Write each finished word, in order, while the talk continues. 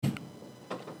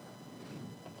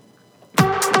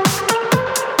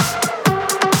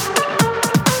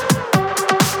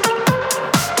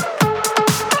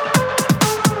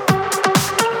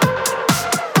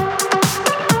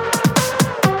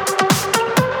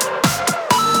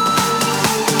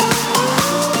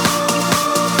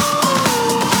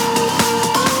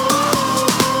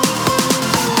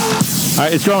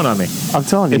It's growing on me. I'm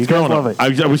telling you, It's you guys growing love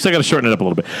on. it. We still got to shorten it up a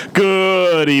little bit.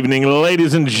 Good evening,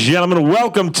 ladies and gentlemen.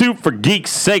 Welcome to For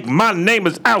Geek's Sake. My name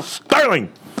is Al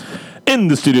Sterling. In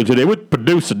the studio today with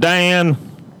producer Dan.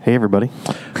 Hey, everybody.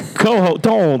 Co-host,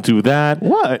 don't do that.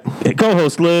 What?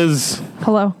 Co-host Liz.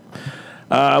 Hello.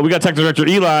 We got tech director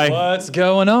Eli. What's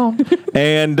going on?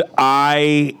 And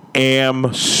I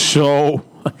am so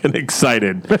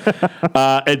excited.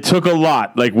 It took a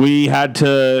lot. Like we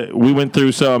went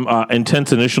through some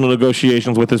intense initial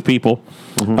negotiations with his people.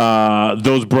 Mm-hmm.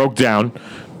 Those broke down.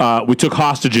 We took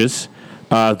hostages.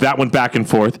 That went back and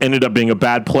forth. Ended up being a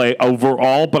bad play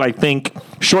overall, but I think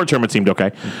short term it seemed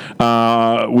okay.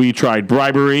 We tried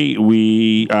bribery.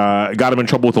 We got him in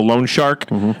trouble with a loan shark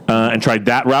and tried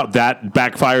that route. That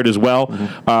backfired as well.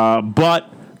 But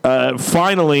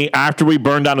finally, after we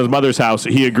burned down his mother's house,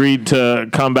 he agreed to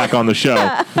come back on the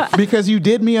show. Because you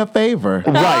did me a favor.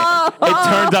 Right. It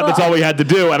turns out that's all we had to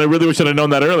do, and I really wish I'd have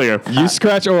known that earlier. You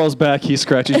scratch Oral's back, he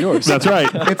scratches yours. That's right.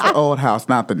 It's the old house,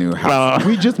 not the new house.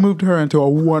 We just moved her into a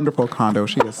wonderful condo.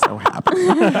 She is so happy.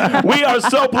 We are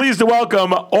so pleased to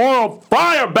welcome Oral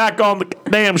Fryer back on the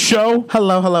damn show.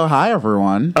 Hello, hello, hi,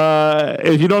 everyone.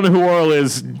 If you don't know who Oral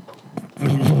is,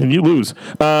 you lose.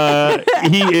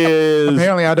 He is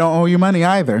Apparently, I don't owe you money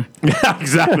either.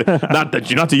 exactly not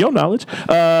to your knowledge.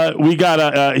 We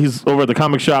got he's over at the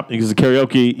comic shop. He's a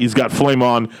karaoke. He's got Flame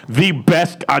On, the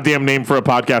best goddamn name for a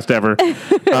podcast ever.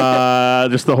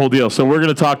 Just the whole deal. So we're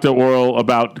gonna talk to Oral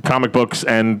about comic books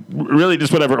and really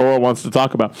just whatever Oral wants to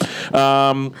talk about.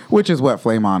 Which is what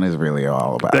Flame On is really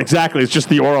all about. Exactly. It's just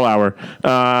the Oral Hour.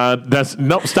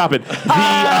 Stop it. The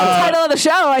Title of the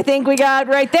show, I think we got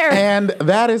right there. And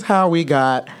that is how we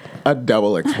got a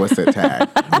double explicit tag.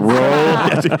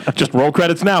 Just roll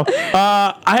credits now.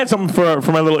 I had something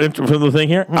for my little intro for the thing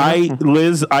here.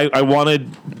 Liz, I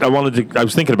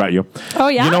was thinking about you. Oh,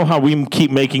 yeah? You know how we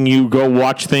keep making you go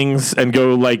watch things and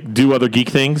go like do other geek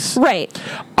things? Right.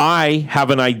 I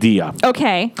have an idea.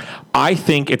 Okay. I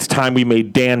think it's time we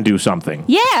made Dan do something.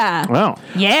 Yeah. Wow.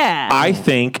 Yeah. I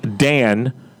think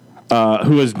Dan,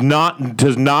 who has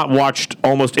not watched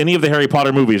almost any of the Harry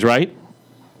Potter movies, right?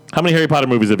 How many Harry Potter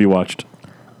movies have you watched?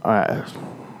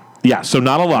 Yeah, so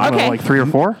not a lot. Okay. Like 3 or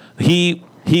 4? He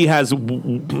has.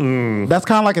 That's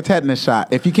kind of like a tetanus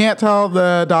shot. If you can't tell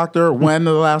the doctor when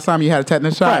the last time you had a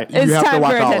tetanus shot, Right. you It's have to time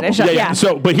watch for a all of tetanus them. shot. Yeah.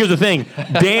 So, but here's the thing,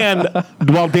 Dan.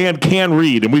 While Dan can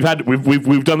read, and we've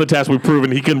done the test, we've proven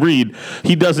he can read.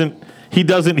 He doesn't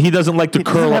like to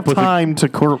curl up with time to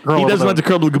curl up. He doesn't like to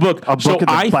curl up with a book. A book So in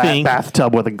the I think.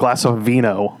 bathtub with a glass of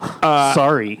vino.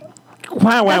 Sorry.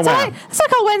 Wow! That's not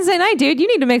called Wednesday night, dude. You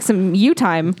need to make some you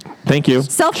time. Thank you.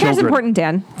 Self-care is Children. important,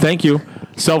 Dan. Thank you.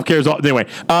 Self-care is anyway.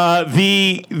 I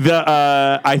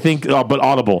think, but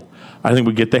Audible. I think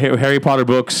we get the Harry Potter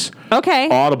books. Okay.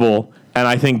 Audible, and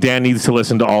I think Dan needs to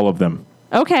listen to all of them.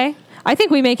 Okay. I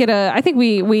think we make it I think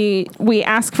we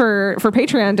ask for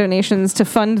Patreon donations to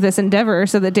fund this endeavor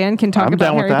so that Dan can talk I'm about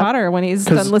down with Harry that. Potter when he's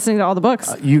 'Cause, done listening to all the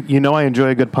books. You know I enjoy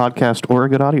a good podcast or a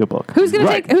good audiobook. Who's gonna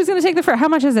right. take the how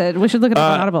much is it? We should look it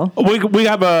up on Audible. We've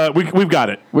got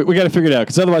it. We got to figure it out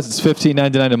because otherwise it's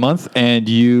 $15.99 a month, and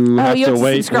you have you to have to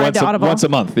wait subscribe to Audible. once a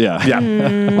month. Yeah,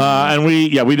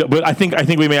 Yeah, but I think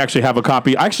we may actually have a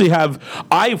copy. I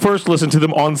first listened to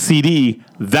them on CD.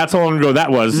 That's how long ago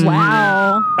that was.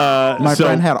 Wow. My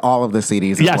friend had all of the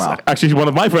CDs as Yes, well. actually, one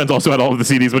of my friends also had all of the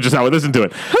CDs, which is how I listened to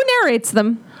it. Who narrates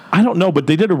them? I don't know, but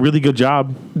they did a really good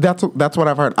job. That's what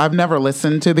I've heard. I've never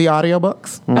listened to the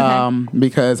audiobooks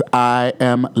because I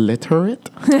am literate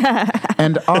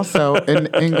and also an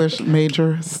English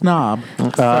major snob. There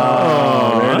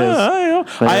it is.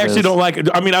 I actually don't like.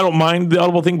 I mean, I don't mind the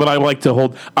Audible thing, but I like to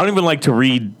hold. I don't even like to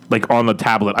read like on the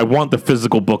tablet. I want the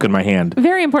physical book in my hand.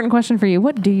 Very important question for you.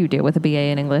 What do you do with a BA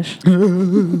in English?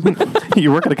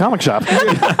 You work at a comic shop.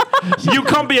 You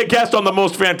come be a guest on the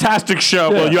most fantastic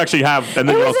show. Well, you actually have, and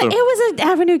then you also. It was an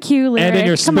Avenue Q lyric. and in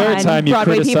your Come spare on, time you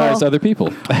Broadway criticize people. other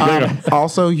people.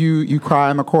 Also, you cry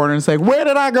in the corner and say, "Where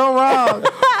did I go wrong?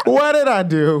 What did I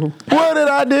do? What did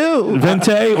I do?"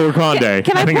 Vente or Conde?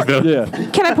 Can I think pour- it's the.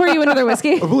 Can I pour you another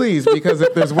whiskey? Please, because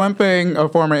if there's one thing a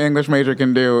former English major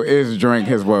can do is drink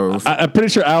his woes. I'm pretty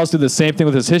sure Alice did the same thing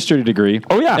with his history degree.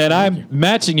 Oh, yeah. and I'm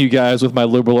matching you guys with my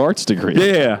liberal arts degree.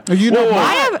 Yeah. You know Whoa,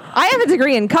 what? I have a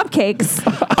degree in cupcakes.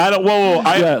 I don't. Whoa.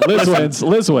 Yeah, Liz wins.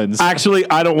 Liz wins. Actually,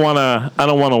 I don't want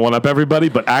to one up everybody,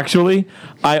 but actually,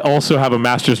 I also have a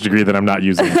master's degree that I'm not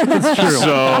using. That's true.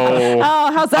 So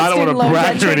Oh, how's that I don't student want to loan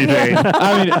brag debt or treating you? anything,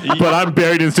 I mean, but I'm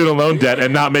buried in student loan debt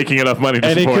and not making enough money to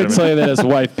and he support could him. say that his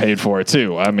wife paid for it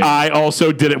too. I mean, I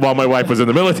also did it while my wife was in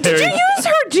the military. Did you use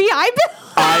her GI Bill?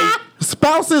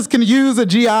 Spouses can use a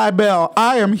GI Bill.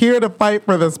 I am here to fight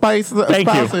for the spouses.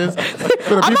 Thank you. For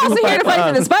the I'm people also who here to fight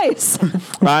for the spice. The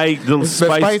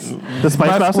spice. The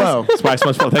spice must flow. Spice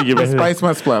must flow. Thank you. Spice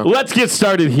must flow. Let's get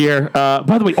started here.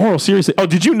 By the way, Oral, seriously. Oh,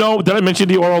 did you know? Did I mention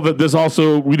to you, Oral, that this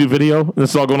also we do video? This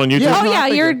is all going on YouTube. Yeah. Oh No, yeah, I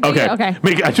you're Okay. okay.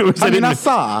 I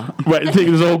saw. Right,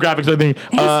 there's a whole graphics thing.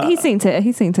 He's seen it.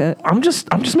 He's seen it. I'm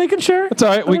just making sure. It's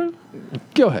all right.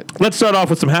 Go ahead. Let's start off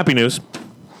with some happy news.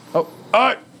 Oh, all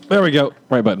right. There we go.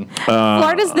 Right button.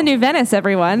 Florida's the new Venice,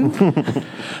 everyone.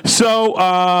 So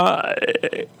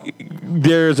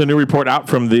there's a new report out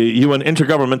from the UN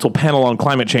Intergovernmental Panel on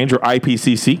Climate Change, or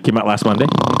IPCC, came out last Monday.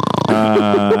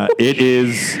 It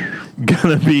is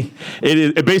gonna be.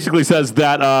 It basically says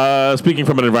that speaking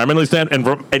from an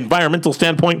environmental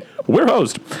standpoint, we're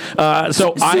hosed.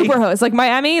 Super host. Like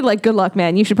Miami, like good luck,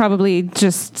 man. You should probably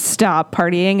just stop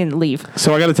partying and leave.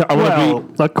 So I got to tell. I want Well,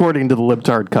 to according to the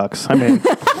libtard cucks. I mean,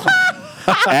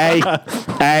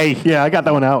 hey, yeah, I got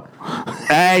that one out.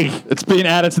 hey. It's being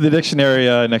added to the dictionary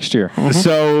next year.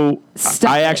 So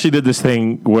Stop I it. actually did this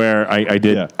thing where I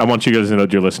did. Yeah. I want you guys to know,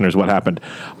 dear listeners, what happened.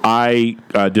 I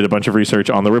did a bunch of research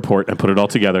on the report and put it all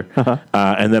together,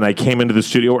 and then I came into the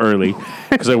studio early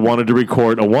because I wanted to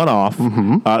record a one-off.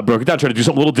 Broke it down, tried to do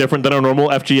something a little different than our normal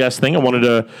FGS thing. I wanted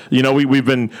to,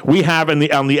 we have on the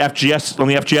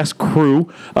FGS crew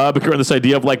become this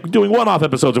idea of like doing one-off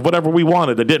episodes of whatever we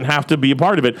wanted that didn't have to be a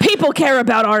part of it. People care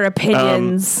about our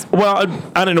opinions. Well,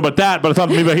 I didn't know about that, but I thought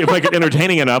maybe if I get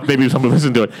entertaining enough, maybe someone would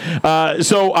listen to it.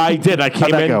 So I did. I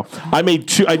came that in. go? I made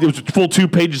it was a full 2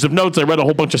 pages of notes. I read a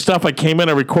whole bunch of stuff. I came in.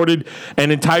 I recorded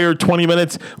an entire 20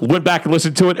 minutes. Went back and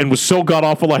listened to it, and was so god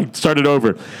awful. I started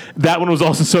over. That one was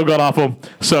also so god awful.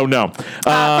 So no.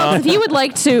 Folks, if you would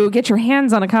like to get your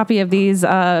hands on a copy of these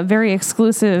very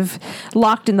exclusive,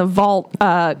 locked in the vault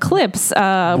clips,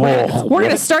 we're going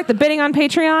to start the bidding on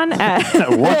Patreon at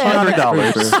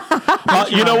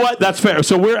 $100. You know what? That's fair.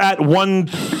 So we're at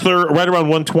right around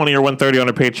 120 or 130 on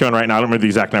our Patreon right now. I don't remember the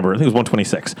exact number. I think it was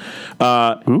 126.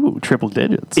 Ooh, triple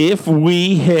digits. If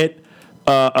we hit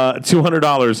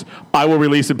 $200, I will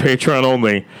release a Patreon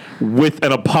only with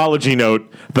an apology note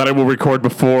that I will record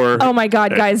before. Oh my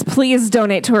God, guys, please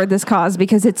donate toward this cause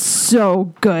because it's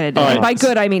so good. right. And by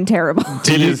good, I mean terrible.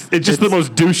 It's just the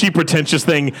most douchey, pretentious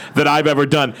thing that I've ever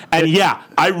done. And yeah,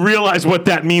 I realize what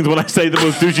that means when I say the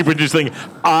most douchey, pretentious thing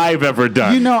I've ever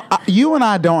done. You know, you and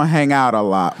I don't hang out a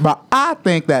lot, but I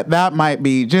think that might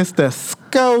be just a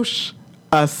skosh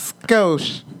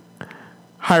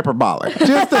hyperbolic.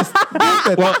 Just a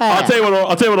Well, I'll tell you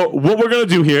what we're going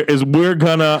to do here is we're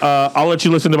going to, I'll let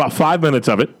you listen to about 5 minutes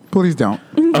of it. Please don't.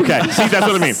 Okay. See, that's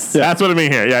what I mean. That's what I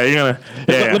mean here. Yeah, you're going to.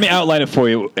 Yeah. Let me outline it for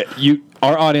you.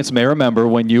 Our audience may remember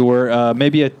when you were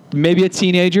maybe a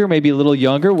teenager, maybe a little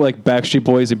younger, like Backstreet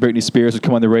Boys and Britney Spears would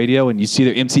come on the radio and you see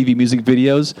their MTV music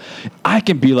videos. I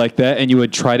can be like that, and you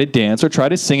would try to dance or try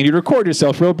to sing, and you'd record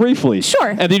yourself real briefly. Sure.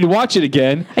 And then you'd watch it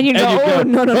again, And you'd go, "Oh,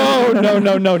 no,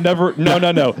 never,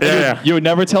 no. Yeah. You would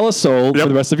never tell a soul for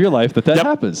the rest of your life that Yep.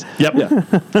 happens. Yep. Yeah.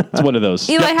 It's one of those.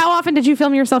 Eli, how often did you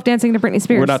film yourself dancing to Britney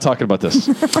Spears? We're not talking about this.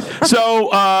 So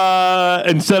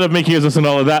instead of making us listen to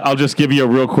all of that, I'll just give you a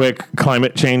real quick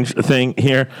climate change thing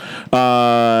here.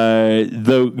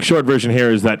 The short version here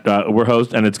is that we're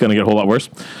hosed, and it's going to get a whole lot worse.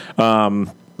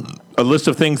 A list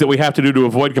of things that we have to do to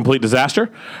avoid complete disaster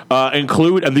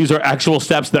include, and these are actual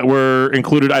steps that were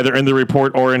included either in the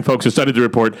report or in folks who studied the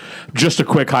report. Just a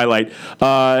quick highlight.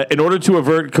 In order to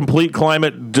avert complete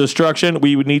climate destruction,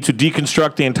 we would need to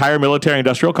deconstruct the entire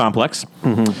military-industrial complex,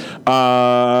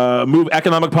 move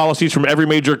economic policies from every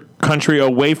major country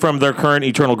away from their current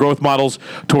eternal growth models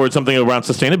towards something around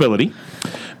sustainability,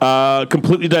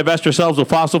 completely divest ourselves of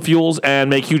fossil fuels and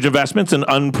make huge investments in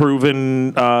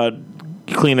unproven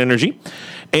clean energy,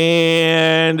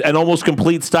 and an almost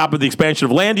complete stop of the expansion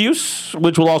of land use,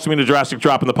 which will also mean a drastic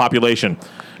drop in the population.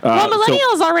 Well,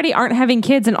 millennials already aren't having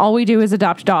kids, and all we do is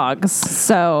adopt dogs.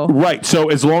 So Right. So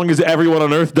as long as everyone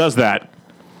on Earth does that,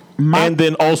 and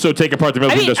then also take apart the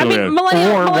military industrial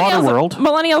Waterworld.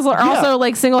 Millennials are also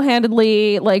like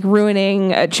single-handedly like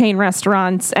ruining chain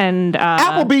restaurants and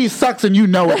Applebee's sucks, and you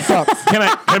know it sucks. Can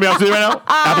I be honest with you right now?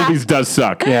 Applebee's does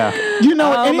suck. Yeah. You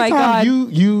know, Oh my God.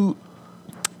 anytime you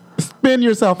spin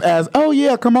yourself as, oh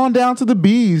yeah, come on down to the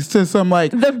Bees to some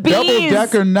like The Bees.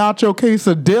 double-decker nacho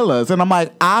quesadillas, and I'm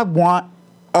like, I want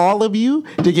all of you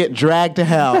to get dragged to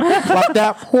hell, like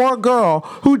that poor girl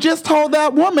who just told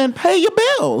that woman, pay your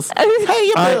bills, pay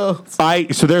your bills.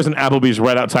 So there's an Applebee's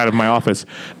right outside of my office,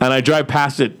 and I drive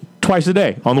past it twice a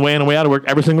day on the way in and way out of work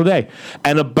every single day.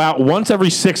 And about once every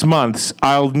 6 months,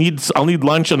 I'll need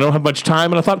lunch and I don't have much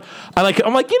time. And I thought, I'm like, you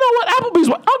know what? Applebee's,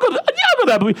 I'll go to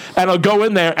Applebee's. And I'll go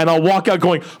in there and I'll walk out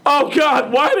going, oh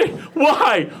God,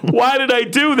 why did I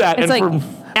do that? It's and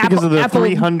like Because of the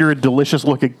 300 delicious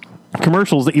looking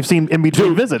commercials that you've seen in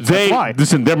between visits. That's why.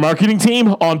 Listen, their marketing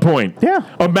team on point. Yeah.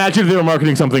 Imagine if they were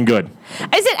marketing something good.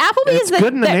 Is it Applebee's It's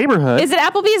good in the neighborhood. Is it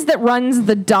Applebee's that runs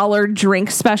the $1 drink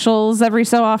specials every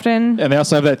so often? And they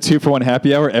also have that 2-for-1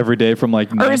 happy hour every day from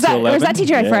like 9 Or is to that 11. or is that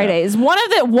TGI Yeah. Fridays? One of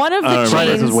the chains.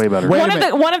 Fridays is way better. Wait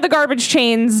a One of the garbage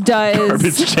chains does.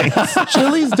 Garbage chains.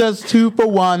 Chili's does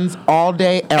 2-for-1s all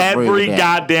day, every day.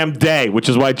 goddamn day, which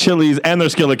is why Chili's and their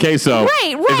skillet queso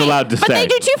Right. is allowed to but stay. they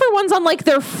do 2-for-1s on like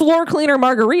their floor cleaner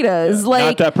margaritas. Not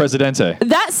Like that Presidente.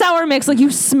 that sour mix, like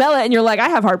you smell it and you're like, I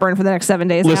have heartburn for the next 7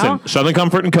 days Listen, now. Southern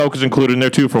Comfort and Coke is included in their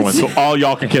 2-for-1, so all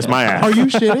y'all can kiss my ass. Are you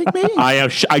shitting me? I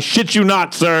shit you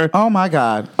not, sir. Oh my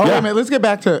God. Oh, Yeah. wait a minute. Let's get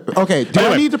back to. Okay. Do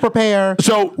Anyway, I need to prepare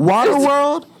so-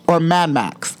 Waterworld or Mad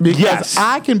Max? Because Yes.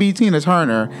 I can be Tina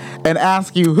Turner and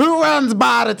ask you who runs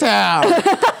Bada Town.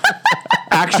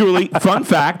 Actually, fun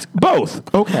fact, both.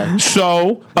 Okay.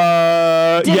 So, Dibs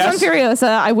on yes, Furiosa,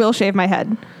 I will shave my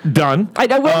head. done. I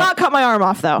will not cut my arm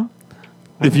off though.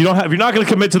 If you're not going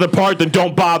to commit to the part, then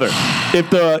don't bother. We're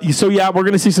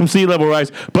going to see some sea level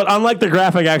rise, but unlike the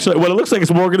graphic, actually, what it looks like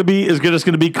it's more going to be is just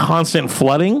going to be constant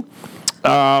flooding,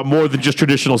 more than just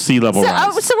traditional sea level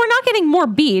rise. So we're not getting more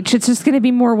beach. It's just going to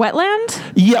be more wetland.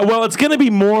 Yeah, well, it's going to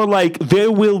be more like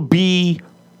there will be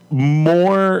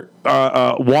more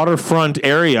waterfront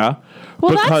area.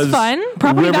 Well, that's because fun.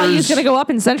 Property value is rivers- going to go up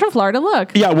in Central Florida.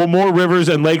 Look. Yeah, well, more rivers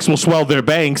and lakes will swell their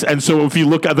banks, and so if you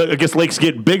look at I guess lakes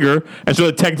get bigger, and so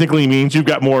it technically means you've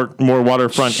got more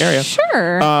waterfront area.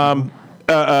 Sure.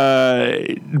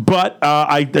 But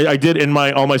I did in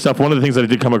all my stuff. One of the things that I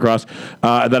did come across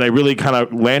that I really kind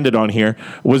of landed on here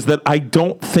was that I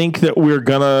don't think that we're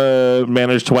gonna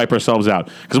manage to wipe ourselves out,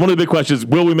 because one of the big questions is,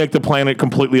 will we make the planet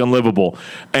completely unlivable?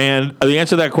 And the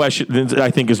answer to that question, I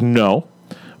think, is no,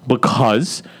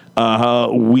 because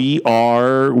we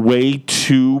are way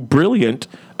too brilliant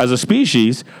as a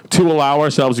species to allow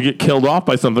ourselves to get killed off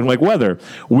by something like weather.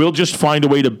 We'll just find a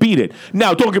way to beat it.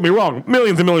 Now, don't get me wrong,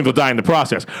 millions and millions will die in the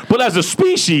process. But as a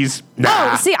species,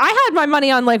 nah. Oh, see, I had my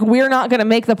money on like we're not going to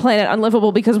make the planet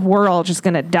unlivable because we're all just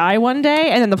going to die one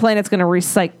day, and then the planet's going to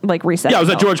reset. Yeah, it was that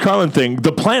itself. George Carlin thing.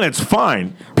 The planet's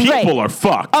fine. People Right. are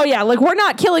fucked. Oh yeah, like we're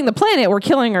not killing the planet; we're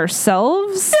killing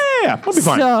ourselves. Yeah, we'll be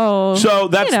fine. So,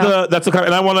 that's you know. that's the kind.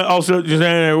 And I want to also just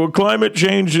say, well, climate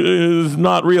change is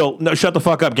not real. No, shut the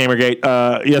fuck up, Gamergate.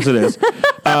 Yes, it is.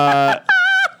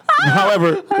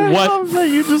 However, what that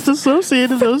you just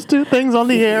associated those two things on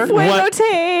the air. Way What- to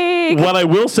take. What I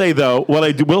will say though,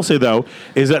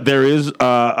 is that there is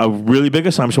a really big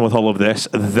assumption with all of this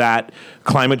that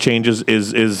climate change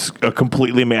is a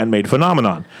completely man-made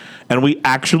phenomenon, and we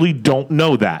actually don't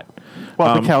know that.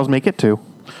 Well, the cows make it too.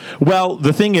 Well,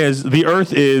 the thing is, the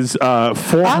Earth is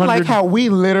 400. I like how we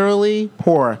literally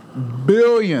pour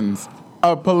billions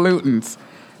of pollutants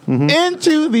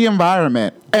into the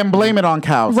environment and blame it on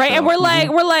cows. Right, and still. we're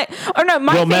like, oh no,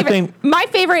 Well, my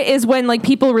favorite is when like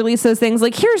people release those things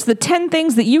like, here's the 10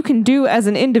 things that you can do as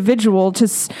an individual to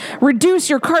reduce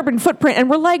your carbon footprint, and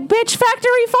we're like, bitch,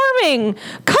 factory farming,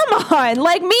 come on,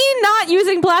 like me not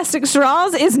using plastic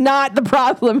straws is not the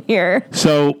problem here.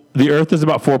 So the Earth is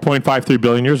about 4.53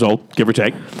 billion years old, give or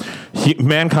take.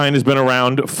 Mankind has been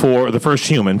around for the first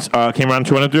humans came around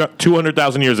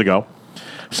 200,000 years ago.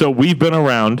 So we've been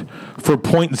around for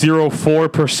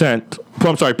 0.04%.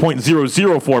 I'm sorry,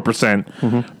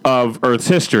 0.004% of Earth's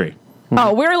history.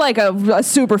 Oh, we're like a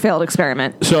super failed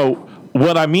experiment. So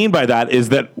what I mean by that is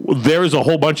that there is a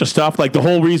whole bunch of stuff. Like the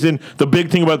whole reason, the big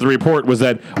thing about the report was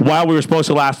that while we were supposed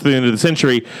to last to the end of the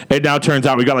century, it now turns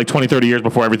out we got like 20, 30 years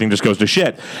before everything just goes to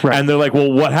shit. Right. And they're like,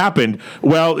 well, what happened?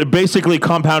 Well, basically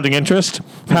compounding interest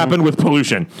happened with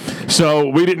pollution. So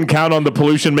we didn't count on the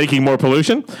pollution making more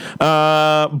pollution.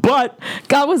 But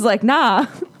God was like, nah,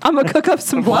 I'm gonna cook up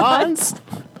some blondes.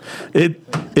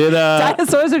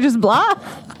 Dinosaurs are just blah.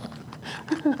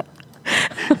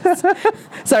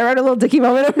 So I wrote a little Dickie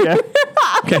moment over here.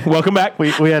 okay, welcome back. We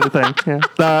had a thing.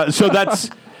 Yeah. So that's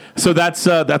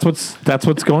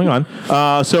what's going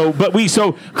on.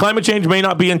 So climate change may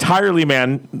not be entirely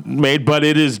man-made, but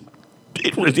it is.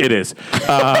 It is.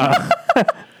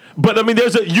 But I mean,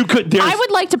 I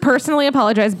would like to personally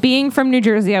apologize. Being from New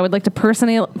Jersey, I would like to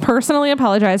personally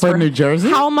apologize for New Jersey?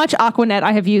 how much Aquanet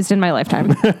I have used in my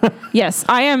lifetime. Yes,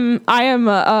 I am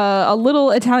a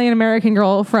little Italian American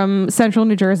girl from Central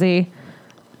New Jersey.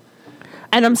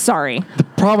 And I'm sorry.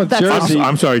 Problem with That's Jersey,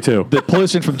 I'm sorry too. the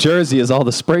pollution from Jersey is all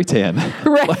the spray tan.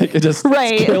 Right. Like it just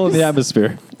Right. it's killing the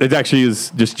atmosphere. It actually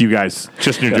is just you guys,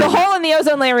 just New Jersey. The hole in the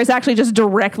ozone layer is actually just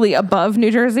directly above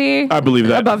New Jersey. I believe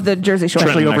that. Above the Jersey Shore.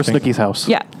 Trent- Actually, over I think. Snooki's house.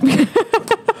 Yeah.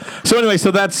 So anyway,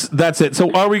 so that's it.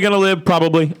 So are we going to live?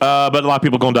 Probably, but a lot of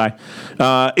people going to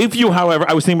die. If you, however,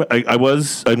 I was thinking, I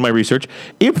was in my research.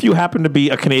 If you happen to be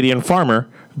a Canadian farmer,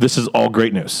 this is all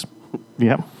great news.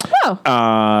 Yep. Oh.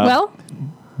 Well,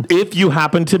 If you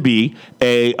happen to be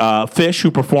a fish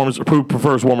who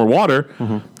prefers warmer water,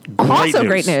 also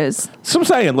great news. So I'm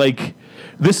saying, like,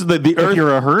 this is the If Earth.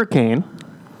 you're a hurricane,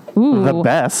 Ooh. the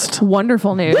best.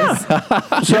 Wonderful news. Your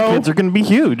kids are going to be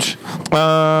huge.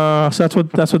 So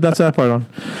that's that part on.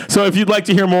 So if you'd like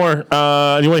to hear more,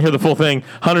 and you want to hear the full thing,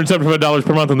 $175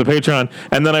 per month on the Patreon,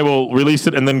 and then I will release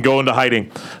it and then go into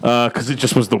hiding because it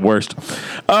just was the worst.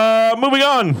 Moving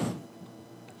on.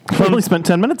 We only spent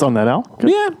 10 minutes on that, Al. Good.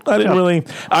 Yeah, I didn't really.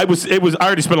 I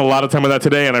already spent a lot of time with that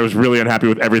today, and I was really unhappy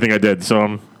with everything I did.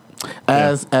 So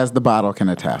As the bottle can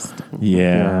attest.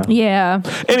 yeah. Yeah.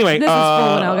 Anyway, This is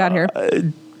full when Al got here.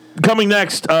 coming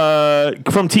next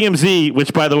from TMZ,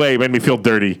 which by the way made me feel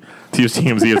dirty to use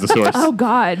TMZ as a source. Oh,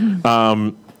 God.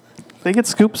 They get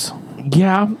scoops.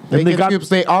 Yeah, They get scoops.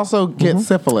 They also get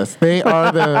syphilis. They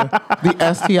are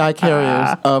the STI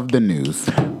carriers of the news.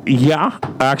 yeah.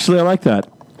 Actually, I like that.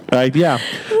 Yeah.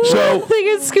 So They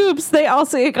get scoops. They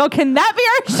also. Oh, can that be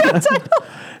our show title?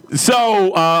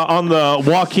 So on the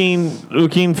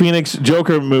Joaquin Phoenix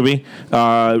Joker movie,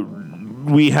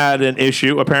 we had an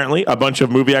issue. Apparently, a bunch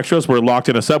of movie extras were locked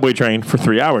in a subway train for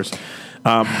 3 hours.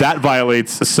 That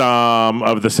violates some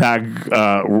of the SAG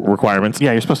requirements.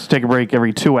 Yeah, you're supposed to take a break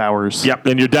every 2 hours. Yep,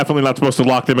 and you're definitely not supposed to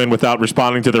lock them in without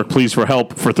responding to their pleas for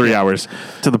help for 3 hours.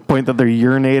 To the point that they're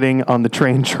urinating on the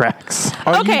train tracks.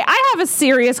 Okay, I have a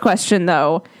serious question,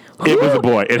 though. It was a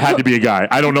boy. It had to be a guy.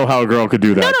 I don't know how a girl could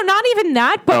do that. No, not even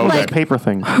that, but Oh, okay. like, Paper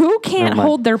thing. who can't Never mind.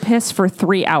 hold their piss for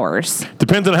 3 hours?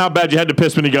 Depends on how bad you had to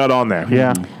piss when you got on there.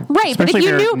 Yeah. Right, but Especially if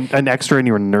you if you're knew. an extra and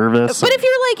you were nervous. But if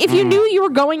you're like, if you knew you were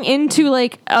going into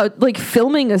like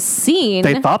filming a scene,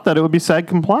 they thought that it would be SAG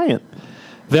compliant.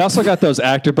 They also got those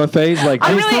actor buffets. Like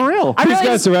I these, really- for real. I these really-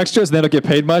 guys are extras and they don't get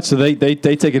paid much, so they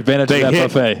take advantage They of that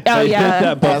hit. buffet. Oh, they yeah. hit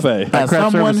that buffet. As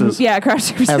Craft someone, services. yeah, craft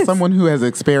services. as someone who has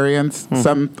experienced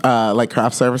some like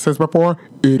craft services before,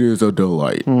 it is a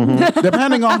delight.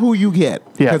 Depending on who you get,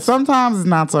 because Yes. sometimes it's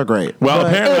not so great. Well, But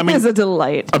apparently, It is a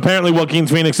delight. apparently Joaquin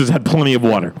Phoenix has had plenty of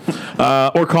water.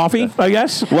 Or coffee, I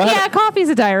guess. Well, Yeah, coffee's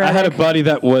a diuretic. I had a buddy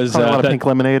that was Probably a lot of that- pink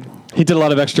lemonade. he did a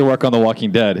lot of extra work on The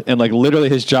Walking Dead, and like literally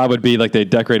his job would be like they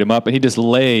decorate him up, and he just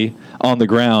lay on the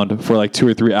ground for like 2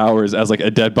 or 3 hours as like a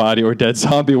dead body or dead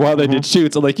zombie while they did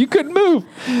shoots. And like you couldn't move,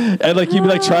 and like you'd be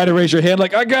like trying to raise your hand,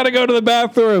 like I gotta go to the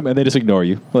bathroom, and they just ignore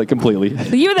you like completely.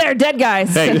 You there, dead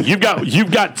guys. Hey, you've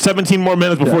got 17 more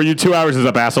minutes before you 2 hours is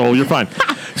up, asshole. You're fine.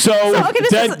 So, okay,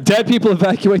 this is Dead people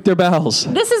evacuate their bowels.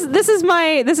 This is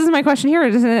my question here.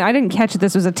 I didn't catch that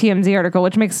this was a TMZ article,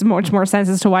 which makes much more sense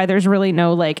as to why there's really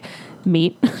no like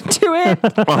meat to it.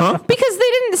 Because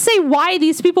they didn't say why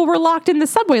these people were locked in the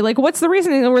subway. Like, what's the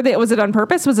reason? Was it on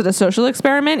purpose? Was it a social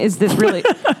experiment? Is this really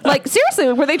like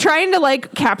seriously? Were they trying to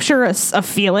like capture a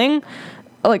feeling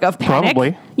like of panic?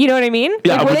 Probably. You know what I mean?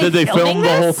 yeah, Like, were but did they film filming the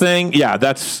whole this? thing? Yeah,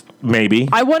 that's maybe.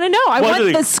 I want to know. I Well, want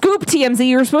did they- the scoop, TMZ.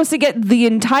 You're supposed to get the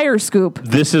entire scoop.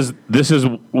 This is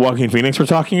Joaquin Phoenix we're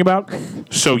talking about.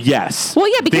 So yes.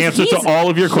 Well, yeah, because the answer he's, to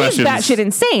all of your questions. he's batshit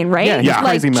insane, right? Yeah, he's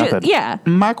crazy method. Yeah.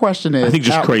 my question is, I think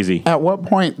just crazy. At what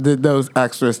point did those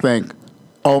extras think,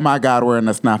 "Oh my God, we're in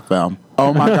a snuff film.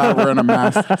 Oh my God, we're in a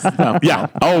mass snuff film." Yeah.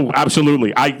 Oh,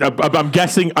 absolutely. I'm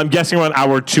guessing around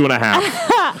hour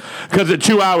 2.5. Because at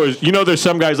 2 hours, there's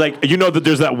some guys like that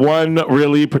there's that one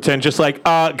really pretentious like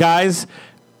guys.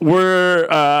 We're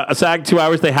a SAG 2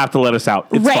 hours. They have to let us out.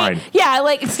 It's Right. fine. Yeah,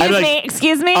 like, excuse I'd be me, like,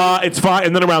 excuse me. It's fine.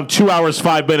 And then around 2 hours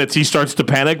 5 minutes, he starts to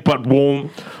panic, but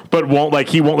won't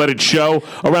he won't let it show.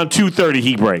 Around 2:30,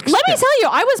 he breaks. Let me tell you,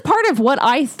 I was part of what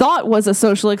I thought was a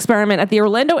social experiment at the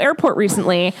Orlando airport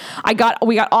recently. We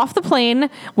got off the plane.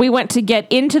 We went to get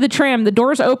into the tram. The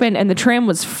doors opened, and the tram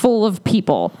was full of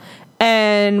people.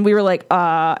 And we were like,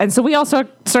 and so we also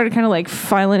started kind of like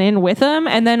filing in with them.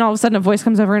 And then all of a sudden a voice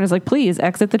comes over and is like, please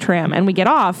exit the tram. And we get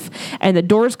off and the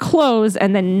doors close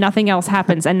and then nothing else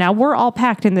happens. And now we're all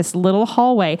packed in this little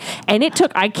hallway. And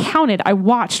I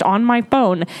watched on my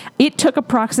phone, it took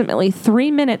approximately 3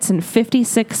 minutes and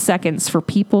 56 seconds for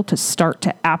people to start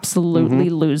to absolutely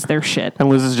lose their shit. And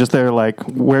Liz is just there like,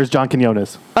 where's John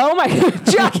Quinones? Oh my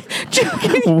God.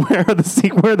 Where are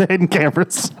the hidden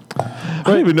cameras? I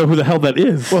don't even know who the hell that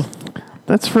is. Well,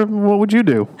 That's from What Would You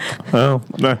Do? Oh,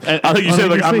 I think you said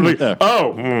like I'm like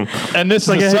And this It's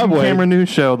like is a a hidden Subway. camera news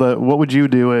show. What would you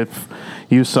do if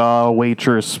you saw a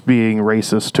waitress being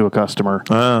racist to a customer?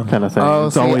 Kind of thing. Oh,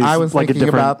 It's see, always I was like a thinking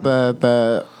different. about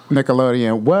the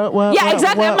Nickelodeon. What? Yeah, what,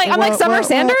 exactly. what, I'm like what, Summer what,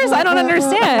 Sanders. what, I don't what,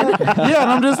 understand. Yeah,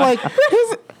 and I'm just like,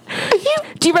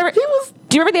 Do you remember?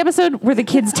 Do you remember the episode where the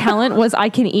kid's talent was I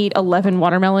can eat 11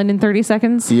 watermelon in 30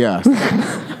 seconds? yes.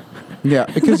 Yeah,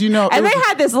 because And they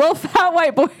had this little fat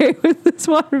white boy with this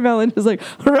watermelon, just like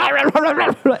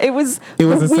it was It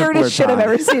was the a simpler weirdest shit I've time.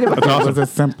 ever seen. It was a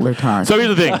simpler time. So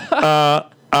here's the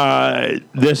thing.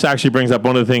 This actually brings up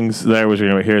one of the things that I was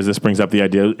going to hear. Is this brings up the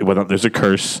idea whether there's a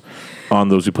curse on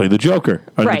those who play the Joker,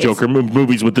 or Right. the Joker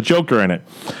movies with the Joker in it.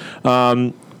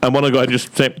 I want to go ahead and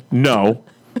just say no.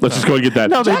 Let's just go and get that.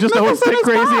 No, they Jack just always Nicholson pick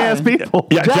is crazy ass fine. people.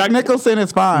 Yeah, Jack Nicholson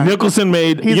is fine. Nicholson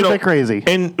made. He's you a know, bit crazy.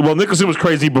 And well, Nicholson was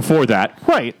crazy before that.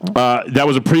 Right. That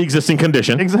was a pre-existing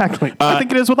condition. Exactly. I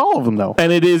think it is with all of them, though.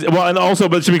 And it is well, and also,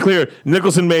 but to be clear,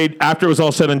 Nicholson made after it was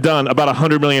all said and done about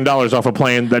 $100 million off of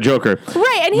playing that Joker.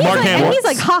 Right, and he's Mark like, Hamill. and he's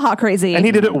like, haha, crazy. And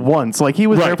he did it once. Like, he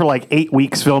was Right. there for like 8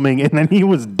 weeks filming, and then he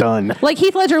was done. like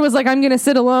Heath Ledger was like, I'm going to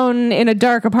sit alone in a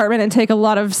dark apartment and take a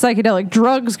lot of psychedelic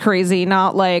drugs, crazy,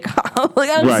 not like, like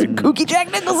I'm Right. just kooky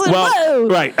Jack Nicholson. Well, whoa.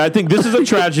 right. I think this is a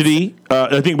tragedy.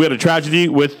 I think we had a tragedy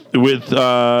with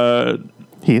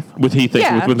Heath. Heath,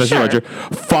 Yeah, with Mr. sure. Ledger,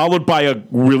 followed by a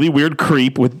really weird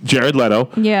creep with Jared Leto.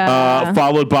 Yeah.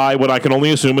 Followed by what I can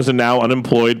only assume is a now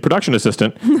unemployed production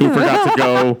assistant who forgot to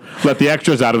go let the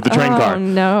extras out of the train car.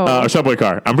 no. Or subway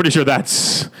car. I'm pretty sure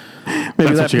that's.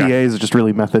 Maybe That's that what PA you got. is just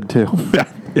really method, too.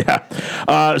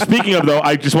 Yeah. Speaking of, though,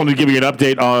 I just wanted to give you an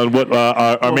update on what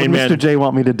our main What man. Mr. J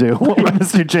want me to do? What would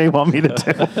Mr. J want me to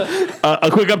do? A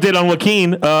quick update on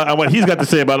Joaquin and what he's got to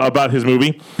say about his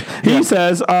movie. He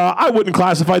says, "I wouldn't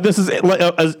classify this as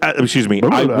excuse me.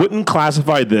 I wouldn't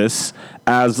classify this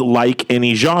as like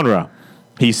any genre."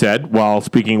 He said while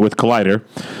speaking with Collider.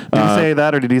 Did he say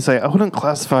that, or did he say, I wouldn't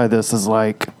classify this as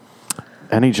like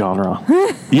any genre?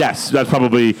 Yes, that's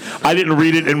probably. I didn't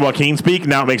read it in Joaquin speak.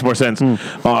 Now it makes more sense.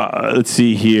 Let's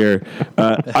see here.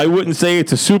 I wouldn't say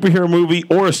it's a superhero movie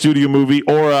or a studio movie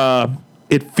or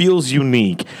it feels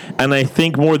unique. And I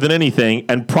think more than anything,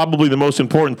 and probably the most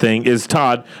important thing, is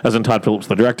Todd, as in Todd Phillips,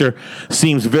 the director,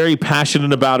 seems very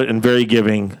passionate about it and very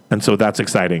giving. And so that's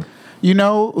exciting. You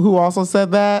know who also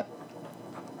said that?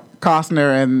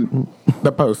 Costner and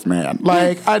the Postman.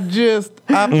 Like, I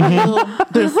feel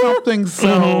there's something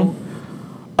so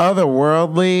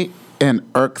otherworldly and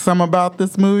irksome about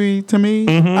this movie to me.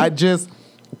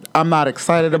 I'm not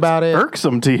excited about it.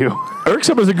 Irksome to you.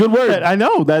 Irksome is a good word. I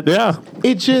know that. Yeah.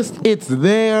 It's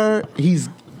there. He's,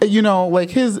 like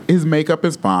his makeup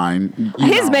is fine.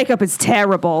 His makeup is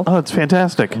terrible. Oh, it's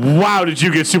fantastic. Wow, did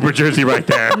you get Super Jersey right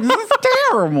there? This is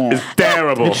terrible. It's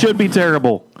terrible. It should be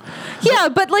terrible. Yeah,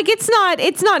 but like it's not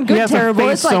good He has terrible. a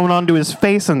face It's like sewn onto his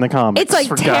face in the comics. it's like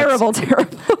for God's terrible, sake.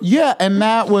 terrible. Yeah, and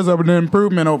that was an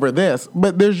improvement over this.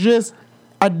 But there's just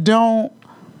I don't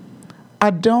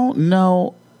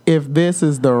know if this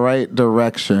is the right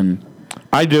direction.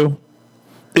 I do.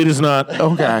 It is not.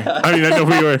 Okay. I mean, I know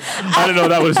we were. I don't know.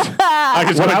 That was. I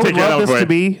just What want I to would take that love out this for to it.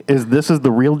 be is this is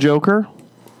the real Joker,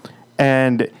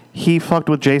 and he fucked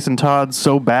with Jason Todd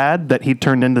so bad that he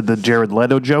turned into the Jared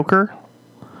Leto Joker,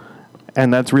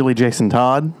 and that's really Jason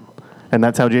Todd, and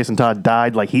that's how Jason Todd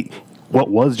died. Like what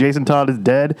was Jason Todd is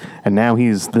dead, and now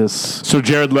he's this. So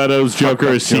Jared Leto's Joker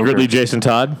is Joker. secretly Jason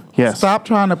Todd. Yes, Stop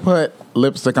trying to put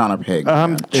lipstick on a pig.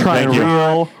 I'm trying Thank you.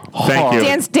 real Thank hard.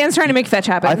 you. Dan's trying to make fetch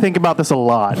happen. I think about this a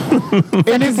lot. and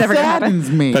it never gonna happen. saddens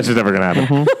me. That's just never gonna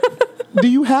happen. Do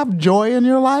you have joy in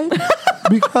your life?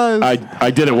 Because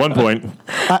I did at one point.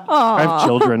 I have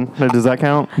children. Does that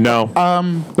count? No.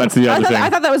 That's the I other thought, thing. I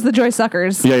thought that was the Joy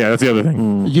Suckers. Yeah, that's the other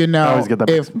thing. you know, always get that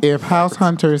if House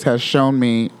Hunters has shown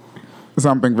me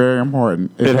something very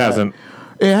important, It hasn't.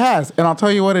 It has, and I'll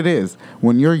tell you what it is.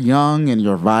 When you're young and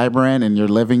you're vibrant and you're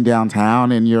living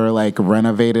downtown in your like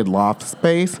renovated loft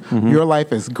space, your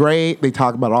life is great. They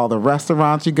talk about all the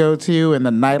restaurants you go to and the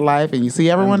nightlife, and you see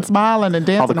everyone smiling and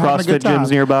dancing, All the and having a CrossFit good time.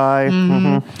 gyms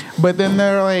nearby. But then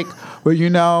they're like,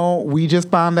 well, we just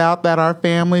found out that our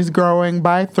family's growing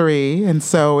by 3, and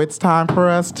so it's time for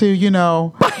us to,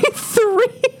 By 3.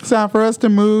 it's time for us to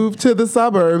move to the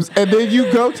suburbs. And then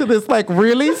you go to this like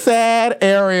really sad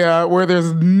area where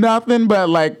there's nothing but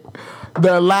like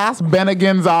the last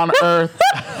Bennigans on earth.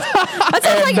 That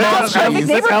sounds like Al's perfect That's Al's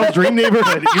neighborhood. dream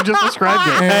neighborhood. You just described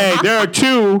it. Hey, there are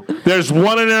two. There's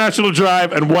one in International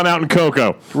Drive and one out in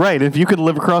Cocoa. Right. If you could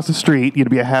live across the street, you'd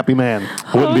be a happy man.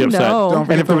 Wouldn't be upset. No. Don't And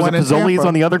forget if there the was a one in Fazoli's Tampa.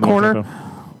 on the other corner,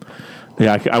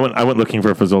 Yeah, I went looking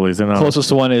for Fazoli's. And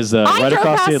Closest one is right drove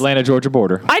across past- the Atlanta-Georgia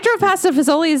border. I drove past a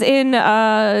Fazoli's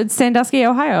in Sandusky,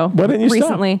 Ohio. Why didn't you stop?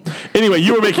 recently? Anyway,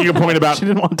 you were making a point about. She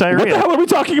didn't want What the diarrhea. hell are we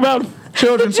talking about?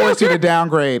 Children force you to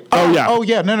downgrade. Oh, yeah. Oh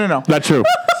yeah. No. That's true.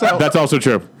 So- That's also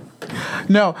true.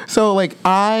 No. So like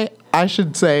I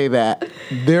should say that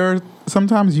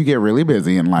sometimes you get really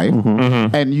busy in life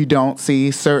and you don't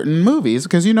see certain movies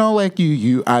because like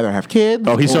you either have kids.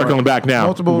 Oh, he's or circling back now.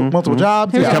 Multiple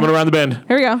jobs. Here we Yeah. go. Coming around the bend.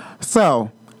 Here we go.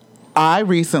 So, I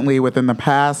recently, within the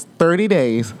past 30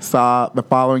 days, saw the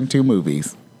following 2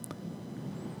 movies.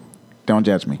 Don't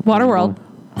judge me. Waterworld.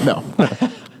 No.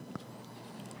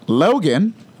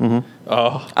 Logan,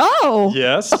 Oh.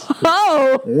 Yes.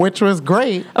 Oh. which was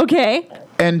great, Okay.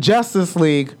 and Justice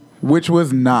League, which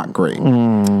was not great.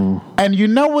 And you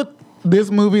know what this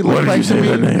movie Why looked did you like say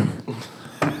to that me? name?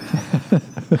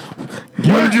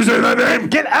 Why did you say that name?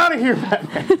 Get out of here.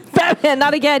 Batman,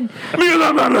 not again. Because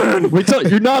I'm Batman. We tell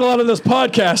you're not allowed on this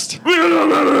podcast. Because I'm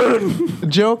Batman.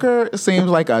 Joker seems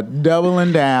like a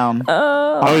doubling down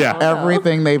Oh yeah.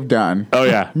 everything they've done. Oh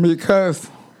yeah.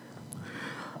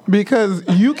 Because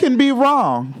you can be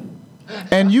wrong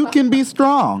and you can be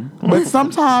strong, but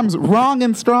sometimes wrong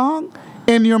and strong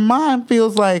in your mind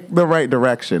feels like the right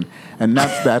direction, and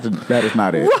that is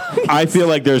not it. I feel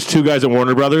like there's 2 guys at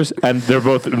Warner Brothers, and they're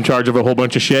both in charge of a whole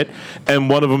bunch of shit. And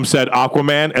one of them said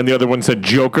Aquaman, and the other one said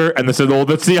Joker, and they said, "Well,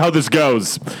 let's see how this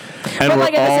goes." And But we're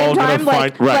like at the all same time,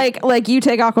 gonna find like you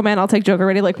take Aquaman, I'll take Joker.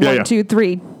 Ready? Like Yeah, 1, yeah. 2,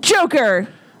 3, Joker.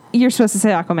 You're supposed to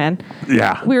say Aquaman.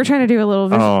 yeah. We were trying to do a little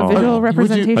visual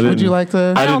representation. Would you like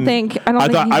to? I don't think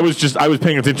thought he- I was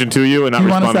paying attention to you and not You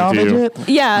want to responding to salvage you. it?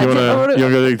 Yeah. You want what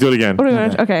to do it again? do we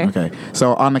want to? Okay. Okay.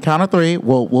 So on the count of 3,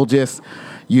 we'll just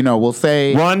we'll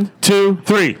say 1, 2,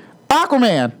 3.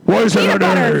 Aquaman. What is Peanut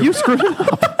butter. You screwed it up.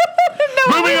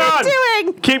 No, Moving what are on. you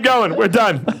doing? Keep going. We're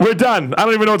done. We're done. I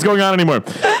don't even know what's going on anymore.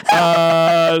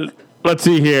 Let's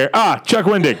see here. Chuck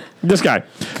Wendig. This guy.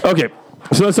 Okay.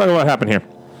 So let's talk about what happened here.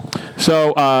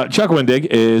 So Chuck Wendig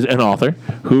is an author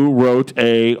who wrote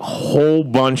a whole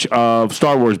bunch of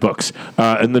Star Wars books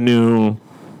in the new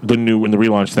and the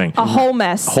relaunch thing. A whole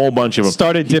mess. Whole bunch of them.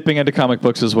 Started dipping into comic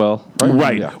books as well.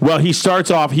 Right. Yeah. Well, he starts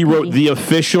off. He wrote the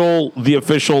official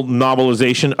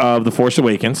novelization of The Force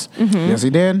Awakens. Yes,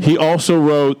 he did. He also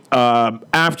wrote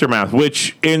Aftermath,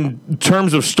 which, in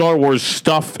terms of Star Wars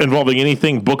stuff involving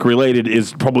anything book related,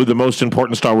 is probably the most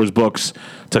important Star Wars books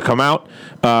to come out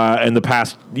in the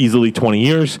past easily 20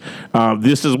 years.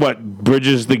 This is what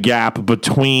bridges the gap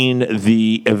between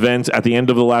the events at the end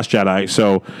of The Last Jedi,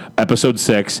 so Episode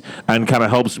 6, and kind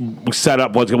of helps set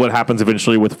up what happens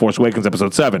eventually with Force Awakens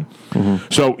Episode 7.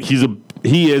 So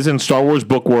he is in Star Wars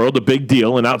book world a big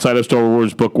deal, and outside of Star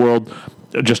Wars book world,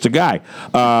 just a guy.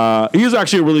 He's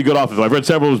actually a really good author. I've read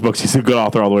several of his books. He's a good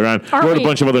author all the way around. Aren't Wrote a we-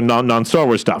 bunch of other non-Star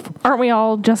Wars stuff. Aren't we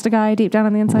all just a guy deep down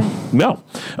on the inside? No.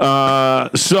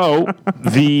 So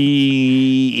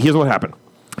here's what happened.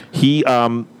 He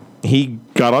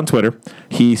got on Twitter.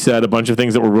 He said a bunch of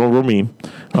things that were real mean.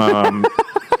 And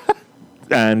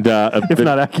If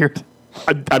not accurate.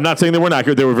 I'm not saying they weren't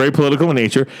accurate. They were very political in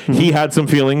nature. He had some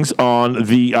feelings on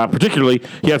the, particularly,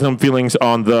 he had some feelings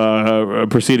on the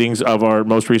proceedings of our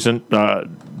most recent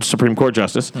Supreme Court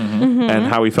justice and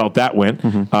how he felt that went.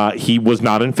 He was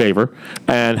not in favor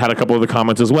and had a couple of the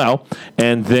comments as well.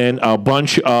 And then a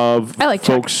bunch of I like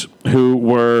Chuck. folks who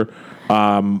were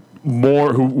more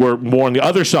on the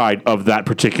other side of that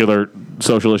particular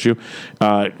social issue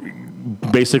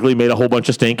basically made a whole bunch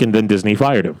of stink, and then Disney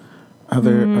fired him.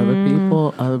 Other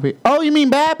people. Oh, you mean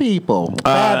bad people?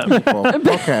 Bad people.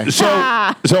 Okay. So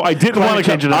I didn't want to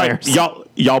change deniers.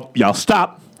 y'all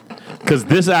stop, because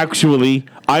this actually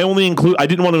I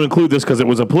didn't want to include this because it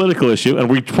was a political issue, and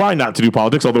we try not to do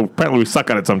politics, although apparently we suck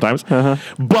at it sometimes.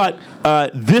 But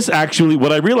this actually,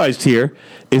 what I realized here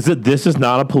is that this is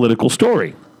not a political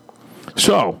story.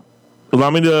 So allow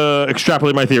me to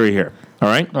extrapolate my theory here. All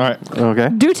right. All right. Okay.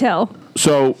 Do tell.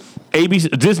 So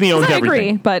Disney owns I everything.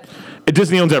 agree, but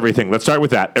Disney owns everything. Let's start with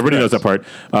that. Everybody knows that part.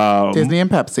 Disney and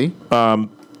Pepsi.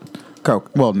 Coke.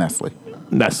 Well, Nestle.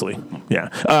 Nestle. Yeah.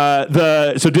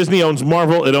 So Disney owns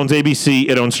Marvel. It owns ABC.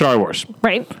 It owns Star Wars.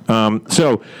 right.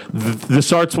 So this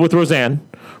starts with Roseanne.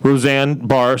 Roseanne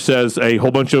Barr says a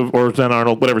whole bunch of, or Roseanne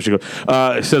Arnold, whatever she goes,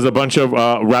 says a bunch of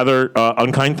rather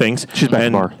unkind things. She's back to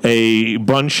and Barr. a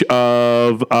bunch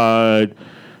of.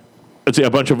 Let's see,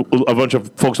 a bunch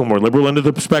of folks on the more liberal end of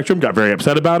the spectrum got very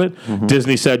upset about it.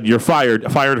 Disney said, "You're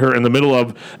fired." Fired her in the middle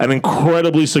of an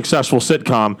incredibly successful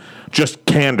sitcom. Just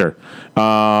canned her.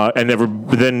 And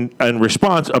then in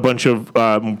response, a bunch of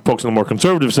folks on the more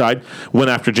conservative side went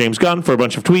after James Gunn for a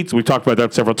bunch of tweets. We've talked about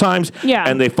that several times. Yeah.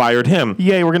 And they fired him.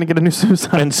 Yay, we're going to get a new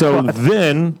Suicide And so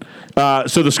then,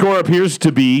 so the score appears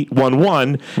to be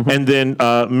 1-1, and then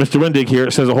Mr. Wendig here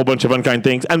says a whole bunch of unkind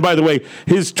things. And by the way,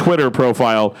 his Twitter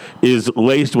profile is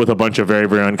laced with a bunch of very,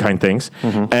 very unkind things.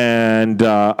 And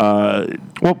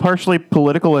Well, partially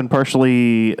political and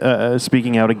partially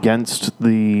speaking out against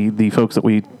the folks that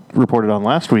we reported on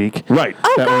last week. right.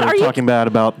 Oh, That God, were are you talking bad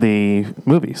about the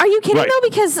movies. Are you kidding Right.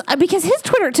 though? Because his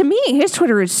Twitter, to me, his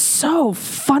Twitter is so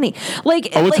funny. Like,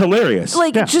 Oh, it's like- hilarious.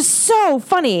 Like, Yeah. just so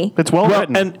funny. It's well Well,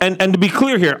 written. and to be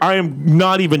clear here, I am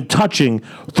not even touching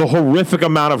the horrific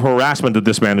amount of harassment that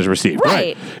this man has received.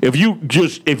 Right. If you Well,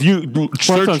 that's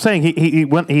search, what I'm saying.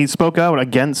 He spoke out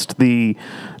against the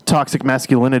toxic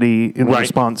masculinity in Right.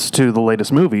 response to the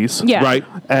latest movies. Yeah. right,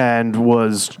 And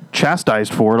was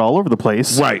chastised for it all over the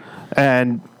place. Right.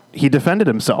 And he defended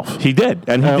himself. he did,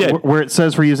 and he did. Where it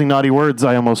says for using naughty words,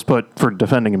 I almost put for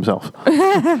defending himself.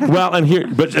 Well, and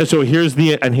here's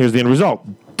the end result.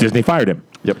 Disney fired him.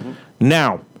 Yep.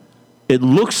 Now, it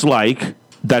looks like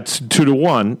that's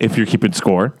 2-1 if you're keeping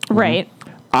score. Right.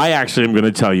 I actually am going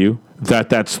to tell you that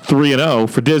that's 3-0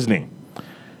 for Disney.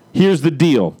 Here's the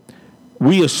deal.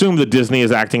 We assume that Disney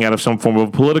is acting out of some form of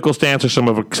a political stance or some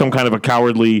kind of a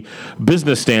cowardly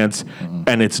business stance,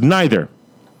 and it's neither.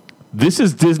 This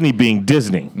is Disney being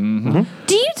Disney. Do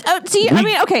you? I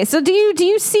mean, okay. So do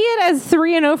you see it as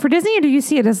 3-0 for Disney, or do you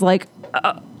see it as like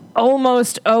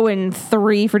almost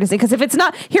 0-3 for Disney? Because if it's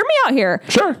not, hear me out here.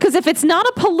 Sure. Because if it's not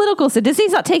a political, so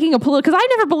Disney's not taking a political. Because I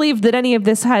never believed that any of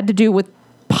this had to do with.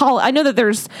 I know that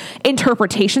there's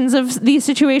interpretations of these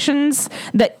situations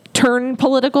that turn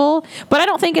political, but I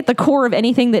don't think at the core of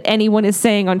anything that anyone is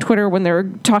saying on Twitter when they're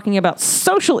talking about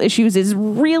social issues is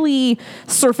really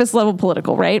surface level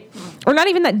political, right? Or not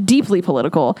even that deeply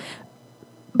political.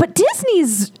 But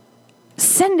Disney's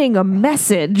sending a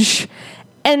message,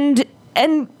 and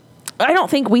I don't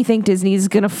think we think Disney's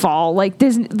gonna fall. Like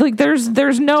Disney, like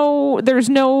there's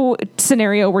no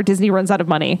scenario where Disney runs out of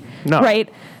money, No. right?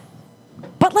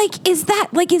 But is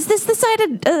this the side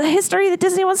of history that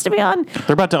Disney wants to be on?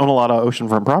 They're about to own a lot of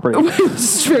oceanford property.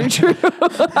 It's very true.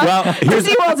 Well, here's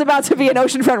Disney World's about to be an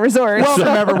oceanfront resort. Welcome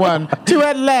everyone to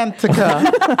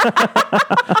Atlantica.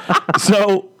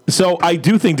 So I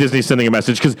do think Disney's sending a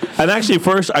message and actually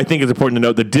first I think it's important to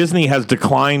note that Disney has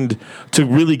declined to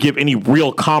really give any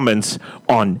real comments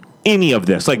on any of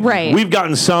this. Right. We've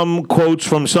gotten some quotes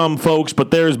from some folks,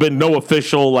 but there's been no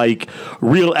official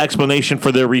real explanation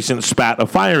for their recent spat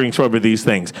of firings over these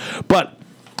things. But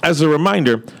as a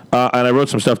reminder, and I wrote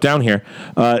some stuff down here,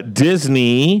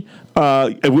 Disney,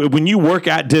 when you work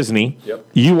at Disney,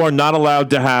 you are not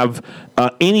allowed to have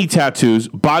any tattoos,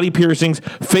 body piercings,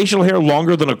 facial hair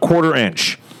longer than a 1/4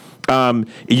 inch.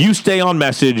 You stay on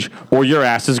message or your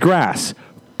ass is grass.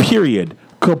 Period.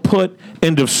 Kaput.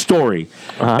 End of story.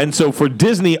 And so for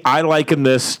Disney, I liken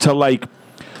this to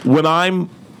when I'm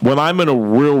in a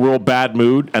real bad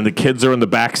mood and the kids are in the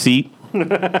back seat.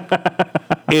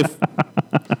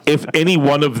 if any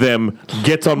one of them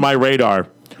gets on my radar,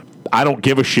 I don't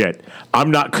give a shit. I'm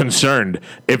not concerned.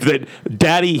 If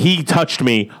Daddy, he touched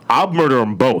me, I'll murder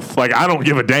them both. I don't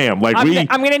give a damn. I'm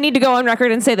going to need to go on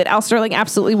record and say that Al Sterling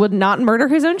absolutely would not murder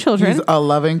his own children. He's a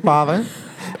loving father.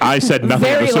 I said nothing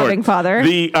Very of the sort. loving father.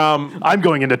 I'm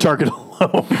going into Target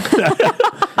alone.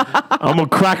 I'm gonna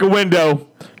crack a window.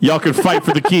 Y'all can fight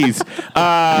for the keys.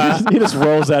 He just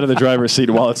rolls out of the driver's seat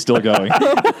while it's still going.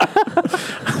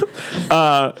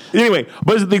 Anyway,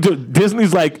 but the thing too,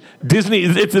 Disney's Disney,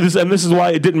 and this is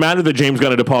why it didn't matter that James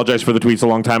Gunn had apologized for the tweets a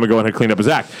long time ago and had cleaned up his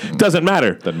act. Doesn't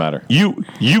matter. Doesn't matter. You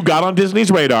got on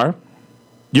Disney's radar.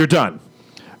 You're done.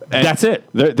 And That's it.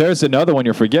 There's another one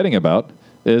you're forgetting about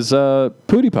is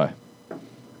Pootie Pie.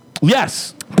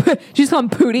 Yes. She's called him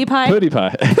Pootie Pie. Pootie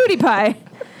Pie. Pootie Pie.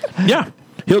 Yeah.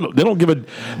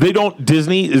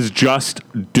 Disney is just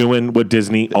doing what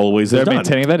Disney always They're has done.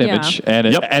 maintaining that Yeah. image, and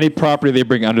Yep. any property they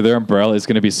bring under their umbrella is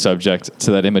going to be subject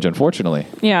to that image, unfortunately.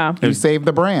 Yeah. You save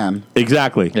the brand.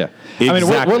 Exactly. Yeah, Exactly.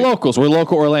 I mean, we're locals. We're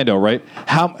local Orlando, right?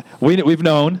 We've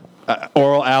known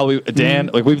Oral, Al,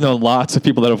 Dan. We've known lots of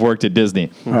people that have worked at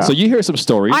Disney. So you hear some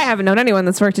stories. I haven't known anyone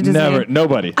that's worked at Disney. Never,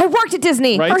 nobody. I worked at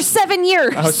Disney Right? for 7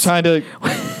 years. I was trying to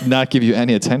not give you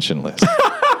any attention, Liz.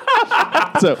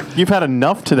 So, You've had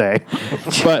enough today.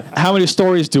 but how many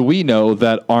stories do we know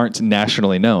that aren't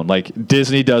nationally known? Like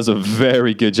Disney does a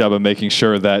very good job of making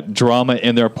sure that drama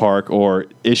in their park or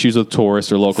issues with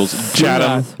tourists or locals do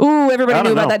Chatham. not- Ooh, everybody I knew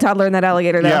don't about know. that toddler and that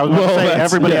alligator. Yeah, I Though. was about to Well, say,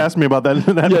 that's- everybody yeah. asked me about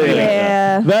that.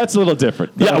 Yeah. That's a little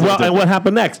different. Yeah, That's a well, little and what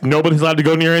happened next? Nobody's allowed to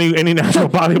go near any natural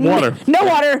body of water. No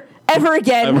water ever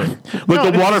again. Like No, the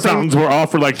it's water the same- fountains were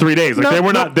off for like 3 days. Like they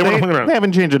were not. They weren't hanging They around.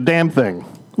 haven't changed a damn thing.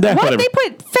 Yeah, What? whatever. They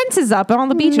put fences up on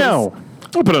the beaches. No.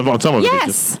 We'll put it on some of the Yes.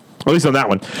 beaches. At least on that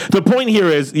one. The point here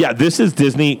is, yeah, this is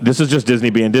Disney. This is just Disney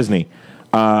being Disney.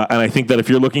 And I think that if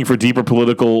you're looking for deeper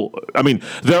political, I mean,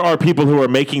 there are people who are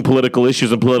making political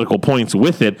issues and political points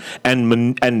with it,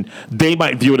 and they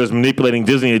might view it as manipulating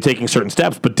Disney and taking certain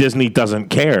steps, but Disney doesn't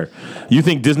care. You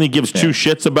think Disney gives two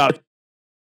shits about?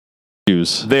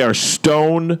 Use. They are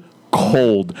stone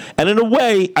cold, and in a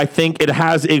way, I think it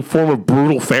has a form of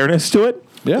brutal fairness to it.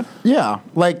 Yeah. Yeah,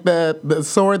 like the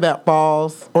sword that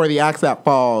falls or the axe that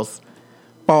falls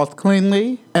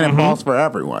cleanly and it falls for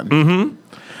everyone.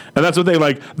 And that's what they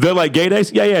like. They're like, gay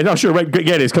days? Yeah, no, sure, right, gay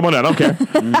days. Come on out, I don't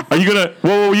care. Are you going to,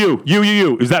 whoa,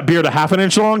 you. Is that beard a half an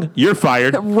inch long? You're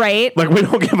fired. Right. Like, we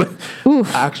don't give a...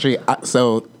 Actually,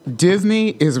 so Disney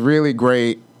is really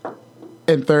great,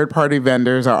 and third-party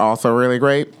vendors are also really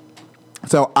great.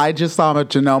 So I just saw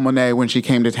Janelle Monáe when she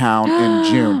came to town in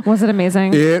June. Was it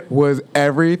amazing? It was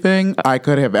everything I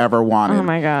could have ever wanted. Oh,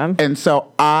 my God. And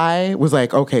so I was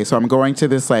like, okay, so I'm going to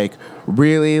this like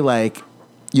really like,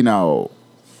 you know,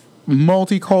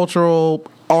 multicultural,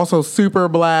 also super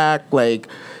black, like,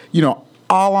 you know,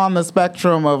 all on the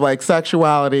spectrum of like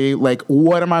sexuality. Like,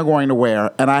 what am I going to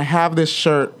wear? And I have this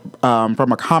shirt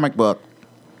from a comic book.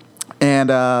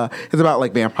 And it's about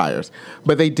like vampires.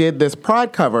 But they did this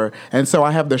Pride cover. And so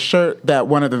I have the shirt that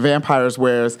one of the vampires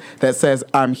wears that says,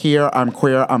 I'm here, I'm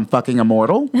queer, I'm fucking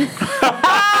immortal.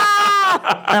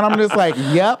 And I'm just like,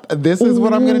 yep, this is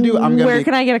what I'm going to do. Where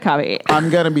can I get a copy? I'm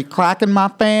going to be clacking my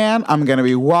fan. I'm going to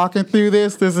be walking through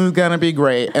this. This is going to be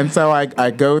great. And so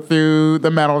I go through the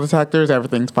metal detectors.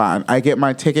 Everything's fine. I get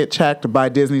my ticket checked by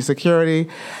Disney security.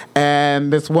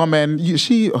 And this woman,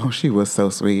 she was so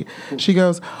sweet. She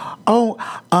goes,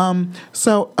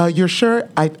 so your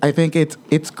shirt, I think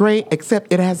it's great,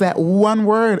 except it has that one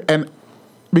word. And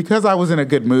because I was in a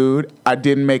good mood, I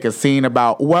didn't make a scene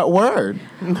about what word.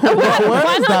 What word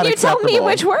Why is don't not you tell me acceptable?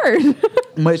 which word?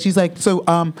 But she's like, so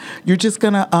you're just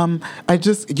gonna I'm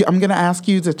gonna ask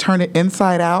you to turn it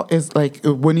inside out. Is like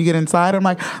when you get inside. I'm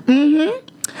like,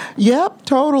 yep,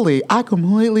 totally. I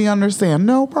completely understand.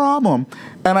 No problem.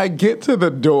 And I get to the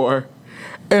door,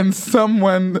 and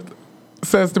someone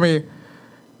says to me,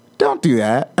 don't do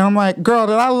that. And I'm like, girl,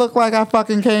 did I look like I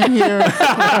fucking came here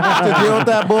to deal with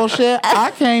that bullshit?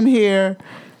 I came here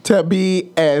to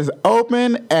be as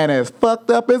open and as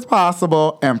fucked up as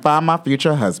possible and find my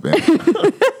future husband.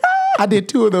 I did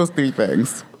 2 of those 3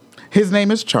 things. His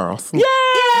name is Charles.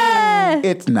 Yeah.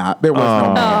 It's not. There was no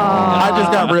name. I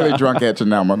just got really drunk at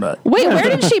Janelle Monáe. Wait, where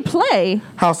did she play?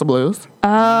 House of Blues.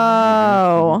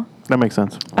 Oh. That makes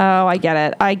sense. Oh, I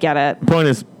get it. Point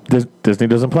is, Disney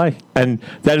doesn't play. And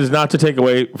that is not to take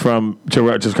away from,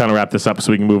 to just kind of wrap this up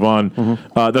so we can move on.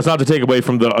 That's not to take away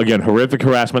from the, again, horrific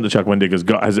harassment that Chuck Wendig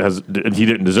has he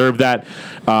didn't deserve that.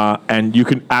 And you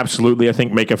can absolutely, I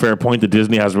think, make a fair point that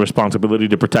Disney has a responsibility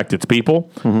to protect its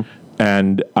people.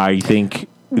 And I think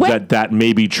that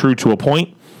may be true to a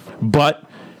point, but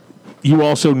you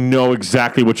also know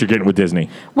exactly what you're getting with Disney.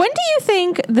 When do you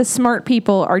think the smart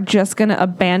people are just going to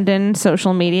abandon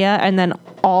social media and then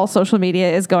all social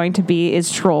media is going to be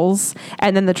is trolls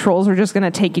and then the trolls are just going to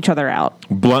take each other out?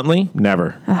 Bluntly,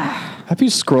 never. Have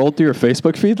you scrolled through your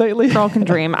Facebook feed lately? Troll can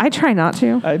dream. I try not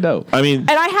to. I know. I mean,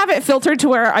 And I have it filtered to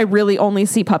where I really only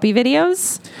see puppy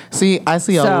videos. See, I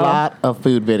see a So- lot of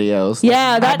food videos.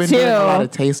 Yeah, that I've been doing too. a lot of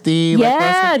tasty.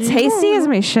 Yeah, recipes. tasty is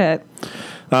my shit.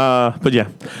 but yeah.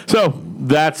 So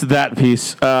that's that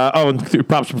piece. And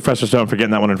props to Professor Stone for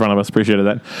getting that one in front of us. Appreciated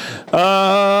that.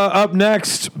 Up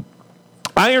next,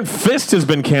 Iron Fist has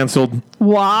been canceled.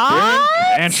 What?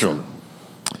 Antrim.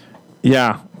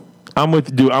 Yeah. I'm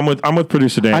with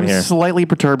producer Dan I'm here. slightly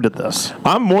perturbed at this.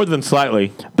 I'm more than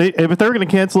slightly. If they were going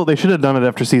to cancel it, they should have done it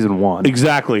after season 1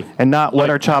 Exactly. and not wet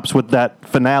our chops with that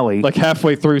finale. Like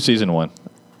halfway through season 1.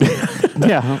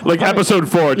 yeah, Like episode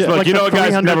 4. It's like, you know what,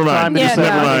 guys? Never mind. Yeah, Never no.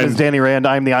 mind. My name is Danny Rand.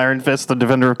 I'm the Iron Fist, the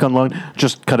defender of Kunlun.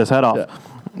 Just cut his head off.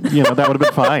 You know, that would have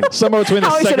been fine. Somewhere between the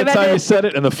How it should second have time ended. you said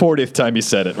it and the 40th time you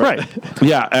said it. Right.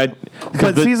 Yeah.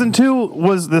 But season 2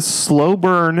 was this slow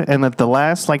burn, and at the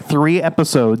last 3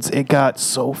 episodes, it got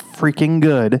so freaking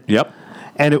good. Yep.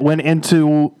 And it went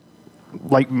into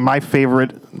my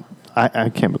favorite. I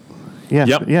can't. Yeah,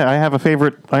 Yep. yeah. I have a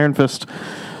favorite Iron Fist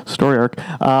story arc,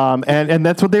 and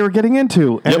that's what they were getting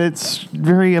into, and Yep. it's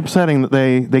very upsetting that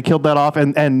they killed that off,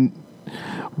 and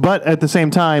but at the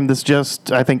same time, this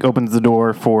just I think opens the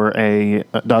door for a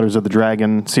Daughters of the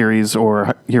Dragon series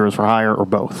or Heroes for Hire or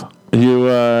both. Are you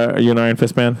an Iron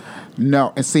Fist man?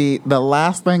 No, and see, the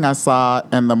last thing I saw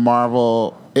in the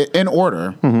Marvel in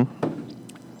order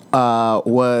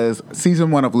was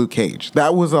season 1 of Luke Cage.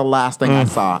 That was the last thing I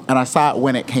saw, and I saw it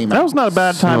when it came out. That was not a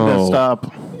bad time to So-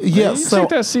 stop. Yeah, You so think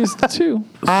that's season 2?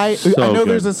 I So know good.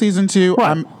 there's a season 2.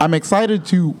 Right. I'm excited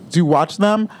to watch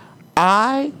them.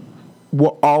 I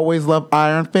will always love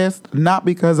Iron Fist, not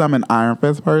because I'm an Iron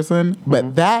Fist person,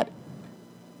 but that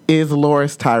is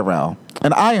Loris Tyrell,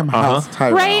 and I am House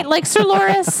Tyrell. Right? Like Sir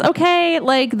Loris, okay?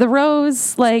 Like the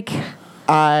Rose, like.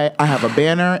 I have a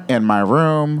banner in my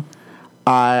room.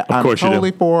 I'm course you do.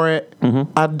 totally for it.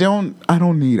 I don't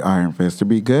need Iron Fist to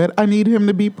be good. I need him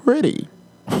to be pretty.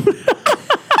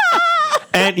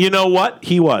 And you know what?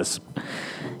 He was.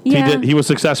 Yeah. He did. He was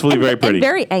successfully very pretty. And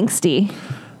very angsty.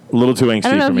 A little too angsty I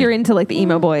don't know for if me. you're into like the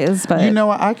emo boys, but You know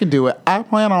what? I can do it. I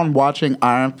plan on watching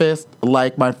Iron Fist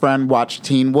like my friend watched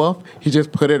Teen Wolf. He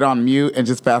just put it on mute and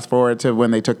just fast forward to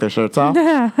when they took their shirts off.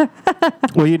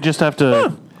 Well, you just have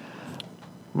to.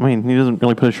 I mean, he doesn't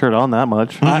really put his shirt on that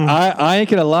much. I ain't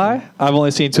gonna lie. I've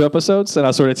only seen 2 episodes, and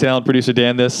I sort of telling producer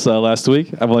Dan this last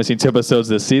week. I've only seen 2 episodes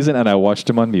this season, and I watched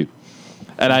him on mute,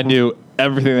 and I knew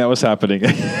everything that was happening.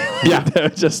 Yeah.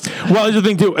 just Well, there's the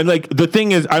thing too, and like the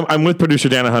thing is, I'm with producer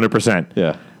Dan 100%.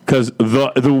 Yeah. because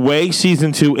the way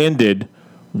season 2 ended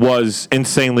was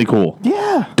insanely cool.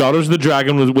 Yeah. Daughters of the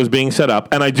Dragon was being set up,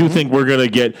 and I do think we're gonna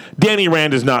get Danny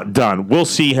Rand is not done. We'll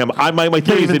see him. My They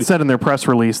theory is even that, said in their press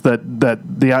release that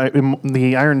the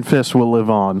Iron Fist will live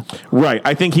on. right.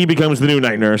 I think he becomes the new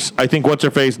Night Nurse. I think what's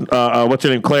her face? What's her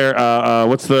name? Claire.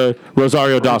 What's the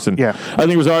Rosario Dawson? Yeah. I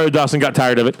think Rosario Dawson got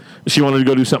tired of it. She wanted to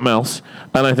go do something else,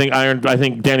 and I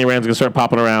think Danny Rand's gonna start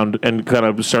popping around and kind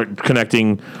of start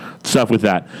connecting stuff with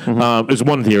that. Is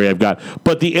one theory I've got.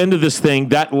 But the end of this thing,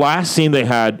 that last scene they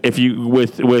had, if you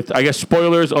with I guess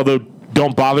spoilers, although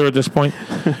don't bother at this point,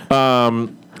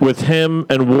 with him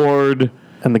and Ward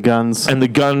And the guns. and the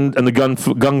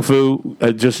gung fu,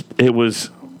 it was.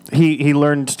 He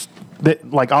learned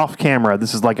that, like, off camera.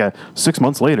 This is like a 6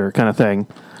 months later kind of thing.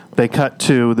 They cut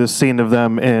to this scene of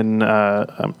them in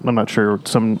I'm not sure,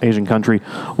 some Asian country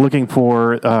looking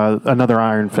for another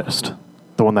Iron Fist,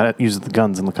 the one that uses the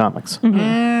guns in the comics.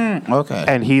 Okay.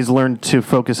 And he's learned to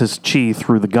focus his chi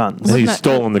through the guns. He's that-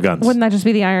 stolen the guns. wouldn't that just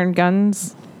be the Iron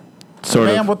Guns? Sort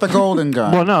Man of. with the golden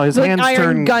gun. Well, no, his Like hands Iron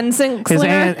turn. Gun sink His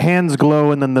slinger? hands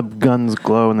glow, and then the guns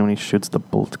glow, and then when he shoots, the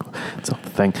bullets glow. It's a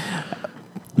thing.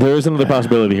 There is another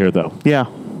possibility here, though. Yeah.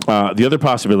 The other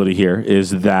possibility here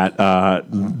is that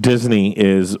Disney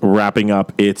is wrapping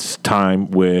up its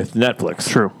time with Netflix.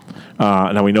 True.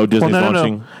 Now we know Disney's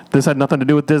launching. No. This had nothing to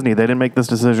do with Disney. They didn't make this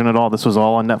decision at all. This was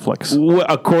all on Netflix.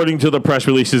 According to the press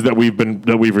releases that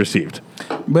we've received.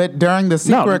 But during the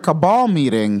secret cabal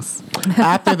meetings,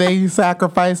 after they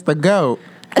sacrificed the goat,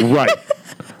 Right.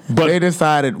 they But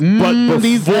decided, but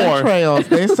these before- entrails,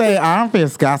 they say Iron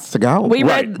Fist got to go. We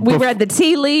Right. read the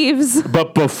tea leaves.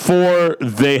 but before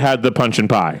they had the punch and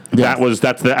pie. Yes.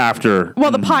 That's the after.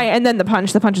 Well, the pie and then the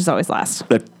punch. The punch is always last.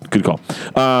 That good call.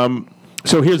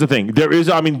 So here's the thing.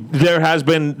 There has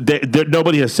been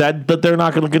nobody has said that they're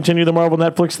not going to continue the Marvel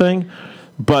Netflix thing,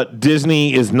 but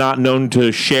Disney is not known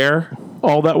to share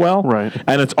all that well. Right.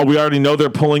 And we already know they're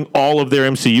pulling all of their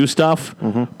MCU stuff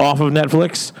off of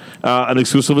Netflix and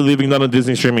exclusively leaving that on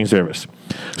Disney streaming service.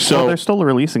 So Well, they're still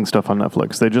releasing stuff on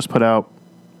Netflix. They just put out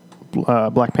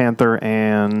Black Panther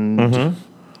and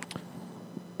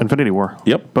Infinity War.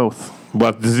 Yep. Both.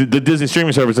 But the Disney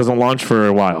streaming service doesn't launch for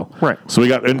a while. Right. So we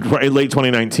got in late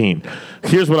 2019.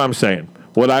 Here's what I'm saying.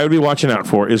 What I would be watching out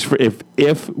for is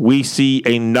if we see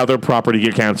another property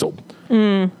get canceled,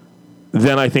 then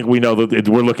I think we know that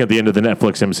we're looking at the end of the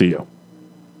Netflix MCU.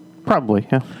 Probably,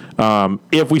 yeah.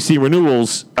 If we see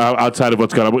renewals outside of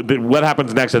what's going to, what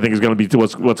happens next, I think is going to be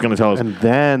what's going to tell us. And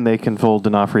then they can fold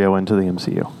D'Onofrio into the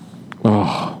MCU.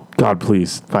 God,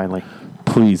 please. Finally.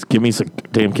 Please give me some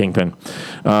damn Kingpin.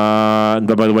 By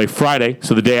the way, Friday,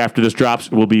 so the day after this drops,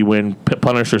 will be when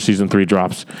Punisher season 3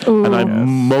 drops, and I'm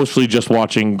mostly just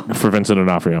watching for Vincent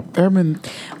D'Onofrio.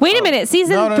 Wait a minute.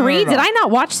 Season No, no, no, 3? no. Did I not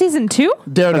watch season 2?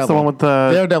 Daredevil. That's the one with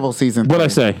the- Daredevil season. What'd I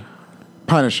 3. say?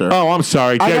 Punisher. Oh, I'm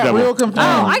sorry. I got Daredevil. real confused.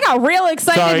 Oh, I got real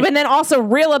excited, Sorry. but then also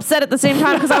real upset at the same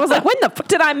time because I was like, when the fuck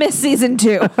did I miss season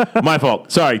 2? My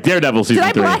fault. Sorry. Daredevil Did season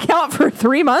I 3. black out for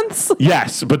 3 months?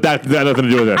 Yes, but that had nothing to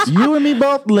do with this. You and me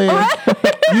both, Liz.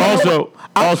 Also,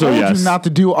 I told yes. you not to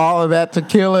do all of that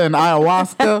tequila and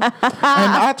ayahuasca, and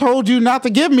I told you not to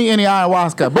give me any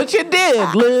ayahuasca, but you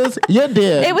did, Liz. You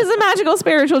did. It was a magical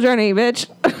spiritual journey, bitch.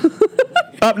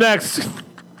 Up next,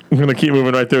 I'm going to keep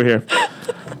moving right through here.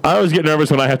 I always get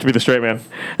nervous when I have to be the straight man.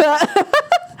 I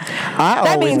That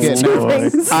always means get 2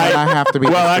 nervous. things. I have to be.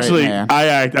 Well, the straight actually,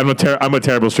 man. I'm a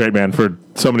terrible straight man for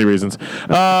so many reasons.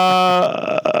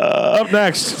 Up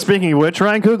next, Speaking of which,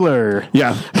 Ryan Coogler.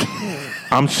 yeah.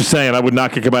 I'm just saying, I would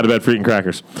not kick him out of bed for eating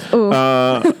crackers.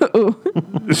 So,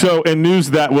 in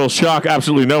news that will shock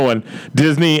absolutely no one,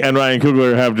 Disney and Ryan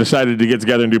Coogler have decided to get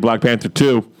together and do Black Panther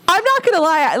 2. I'm not gonna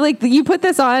lie, like you put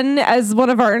this on as one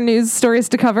of our news stories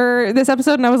to cover this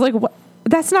episode, and I was like, what?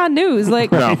 That's not news.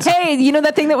 Like, No. hey, you know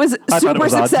that thing that was thought it super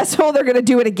was odd. successful? They're gonna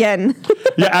do it again.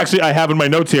 Yeah, actually, I have in my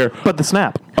notes here. But the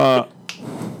snap.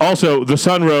 Also, the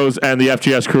sun rose and the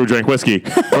FGS crew drank whiskey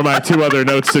were my 2 other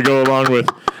notes to go along with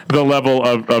the level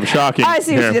of shocking. I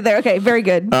see what here. you did there. Okay, very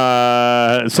good.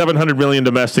 700 million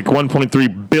domestic,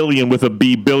 1.3 billion with a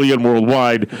B billion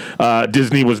worldwide.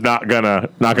 Disney was not gonna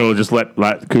just let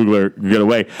Coogler get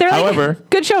away. They're like, However,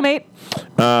 good show, mate.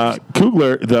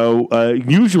 Coogler though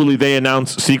usually they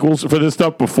announce sequels for this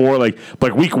stuff before like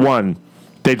week 1.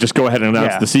 They just go ahead and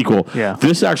announce Yeah. the sequel. Yeah.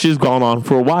 This actually has gone on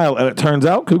for a while, and it turns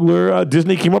out Coogler,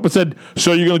 Disney came up and said,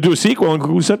 "So you're going to do a sequel?" And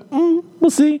Coogler said,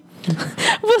 "We'll see."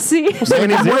 We'll see. We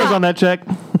need zeros on that check.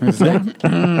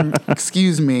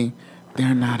 Excuse me,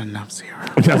 there are not enough zeros.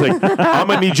 And I was like, "I'm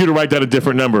going to need you to write down a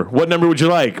different number. What number would you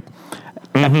like?"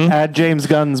 Add James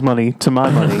Gunn's money to my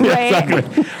money.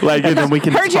 Right. Like, And then we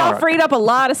can Heard y'all spar. freed up a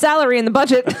lot of salary in the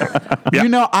budget. Yeah. You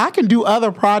know, I can do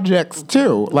other projects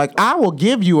too. Like, I will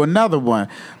give you another one.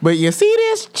 But you see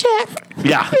this check?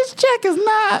 Yeah. This check is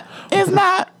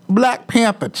not Black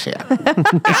Panther check.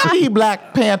 I need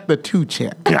Black Panther 2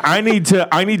 check. Yeah, I need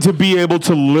to be able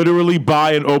to literally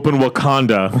buy and open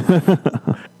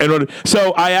Wakanda. In order,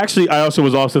 so I also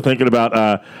was thinking about.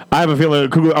 I have a feeling.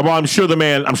 Well, I'm sure the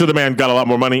man got a lot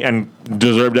more money and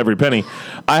deserved every penny.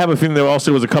 I have a feeling there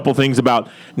also was a couple things about.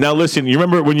 Now listen, you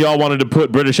remember when y'all wanted to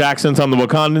put British accents on the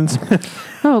Wakandans?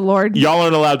 Oh, Lord. Y'all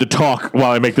aren't allowed to talk while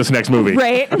I make this next movie.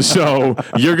 Right. So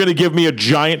you're going to give me a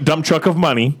giant dump truck of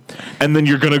money, and then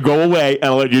you're going to go away, and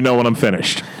I'll let you know when I'm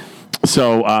finished.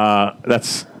 So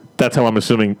that's how I'm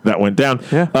assuming that went down.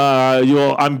 Yeah.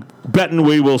 I'm betting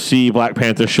we will see Black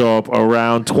Panther show up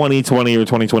around 2020 or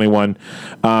 2021.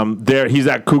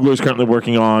 Coogler's currently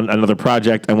working on another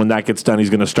project, and when that gets done, he's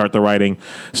going to start the writing.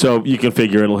 So you can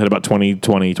figure it'll hit about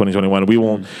 2020, 2021. We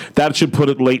won't. That should put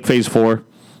it late phase 4.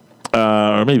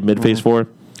 Or maybe mid phase 4.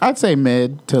 I'd say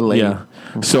mid to late. Yeah.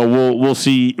 So we'll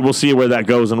see where that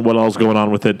goes and what else going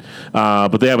on with it.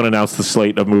 But they haven't announced the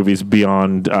slate of movies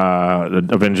beyond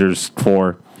Avengers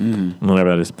 4, whatever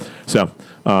that is. So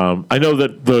I know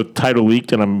that the title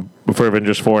leaked and I'm for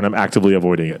Avengers 4 and I'm actively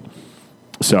avoiding it.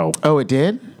 So Oh, it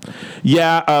did?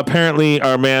 yeah, apparently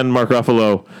our man Mark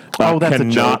Ruffalo that's a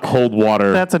cannot joke. hold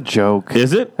water. That's a joke.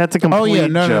 Is it? That's a complete Oh, yeah.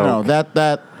 No, joke. no.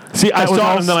 That See, I That was saw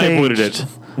all it and then I avoided it. staged.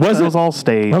 Was It it? was all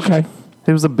staged. Okay.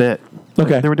 It was a bit.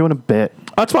 Okay. They were doing a bit.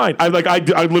 That's fine. I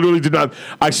literally did not.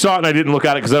 I saw it and I didn't look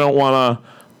at it because I don't want to.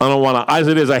 As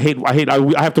it is, I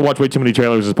have to watch way too many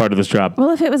trailers as part of this job. Well,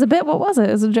 if it was a bit, what was it?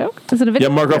 Is it a joke? Is it a video?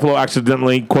 Yeah, Mark Ruffalo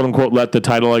accidentally, quote unquote, let the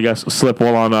title, I guess, slip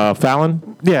while on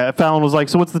Fallon. Yeah, Fallon was like,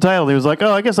 so what's the title? And he was like,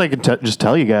 oh, I guess I can just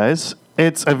tell you guys.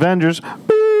 It's Avengers.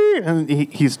 And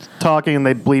he's talking and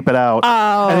they bleep it out.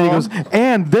 Oh. And then he goes,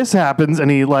 and this happens. And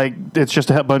it's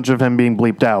just a bunch of him being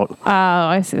bleeped out. Oh,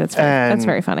 I see. That's And,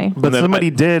 very funny. But And then somebody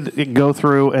did go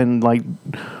through and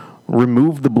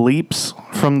remove the bleeps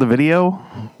from the video,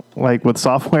 with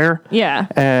software. Yeah.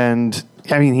 And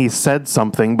I mean, he said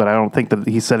something, but I don't think that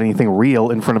he said anything real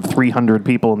in front of 300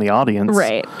 people in the audience.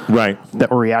 Right. Right.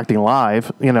 That were reacting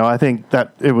live. I think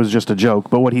that it was just a joke.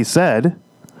 But what he said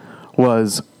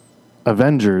was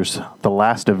Avengers, the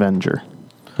last Avenger.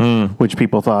 Which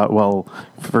people thought, well,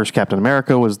 first Captain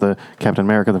America was the Captain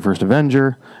America, the first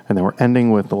Avenger, and then we're ending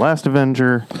with the last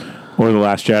Avenger. Or The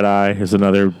Last Jedi is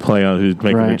another play on who's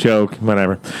making a Right. joke.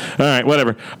 Whatever. All right,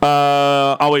 whatever.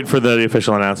 I'll wait for the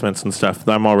official announcements and stuff.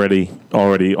 I'm already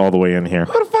all the way in here.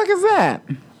 Who the fuck is that?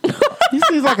 He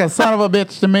seems like a son of a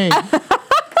bitch to me.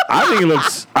 I think it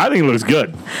looks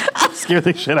good. Scared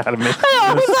the shit out of me.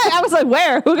 I was like,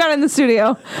 where? Who got in the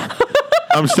studio?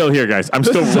 I'm still here, guys. I'm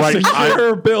still It's a right.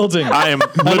 secure building. I am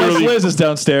Unless literally. Liz is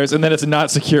downstairs, and then it's not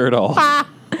secure at all.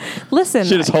 Listen,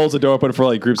 She just holds the door open for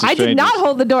like groups of I strangers. did not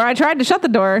hold the door. I tried to shut the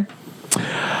door.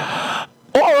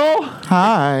 Oral,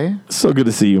 Hi. so good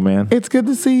to see you, man. It's good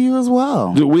to see you as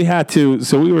well. Dude, we had to,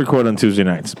 so we record on Tuesday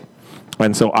nights.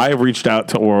 And so I have reached out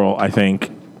to Oral, I think,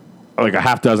 like a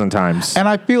half dozen times. And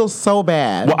I feel so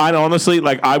bad. Well, I honestly,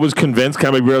 like, I was convinced,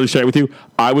 can I be really straight with you?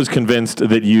 I was convinced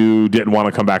that you didn't want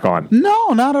to come back on. No,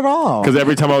 not at all. Because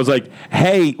every time I was like,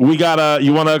 hey,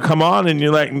 you want to come on? And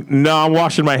you're like, no, I'm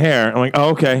washing my hair. I'm like, oh,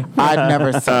 okay. I'd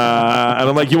never said And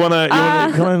I'm like, you want to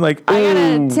come on? Like, I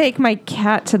gotta ooh. take my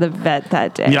cat to the vet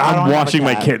that day. Yeah, I don't I'm have a washing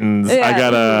my cat. kittens. Yeah. I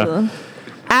gotta. Ugh.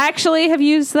 I actually have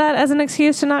used that as an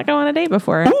excuse to not go on a date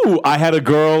before. Ooh, I had a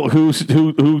girl who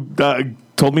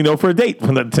told me no for a date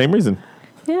for that same reason.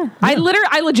 Yeah. I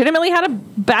legitimately had a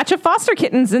batch of foster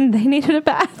kittens and they needed a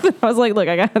bath. I was like, look,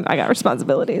 I got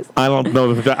responsibilities. I don't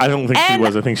know. I don't think she And-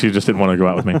 was. I think she just didn't want to go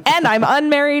out with me. And I'm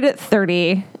unmarried at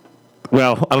 30.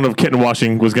 Well, I don't know if kitten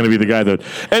washing was going to be the guy though.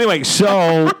 Anyway,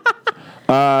 so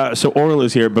Oral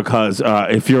is here because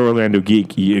if you're Orlando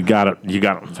geek, you got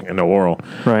to know Oral.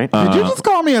 Right. Did you just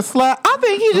call me a slut? I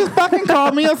think he just fucking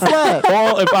called me a slut.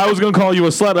 Oral, if I was going to call you a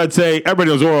slut, I'd say everybody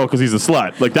knows Oral because he's a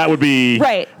slut. Like that would be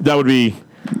Right. That would be.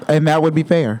 And that would be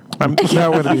fair. That would be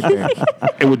fair.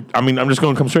 It would. I mean, I'm just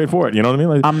going to come straight for it. You know what I mean?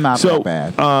 Like, I'm not so,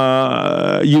 that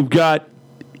bad. You've got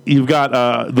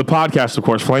the podcast, of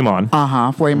course, Flame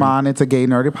On. Flame On. It's a gay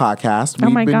nerdy podcast. Oh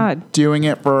We've my been God. doing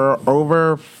it for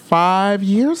over 5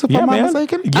 years, if Yeah, I'm not man.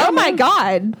 mistaken. Yeah, Oh my man.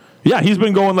 God. Yeah, he's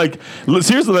been going like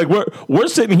seriously. Like we're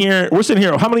sitting here.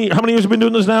 How many years have we been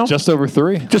doing this now? Just over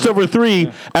 3. Just over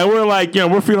 3, and we're like,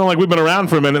 we're feeling like we've been around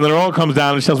for a minute, and then Earl comes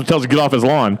down and tells us to get off his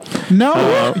lawn.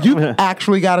 No, you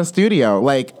actually got a studio.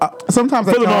 Like sometimes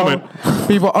I For the tell moment.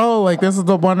 people, oh, like this is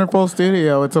a wonderful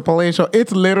studio. It's a palatial.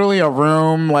 It's literally a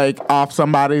room like off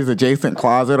somebody's adjacent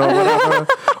closet or whatever,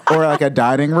 or like a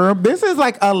dining room. This is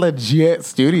like a legit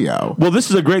studio. Well, this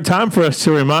is a great time for us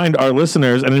to remind our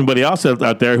listeners and anybody else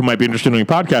out there who might be interested in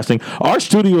podcasting. Our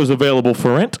studio is available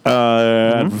for rent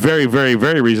at very, very,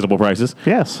 very reasonable prices.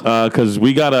 Yes. Because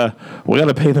we gotta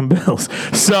pay them bills.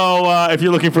 So if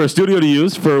you're looking for a studio to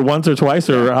use for once or twice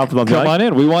or however long you Come like, on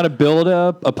in. We want to build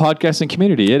a podcasting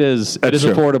community. It is That's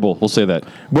true. affordable. We'll say that.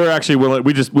 we're actually willing.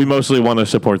 We mostly want to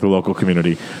support the local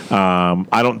community.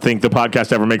 I don't think the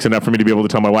podcast ever makes enough for me to be able to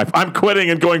tell my wife I'm quitting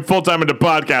and going full time into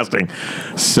podcasting.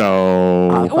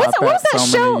 So What was that so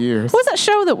show? many years. What was that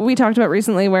show that we talked about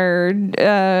recently where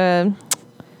the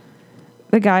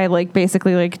guy like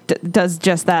basically like does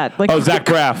just that? Like, Zach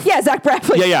Braff. Yeah, Zach Braff.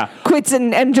 Like, Yeah. quits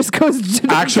and just goes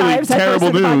to Actually, dives headfirst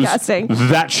terrible into news. podcasting.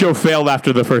 That show failed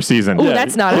after the first season. Ooh,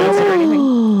 that's not an answer or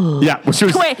anything. Yeah, well, she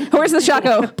was, Wait, where's the shot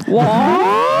go?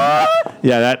 What?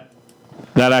 yeah,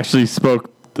 that actually spoke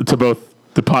to both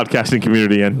the podcasting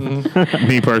community and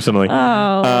me personally.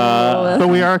 But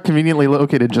we are conveniently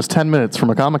located just 10 minutes from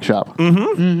a comic shop.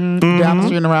 Down the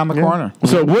street and around the corner.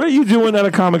 So, what are you doing at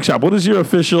a comic shop? What is your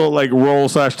official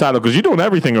role/title? Because you're doing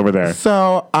everything over there.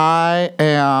 So I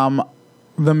am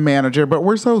the manager, but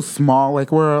we're so small.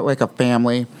 Like we're like a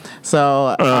family.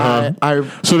 So I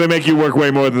So they make you work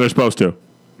way more than they're supposed to.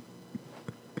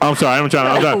 I'm sorry. I'm not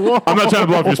trying to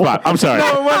blow up your spot. I'm sorry.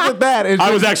 no, it wasn't that. It's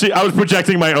I just- was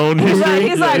projecting my own history.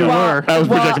 He's like, well, I was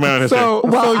projecting my own history. So,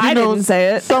 Well, so I you know, didn't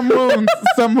say it. some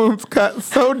wounds cut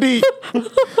so deep.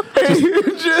 And you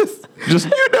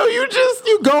just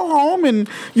you go home and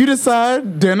you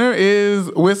decide dinner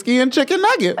is whiskey and chicken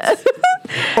nuggets,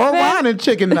 or wine and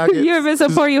chicken nuggets. you have been so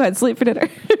poor you had sleep for dinner.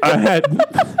 I had.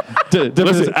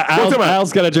 Listen,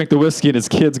 Al's got to drink the whiskey and his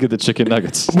kids get the chicken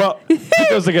nuggets. Well, He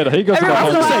goes to get it. He goes to Every the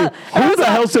once in a whole while- who the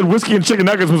hell said whiskey and chicken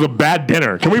nuggets was a bad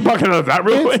dinner? Can we bucket out of that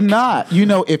real quick? It's not. You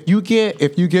know, if you get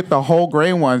the whole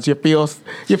grain ones, you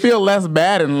feel less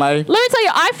bad in life. Let me tell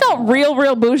you, I felt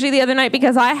real bougie the other night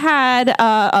because I had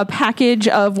a package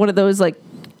of one of those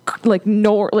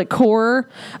core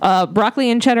broccoli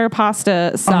and cheddar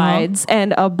pasta sides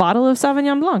and a bottle of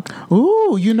Sauvignon Blanc.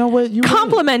 Ooh, you know what? You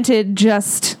Complemented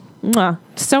just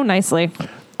so nicely.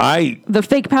 The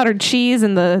fake powdered cheese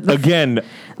and the Again,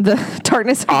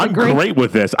 tartness of I'm the grape. great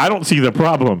with this. I don't see the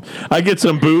problem. I get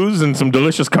some booze and some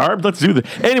delicious carbs. Let's do this.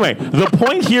 Anyway, the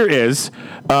point here is,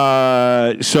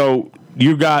 so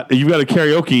you've got a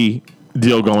karaoke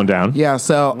deal going down. Yeah.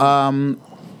 So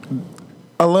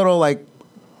a little like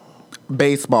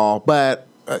baseball, but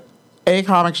a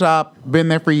comic shop. Been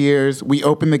there for years. We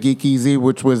opened the Geek Easy,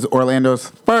 which was Orlando's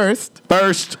first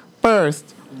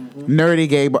nerdy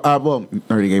gay bar.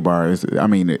 Nerdy gay bar is. I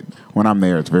mean, when I'm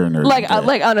there, it's very nerdy.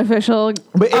 Like unofficial.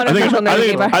 But unofficial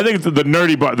nerdy bar. I think it's the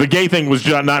nerdy bar. The gay thing was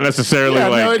not necessarily yeah,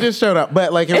 like. no, it just showed up.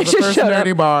 But like it was the just first showed up.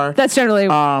 nerdy bar. That's generally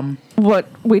what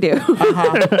we do.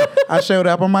 I showed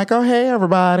up. I'm like, oh hey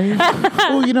everybody.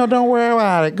 Oh, don't worry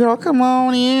about it, girl. Come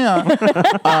on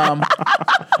in.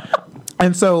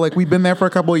 And so like we've been there for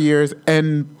a couple of years.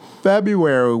 And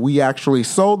February we actually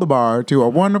sold the bar to a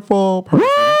wonderful person.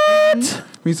 What?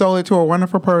 We sold it to a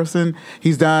wonderful person.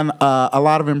 He's done a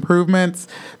lot of improvements.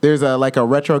 There's a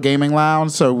retro gaming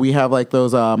lounge, so we have like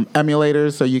those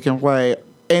emulators, so you can play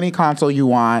any console you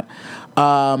want.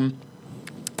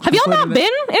 Have y'all not been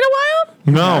in a while?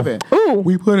 No. Ooh.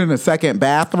 We put in a second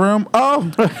bathroom.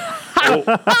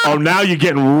 Oh, now you're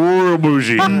getting real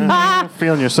bougie.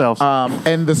 Feeling yourselves.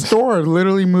 And the store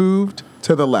literally moved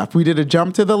to the left. We did a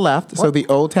jump to the left, so the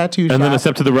old tattoo shop. And then a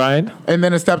step to the right. And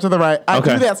then a step to the right. I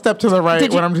Okay. do that step to the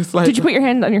right when I'm just like. Did you put your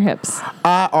hand on your hips?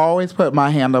 I always put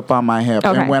my hand up on my hip,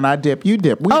 Okay. and when I dip, you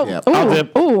dip. We dip. Ooh, I'll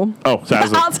dip. Ooh. Oh,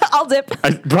 sorry. I'll dip. I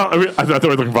thought they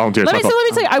were looking for volunteers. Let me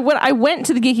tell you, I went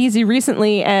to the Geek Easy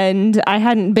recently, and I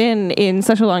hadn't been in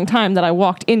such a long time that I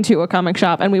walked into a comic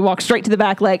shop, and we walked straight to the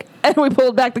back, and we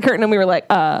pulled back the curtain, and we were like,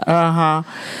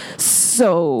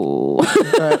 So So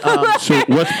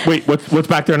what's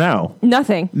back there now?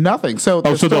 nothing. Nothing. So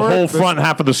The whole front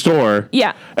half of the store.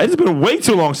 Yeah. It's been way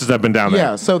too long since I've been down there.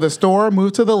 Yeah, so the store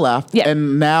moved to the left, Yeah.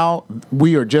 and now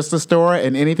we are just a store,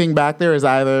 and anything back there is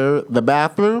either the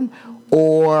bathroom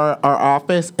or our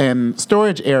office and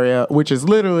storage area, which is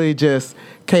literally just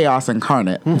chaos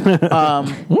incarnate.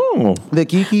 Ooh. The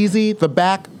Geek Easy, the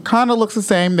back kind of looks the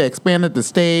same. They expanded the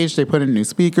stage. They put in new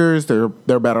speakers. There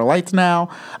are better lights now.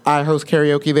 I host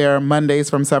karaoke there Mondays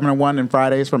from 7 to 1 and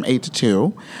Fridays from 8 to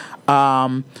 2.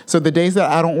 So the days that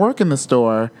I don't work in the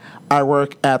store, I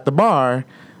work at the bar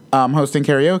hosting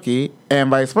karaoke and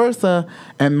vice versa.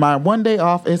 And my one day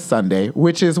off is Sunday,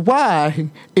 which is why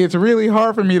it's really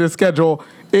hard for me to schedule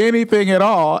anything at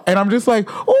all. And I'm just like,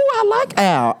 oh, I like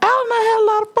Al. Al and I had a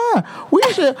lot of fun. We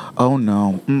should. Oh,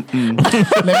 no.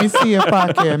 Let me see if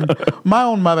I can. My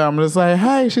own mother, I'm just like,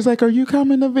 hey, she's like, are you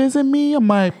coming to visit me? I'm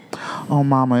like, oh,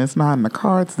 mama, it's not in the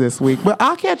cards this week, but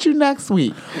I'll catch you next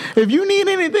week. If you need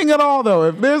anything at all, though,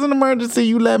 if there's an emergency,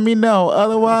 you let me know.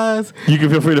 Otherwise, You can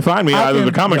feel free to find me either can-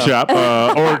 the comic yeah. shop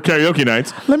or karaoke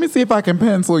nights. let me see if I can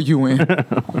pencil you in.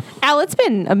 Al, it's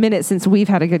been a minute since we've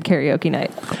had a good karaoke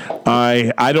night.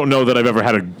 I don't know that I've ever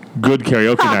had a good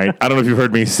karaoke night. I don't know if you've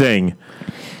heard me sing.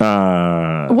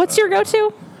 What's your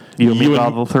go-to? you and me, you and-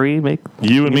 Bottle 3, make.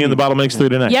 You and me and the bottle makes 3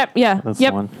 tonight. Yep, yeah. That's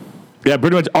yep. the one. Yeah,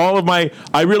 pretty much all of my.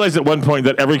 I realized at one point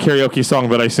that every karaoke song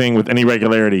that I sing with any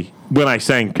regularity, when I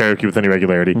sang karaoke with any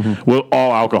regularity, were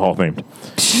all alcohol themed.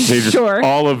 They just Sure.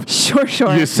 all of Sure.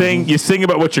 you sing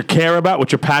about what you care about,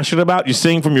 what you're passionate about. You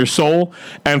sing from your soul,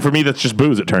 and for me, that's just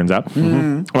booze. It turns out,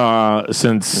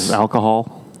 since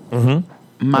Alcohol.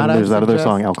 Might I There's that other suggest-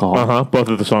 song, Alcohol. both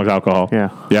of the songs alcohol. Yeah.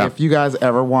 If you guys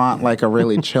ever want like a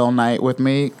really chill night with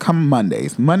me, come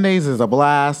Mondays. Mondays is a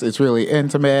blast. It's really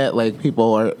intimate. Like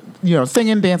people are,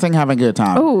 singing, dancing, having a good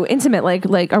time. Oh, intimate.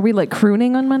 Like, are we like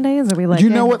crooning on Mondays? Are we like? You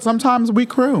know what? Sometimes we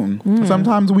croon.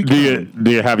 Sometimes we croon.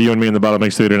 Do you have you and me in the bottle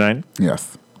makes 3 tonight?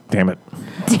 Yes. Damn it.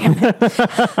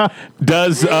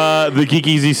 Does the Geek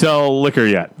Easy sell liquor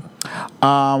yet?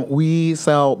 We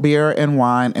sell beer and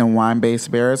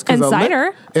wine-based beers. 'Cause And a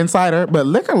cider. And cider, but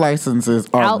liquor licenses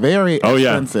are Al- very Oh, yeah.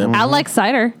 expensive. I like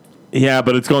cider. Yeah,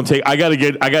 but it's going to take. I gotta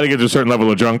get to a certain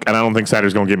level of drunk, and I don't think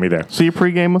cider's going to get me there. So you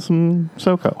pregame with some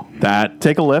SoCo. That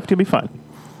Take a lift, you'll be fine.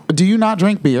 Do you not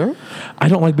drink beer? I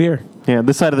don't like beer. Yeah,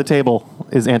 this side of the table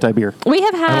is anti-beer. We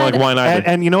have I had. don't like wine either.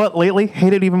 And you know what? Lately,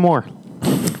 hate it even more.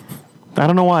 I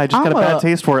don't know why. I just got a bad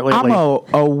taste for it lately. I'm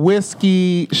a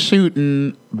whiskey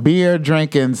shooting, beer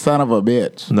drinking son of a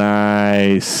bitch.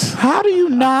 Nice. How do you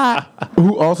not?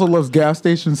 Who also loves gas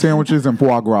station sandwiches and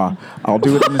foie gras? I'll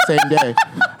do it in the same day.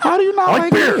 How do you not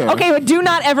like beer? Okay, but do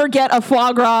not ever get a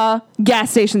foie gras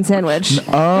gas station sandwich. That's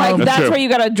That's true. where you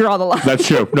got to draw the line. That's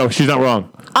true. No, she's not wrong.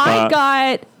 I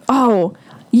got. Oh,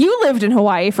 you lived in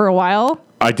Hawaii for a while.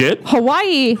 I did.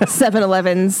 Hawaii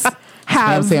 7-Elevens Spam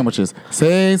have. sandwiches.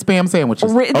 Say spam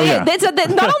sandwiches. Not yeah. only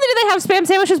do they have spam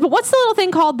sandwiches, but what's the little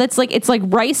thing called that's like it's like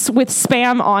rice with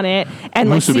spam on it and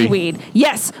like Musubi. seaweed?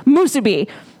 Yes, musubi.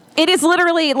 It is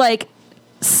literally like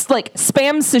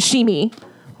spam sashimi.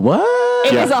 What?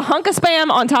 It Yeah. is a hunk of spam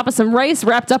on top of some rice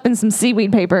wrapped up in some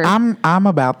seaweed paper. I'm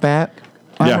about that.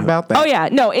 I'm Yeah. about that. Oh yeah,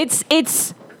 no, it's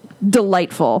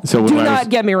delightful. So when Do I not was-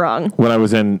 get me wrong. When I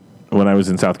was in when I was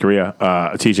in South Korea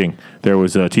teaching, there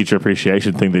was a teacher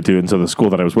appreciation thing they do, and so the school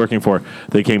that I was working for,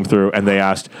 they came through and they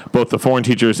asked both the foreign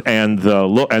teachers and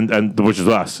which is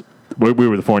us. We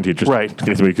were the foreign teachers, Right.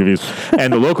 Getting to be confused.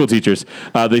 And the local teachers,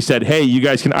 they said, "Hey, you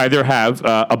guys can either have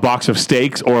a box of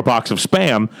steaks or a box of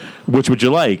Spam. Which would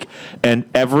you like?" And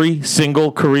every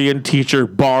single Korean teacher,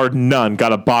 bar none,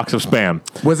 got a box of Spam.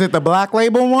 Was it the Black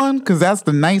Label one? Because that's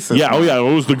the nicest. Yeah, one.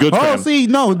 it was the good Oh, Spam. see,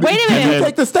 no. Wait a Did minute. you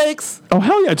take the steaks? Oh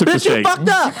hell yeah, I took the Bitch, you steak. fucked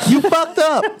up. You fucked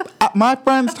up. My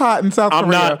friends taught in South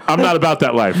Korea. I'm not about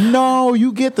that life. No,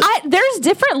 you get the. There's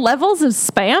different levels of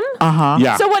Spam.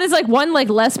 Yeah. So what is like one like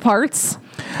less parts?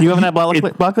 You haven't had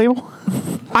Black Label?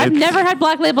 I've never had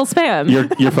Black Label Spam.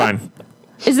 You're fine.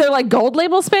 Is there like Gold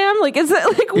Label Spam? Like is it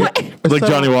like what? Like So-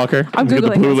 Johnny Walker. I'm You get the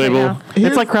Googling blue this right label. now.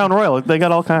 It's like Crown Royal. They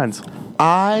got all kinds.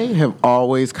 I have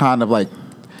always kind of like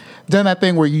done that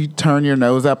thing where you turn your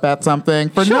nose up at something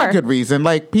for no Sure. good reason,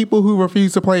 like people who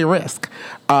refuse to play Risk.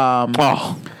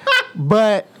 Oh,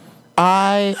 But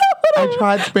I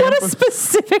tried Spam. What a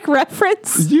specific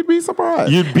reference. You'd be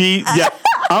surprised. you'd be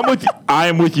I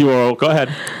am with you, Oral. Go ahead.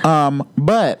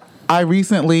 But I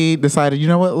recently decided, you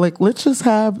know what? Like, let's just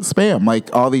have Spam.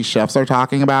 Like, all these chefs are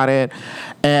talking about it.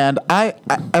 And I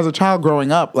as a child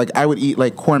growing up, like, I would eat,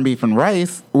 like, corned beef and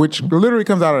rice, which literally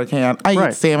comes out of a can. I Right.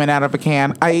 eat salmon out of a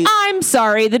can. I eat... I'm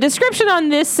sorry. The description on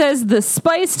this says the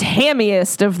spiced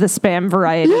hammiest of the Spam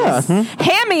varieties. Yes.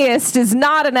 Hammiest is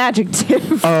not an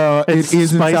adjective. It's it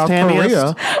is in spiced South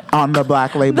hammiest. Korea on the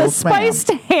Black Label the Spam. spiced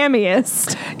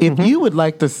hammiest. If you would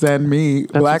like to send me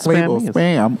Black what Spam Label is.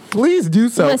 Spam, please do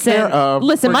so. Care of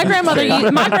Listen. My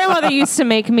Freaking grandmother used to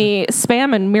make me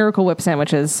Spam and Miracle Whip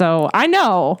sandwiches, so I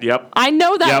know. Yep. I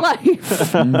know that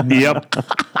Yep.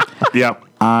 life. Yep.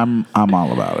 I'm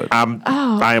all about it.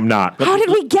 I am not. How did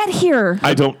we get here?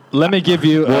 I don't. Let me give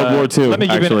you World War II, Let me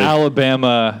give you actually. an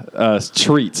Alabama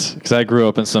treat because I grew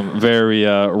up in some very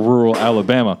rural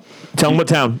Alabama. Tell them what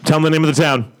town. Tell them the name of the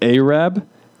town. Arab.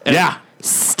 Yeah.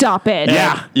 Stop it.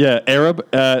 Yeah. Yeah, Arab.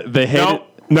 They hate it.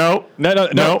 No.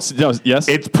 No. Yes.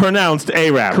 It's pronounced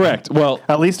Arab. correct. Well,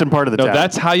 At least in part of the no, town.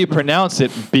 that's how you pronounce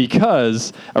it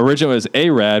because originally it was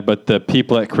Arad, but the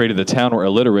people that created the town were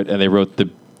illiterate and they wrote the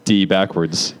D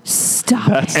backwards. Stop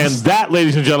it. And that,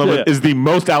 ladies and gentlemen, Yeah. is the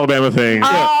most Alabama thing I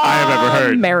have ever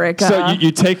heard. America. So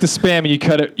you take the Spam and you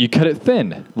cut it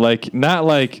thin, like not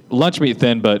like lunch meat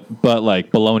thin, but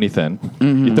like bologna thin.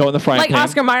 You throw it in the frying like pan.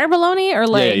 Oscar Mayer bologna or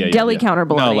like deli counter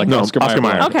bologna? No, like No, Oscar Oscar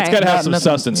Mayer. Mayer. Okay. It's got to have some Nothing-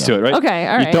 substance to it, right? Okay,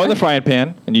 all You right. throw it in the frying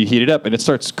pan and you heat it up and it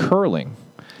starts curling.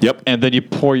 Yep. And then you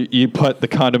put the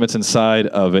condiments inside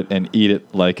of it and eat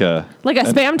it like a Like a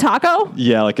Spam taco?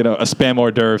 like a Spam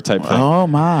hors d'oeuvre type thing. Oh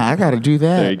my, I got to do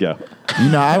that. There you go. You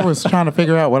know, I was trying to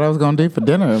figure out what I was going to do for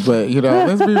dinner, but you know,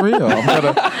 let's be real.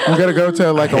 I'm gonna go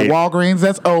to like a Walgreens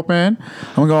that's open.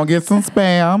 I'm gonna get some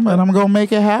Spam, and I'm gonna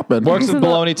make it happen. Works with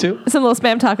bologna too. Some little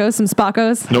Spam tacos, some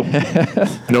Spaccos.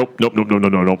 Nope. Nope.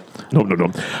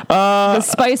 The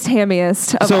spiced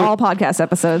hammiest of so- all podcast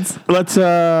episodes. Let's.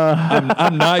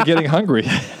 I'm not getting hungry.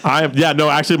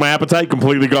 Actually, my appetite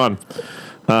completely gone.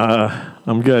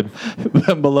 I'm good.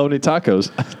 Bologna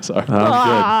tacos. Sorry.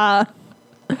 Ah,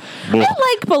 Well,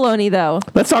 I like bologna though.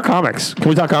 let's talk comics. Can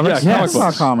we talk comics? Yeah, Let's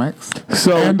talk comics.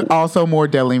 So- and also more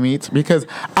deli meats because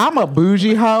I'm a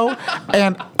bougie hoe,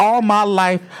 and all my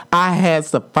life I had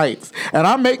some fights, and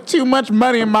I make too much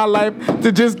money in my life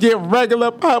to just get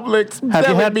regular Publix. Have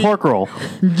you deli had meat. pork roll?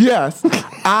 Yes,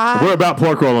 We're about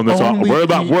pork roll on this. Only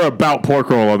We're about pork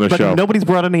roll on this But show. nobody's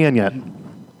brought any in yet.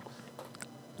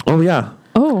 Oh yeah.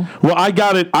 Oh. Well, I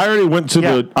got it. I already went to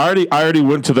Yeah. the. I already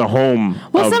went to the home.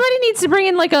 Well, of- somebody needs to bring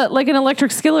in like an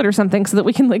electric skillet or something so that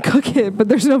we can like cook it. But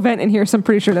there's no vent in here, so I'm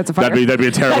pretty sure that's a fire. That'd be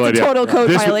a terrible That's idea. a total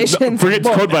code violation. Forget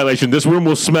code violation. This room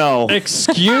will smell.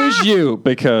 Excuse you,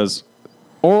 because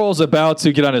Oral's about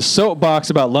to get on his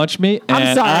soapbox about lunch meat, I'm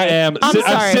and sorry. I am I'm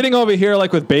sorry. sitting over here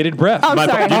like with bated breath. Oh, My-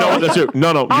 sorry. you know what? That's true.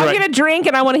 No, you're I'm right. gonna drink,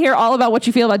 and I want to hear all about what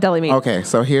you feel about deli meat. Okay,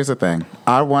 so here's the thing.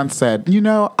 I once said, you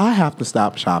know, I have to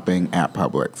stop shopping at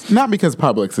Publix. Not because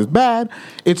Publix is bad.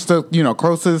 It's the,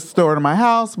 closest store to my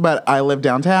house, but I live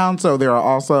downtown, so there are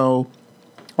also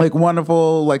like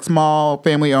wonderful, like small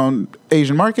family-owned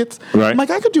Asian markets. Right. I'm like,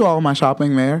 I could do all of my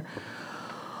shopping there.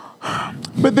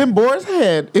 But then Boar's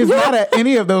Head is not at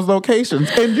any of those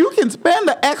locations, and you can spend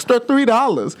the extra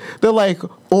 $3. They're like,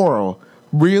 Oral,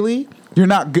 really? You're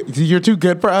not good. You're too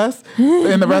good for us,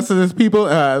 and the rest of the people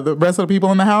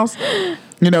in the house.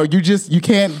 You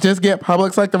can't just get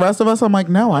Publix like the rest of us. I'm like,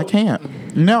 no, I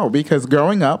can't. No, because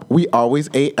growing up, we always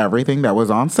ate everything that was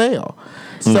on sale.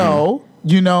 So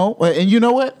and you know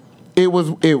what? It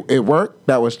worked.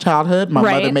 That was childhood. My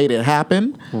Right. mother made it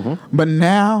happen. But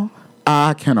now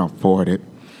I can afford it.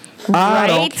 I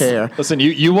don't Right? care. Listen,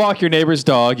 you walk your neighbor's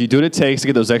dog, you do what it takes to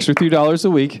get those extra $3 a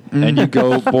week, and you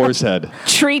go Boar's Head.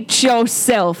 Treat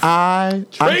yourself. I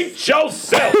Treat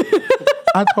yourself.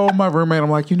 I told my roommate,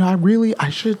 I'm like, I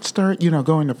should start,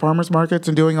 going to farmers markets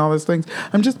and doing all these things.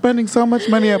 I'm just spending so much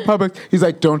money at Publix. He's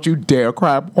like, don't you dare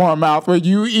cry poor mouth when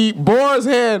you eat Boar's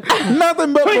Head.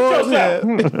 Nothing but Treat Boar's yourself.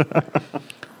 Head.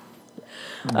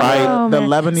 The man.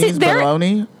 Lebanese See, there-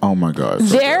 bologna. Oh my God.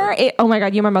 so good. Oh my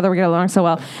God, you and my mother would get along so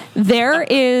well. There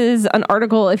is an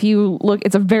article, if you look,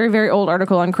 it's a very, very old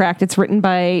article on Cracked. It's written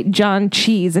by John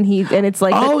Cheese, and it's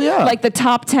like, like the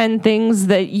top 10 things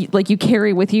that you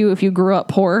carry with you if you grew up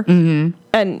poor. Mm-hmm.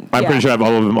 And I'm pretty sure I have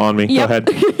all of them on me. Yep. Go ahead.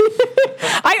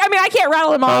 I mean, I can't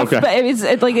rattle them off, okay. but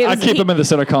I keep them in the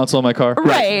center console of my car.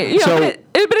 Right. So-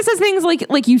 but it says things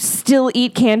like you still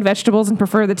eat canned vegetables and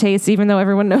prefer the taste, even though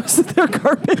everyone knows that they're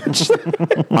garbage.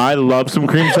 I love some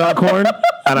cream salad corn,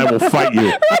 and I will fight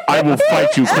you. I will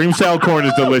fight you. Cream salad corn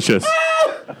is delicious.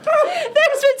 There's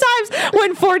been times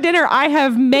when for dinner I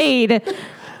have made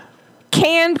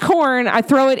canned corn. I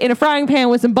throw it in a frying pan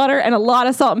with some butter and a lot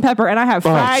of salt and pepper, and I have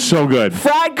Oh, it's so good.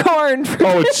 fried corn.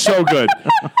 Oh, it's so good.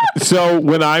 So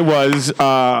when I was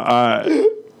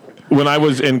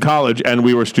in college and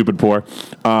we were stupid poor,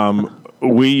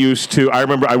 we used to. I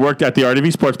remember I worked at the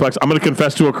RDV Sportsplex. I'm going to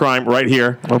confess to a crime right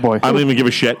here. Oh, boy. I don't even give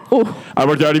a shit. I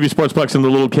worked at RDV Sportsplex and the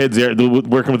little kids there,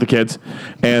 working with the kids,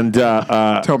 and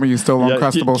Tell me you stole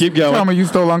Uncrustables. keep going. Tell me you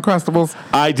stole Uncrustables.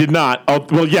 I did not. Oh,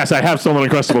 well, yes, I have stolen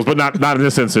Uncrustables, but not in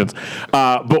this instance.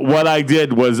 But what I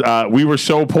did was we were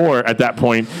so poor at that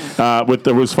point.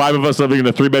 There was 5 of us living in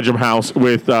a 3-bedroom house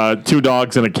with 2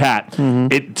 dogs and a cat.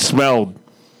 Mm-hmm. It smelled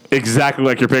exactly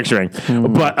like you're picturing.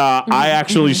 But I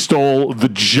actually stole the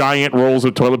giant rolls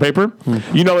of toilet paper.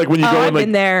 You know, like when you go I've in like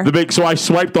been there. the big. So I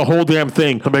swiped the whole damn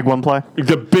thing. The big one ply.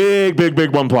 The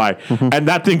big 1 ply, and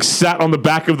that thing sat on the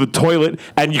back of the toilet,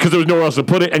 and because there was nowhere else to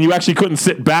put it, and you actually couldn't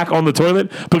sit back on the toilet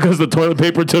because the toilet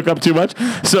paper took up too much.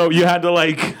 So you had to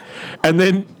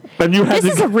and you had This to.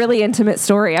 is a really intimate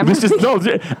story. And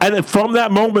then from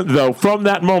that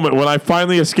moment, when I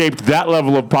finally escaped that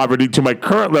level of poverty to my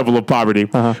current level of poverty,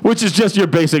 which is just your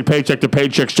basic paycheck to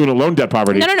paycheck student loan debt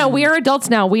poverty. No. We are adults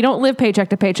now. We don't live paycheck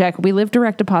to paycheck. We live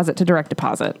direct deposit to direct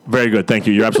deposit. Very good, thank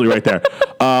you. You're absolutely right there.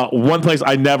 One place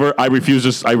I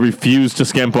refuse to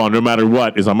skimp on, no matter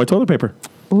what, is on my toilet paper.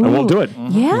 I won't do it.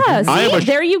 Yeah. See,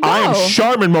 there you go. I am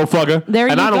Charmin, motherfucker. There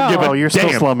and you I don't go. give a Oh, you're damn.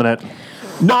 still slumming it.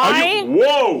 No,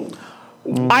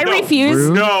 I refuse.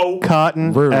 No.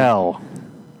 Cotton Rude. L.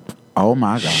 Oh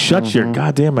my God. Shut your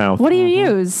goddamn mouth. What do you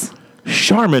use?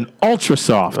 Charmin Ultra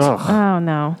Soft. Oh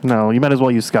no. No, you might as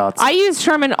well use Scott's. I use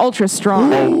Charmin Ultra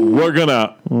Strong. We're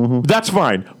gonna. That's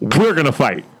fine. We're gonna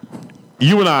fight.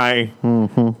 You and I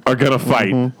are gonna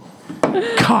fight.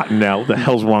 Cottonelle, what the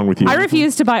hell's wrong with you? I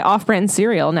refuse to buy off-brand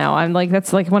cereal now. I'm like,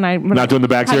 that's like when Not doing the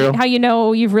bag cereal? How you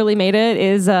know you've really made it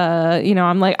is,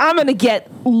 I'm like, I'm gonna get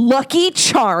Lucky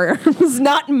Charms,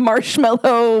 not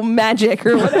Marshmallow Magic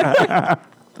or whatever.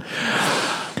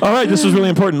 All right, this was really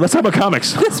important. Let's talk about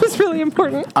comics. This was really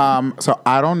important. So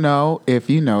I don't know if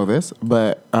you know this,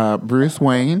 but Bruce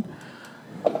Wayne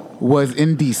was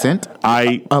indecent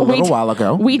a little while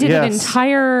ago. We did an Yes.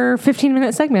 entire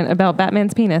 15-minute segment about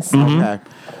Batman's penis. Okay.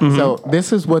 So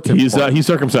this is what's important. He's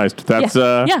circumcised. That's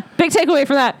yeah, big takeaway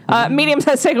from that.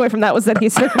 Medium-sized takeaway from that was that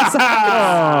he's circumcised.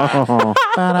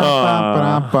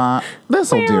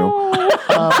 This'll do.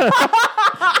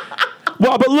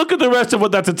 well, but look at the rest of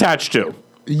what that's attached to.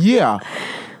 Yeah.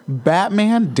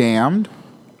 Batman Damned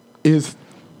is,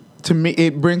 to me,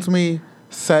 it brings me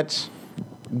such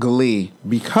glee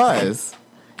because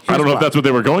I don't know if that's what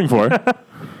they were going for.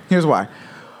 here's why.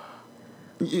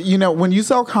 When you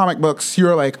sell comic books,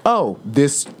 you're like, oh,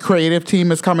 this creative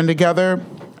team is coming together.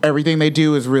 Everything they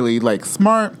do is really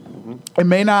smart. It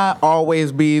may not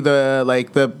always be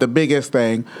the biggest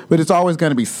thing, but it's always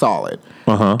going to be solid.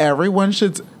 Everyone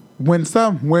should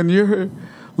when your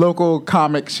local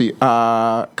comic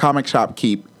shop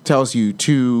keep tells you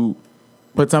to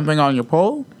put something on your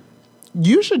pole,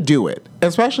 you should do it.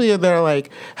 Especially if they're like,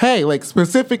 hey,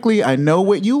 specifically, I know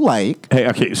what you like. Hey,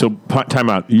 okay, so time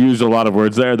out. You used a lot of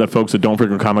words there that folks that don't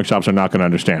frequent comic shops are not going to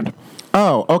understand.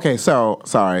 Oh, okay. So,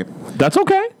 sorry. That's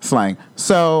okay. Slang.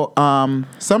 So,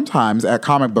 sometimes at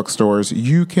comic book stores,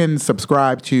 you can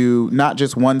subscribe to not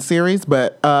just one series,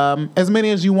 but as many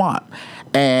as you want.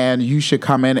 And you should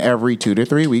come in every 2 to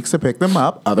 3 weeks to pick them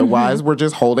up. Otherwise, we're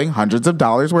just holding hundreds of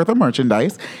dollars worth of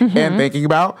merchandise and thinking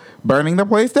about burning the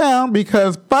place down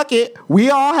because fuck it. We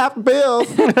all have bills.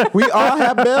 We all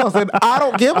have bills. And I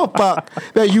don't give a fuck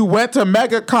that you went to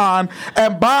MegaCon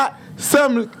and bought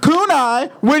some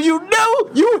kunai when you knew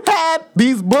you had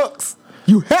these books.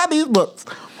 You had these books.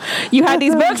 You had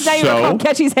these books, now you're So? going to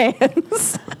catch his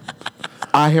hands.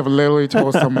 I have literally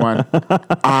told someone,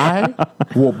 I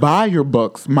will buy your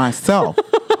books myself,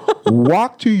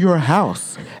 walk to your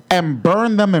house, and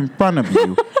burn them in front of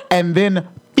you, and then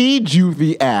feed you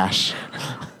the ash.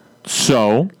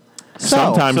 So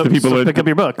sometimes So, the people so that pick up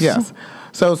your books. Yes.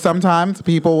 So sometimes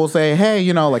people will say, hey,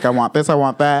 you know, like I want this, I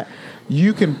want that.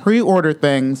 You can pre-order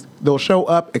things. They'll show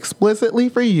up explicitly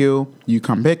for you. You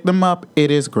come pick them up. It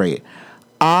is great.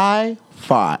 I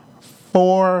fought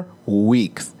 4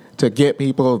 weeks to get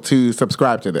people to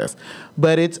subscribe to this,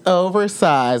 but it's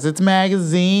oversized. It's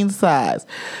magazine size.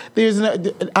 I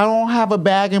don't have a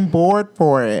bag and board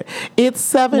for it. It's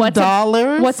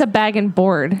 $7. What's a bag and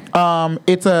board?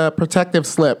 It's a protective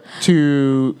slip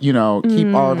to, you know,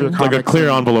 keep all of your comics. like a clear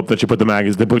in. envelope that you put the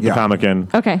magazine, they put the Yeah. comic in.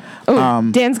 Okay.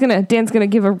 Oh, Dan's gonna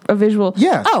give a visual.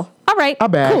 Yes. Oh, all right. A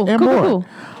bag cool, and cool, board.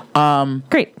 cool.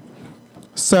 Great.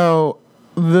 So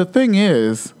the thing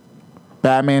is,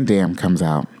 Batman Damn comes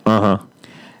out.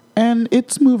 And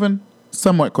it's moving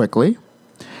somewhat quickly.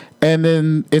 And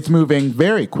then it's moving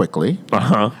very quickly.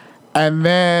 And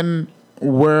then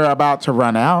we're about to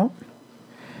run out.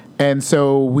 And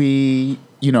so we,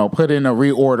 you know, put in a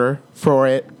reorder for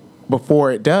it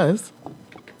before it does.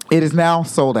 It is now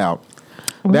sold out.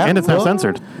 That And it's now book-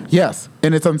 censored. Yes,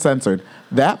 and it's uncensored.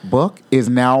 That book is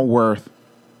now worth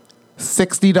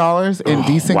 $60 in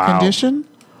decent wow. condition.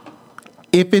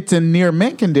 If it's in near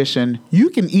mint condition, you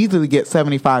can easily get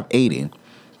 $75, $80.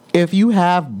 If you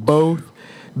have both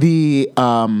the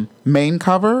main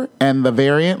cover and the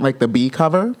variant, like the B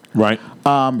cover, Right.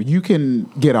 you can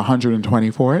get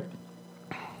 $120 for it.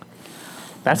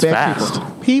 That's Beg fast.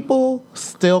 People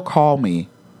still call me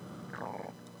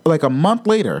like a month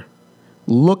later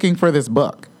looking for this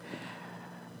book.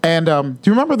 And do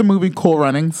you remember the movie Cool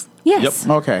Runnings? Yes.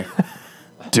 Okay.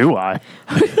 Do I?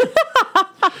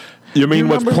 You mean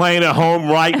what's remember- playing at home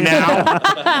right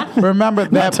now? Remember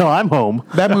that Until I'm home.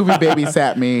 that movie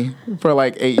babysat me for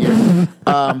like 8 years.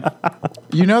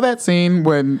 You know that scene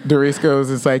when Doris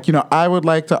goes, it's like, you know, I would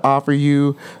like to offer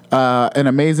you an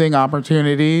amazing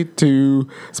opportunity to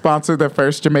sponsor the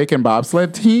first Jamaican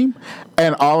bobsled team,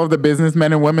 and all of the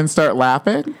businessmen and women start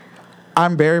laughing.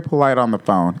 I'm very polite on the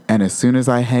phone, and as soon as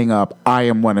I hang up, I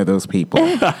am one of those people.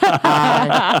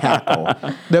 I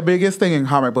cackle. The biggest thing in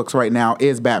comic books right now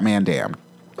is Batman Damn.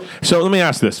 So let me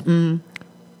ask this.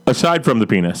 Aside from the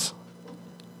penis,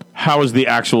 how is the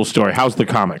actual story? How's the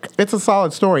comic? It's a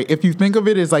solid story. If you think of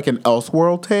it as like an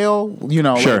Elseworld tale, you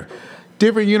know, Sure. like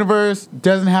different universe,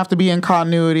 doesn't have to be in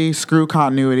continuity. Screw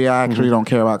continuity. I actually don't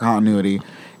care about continuity.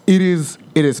 It is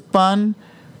fun.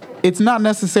 It's not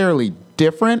necessarily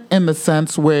different in the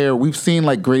sense where we've seen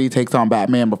like gritty takes on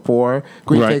Batman before.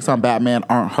 Gritty Right. takes on Batman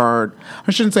aren't hard.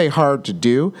 I shouldn't say hard to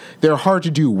do. They're hard to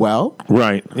do well.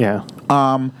 Right. Yeah.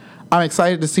 I'm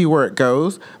excited to see where it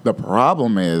goes. The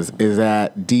problem is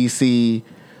that DC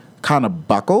kind of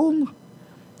buckled,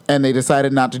 and they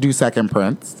decided not to do second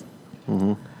prints.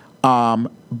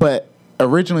 But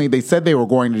originally they said they were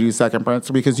going to do second prints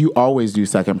because you always do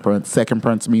second prints. Second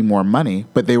prints mean more money,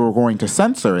 but they were going to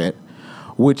censor it,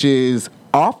 which is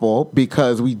awful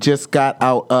because we just got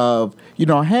out of, you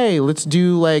know, hey, let's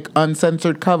do like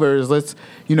uncensored covers. Let's,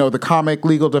 you know, the Comic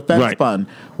Legal Defense Right. Fund,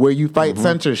 where you fight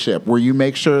censorship, where you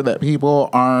make sure that people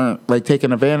aren't like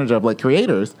taken advantage of, like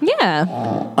creators.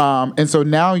 Yeah. And so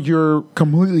now you're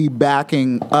completely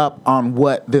backing up on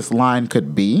what this line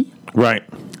could be. Right.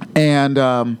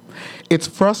 And it's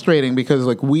frustrating because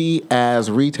like we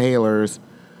as retailers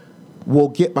will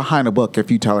get behind a book if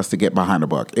you tell us to get behind a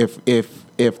book.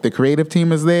 If the creative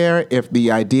team is there, if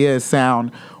the idea is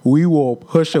sound, we will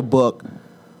push a book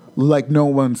like no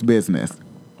one's business.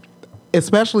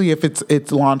 Especially if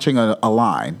it's launching a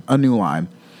new line.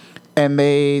 And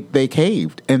they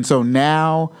caved. And so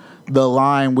now the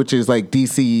line, which is like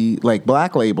DC like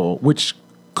Black Label, which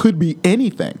could be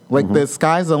anything. Like the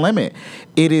sky's the limit.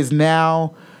 It is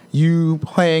now you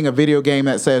playing a video game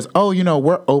that says, oh, you know,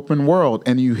 we're open world,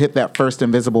 and you hit that first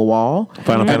invisible wall.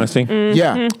 Final Fantasy.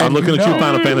 Yeah. I'm looking at you,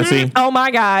 Final Fantasy. Oh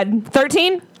my God.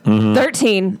 13?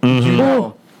 13. You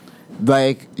know,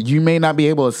 like you may not be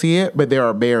able to see it, but there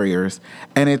are barriers,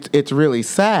 and it's really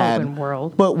sad. Open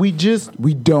world. But we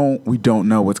don't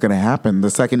know what's going to happen.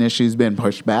 The second issue's been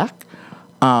pushed back.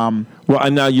 Well,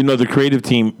 and now you know the creative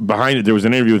team behind it. There was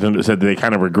an interview with them that said that they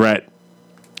kind of regret.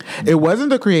 It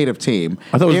wasn't the creative team.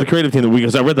 I thought it was the creative team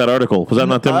because I read that article. Was that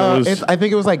not them? That was, I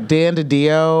think it was like Dan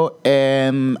DiDio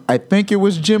and I think it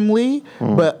was Jim Lee,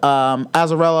 but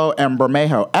Azzarello and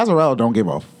Bermejo. Azzarello don't give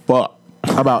a fuck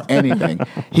about anything.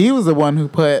 He was the one who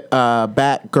put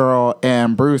Batgirl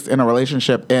and Bruce in a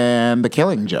relationship in The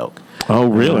Killing Joke. Oh,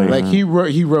 really? Like he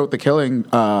wrote The Killing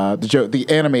the joke, the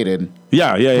animated.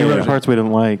 Yeah. He wrote parts we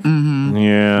didn't like.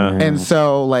 Yeah. And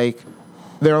so, like,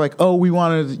 they're like, oh, we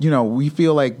wanted, we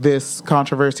feel like this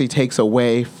controversy takes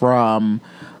away from,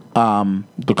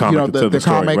 The comic, the story,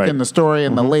 comic right. and the story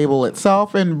and the label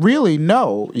itself. And really,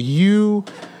 no, you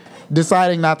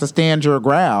deciding not to stand your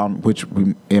ground, which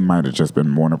it might have just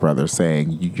been Warner Brothers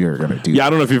saying you're going to do. Yeah, I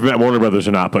don't know if you've met Warner Brothers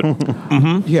or not, but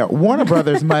Yeah, Warner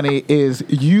Brothers money is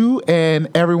you and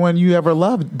everyone you ever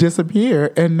loved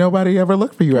disappear, and nobody ever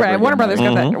looked for you. Right, ever Warner again. Brothers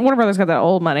got that. Warner Brothers got that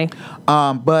old money.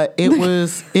 But it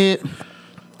was it.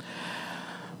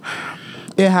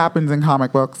 It happens in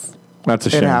comic books. that's a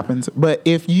shame. It happens. But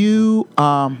if you,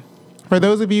 for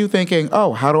those of you thinking,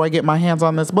 oh, how do I get my hands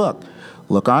on this book?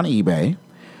 Look on eBay,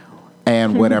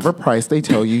 and whatever price they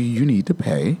tell you you need to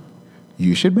pay,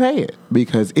 you should pay it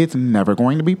because it's never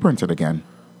going to be printed again.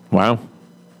 Wow.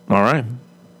 All right.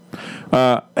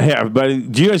 Hey, everybody,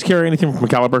 do you guys carry anything from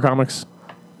Caliber Comics?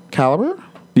 Caliber?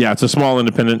 Yeah, it's a small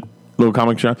independent little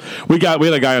comic shop. We had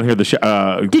a guy on here.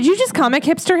 Did you just comic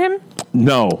hipster him?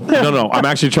 No. I'm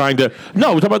actually trying to.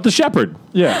 No, we're talking about the Shepherd.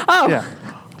 Yeah. Oh, Yeah.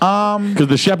 Because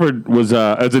the Shepherd was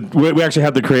we actually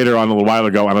had the creator on a little while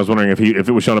ago, and I was wondering if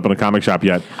it was showing up in a comic shop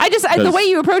yet. the way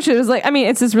you approach it was like, I mean,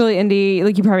 it's this really indie.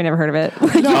 Like you probably never heard of it.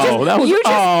 Like, that's not what I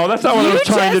was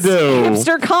trying to do.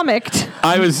 Hipster comicked.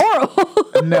 I was.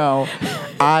 No.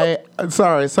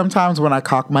 Sorry, sometimes when I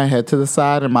cock my head to the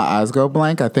side and my eyes go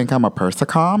blank, I think I'm a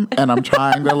Persicom and I'm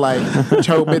trying to like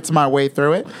Chobits my way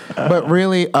through it. But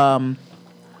really,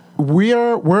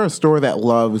 we're a store that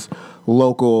loves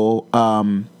local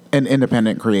and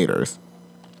independent creators.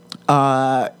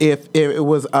 If it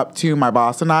was up to my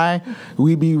boss and I,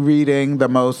 we'd be reading the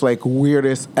most like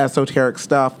weirdest esoteric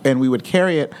stuff and we would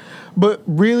carry it. But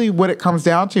really what it comes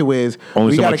down to is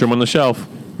Only so much room on the shelf.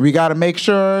 we got to make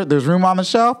sure there's room on the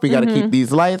shelf. We got to keep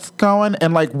these lights going.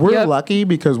 And like we're lucky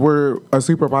because we're a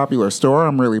super popular store.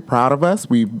 I'm really proud of us.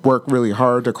 We work really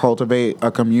hard to cultivate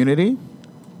a community.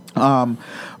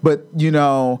 But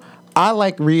I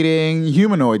like reading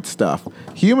humanoid stuff.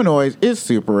 Humanoid is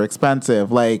super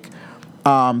expensive, like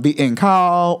the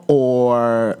Incal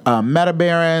or Meta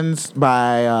Barons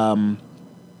by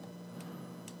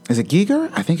is it Giger?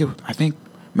 I think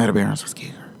Meta Barons was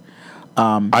Giger.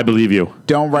 I believe you.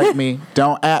 Don't write me.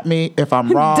 Don't at me if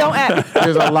I'm wrong. Don't at.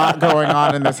 There's a lot going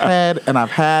on in this head, and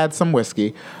I've had some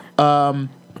whiskey. But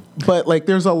like,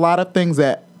 there's a lot of things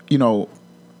that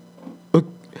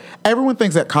everyone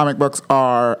thinks that comic books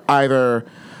are either,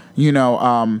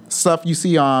 stuff you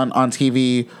see on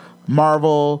TV,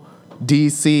 Marvel,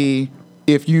 DC.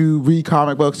 If you read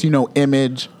comic books,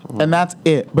 Image, and that's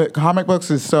it. But comic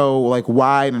books is so like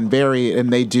wide and varied,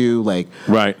 and they do like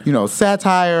Right.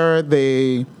 Satire.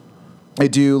 They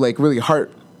do like really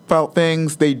heartfelt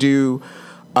things. They do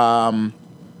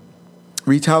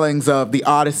retellings of the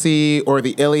Odyssey or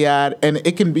the Iliad, and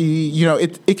it can be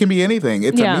it can be anything.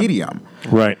 It's a medium.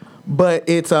 Right. But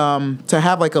it's to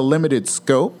have like a limited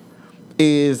scope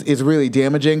is really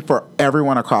damaging for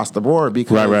everyone across the board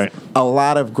because Right. a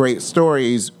lot of great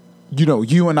stories,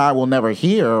 you and I will never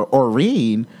hear or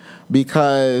read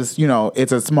because,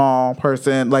 it's a small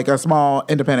person, like a small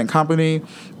independent company.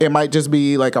 It might just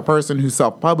be like a person who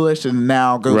self-published and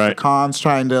now goes to cons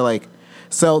trying to like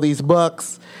sell these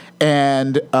books.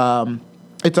 And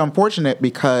it's unfortunate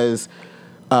because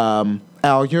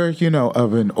Al, you're,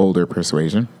 of an older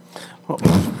persuasion.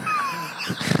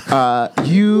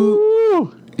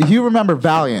 You remember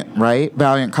Valiant, right?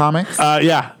 Valiant Comics.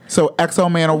 Yeah. So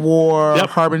Exo Man of War, Yep.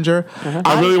 Harbinger.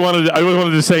 I really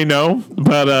wanted to say no,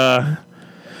 but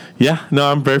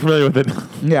I'm very familiar with it.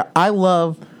 Yeah, I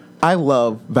love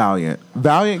Valiant.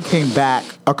 Valiant came back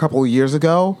a couple of years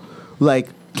ago,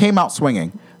 came out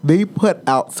swinging. They put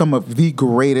out some of the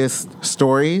greatest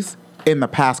stories in the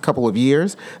past couple of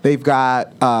years. They've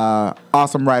got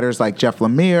awesome writers like Jeff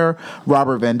Lemire,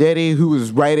 Robert Venditti, who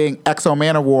was writing Exo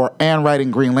Man of War and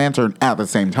writing Green Lantern at the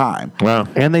same time. Wow.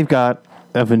 And they've got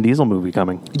a Vin Diesel movie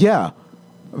coming. Yeah.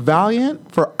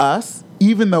 Valiant, for us,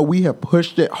 even though we have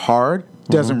pushed it hard,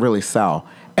 doesn't really sell.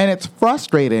 And it's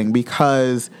frustrating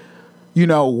because,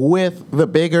 with the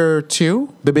big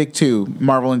two,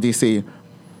 Marvel and DC,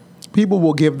 people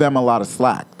will give them a lot of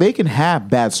slack. They can have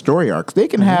bad story arcs. They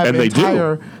can have And they do.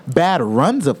 entire bad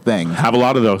runs of things. Have a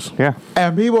lot of those. Yeah.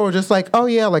 And people are just like, oh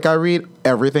yeah, like I read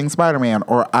everything Spider-Man,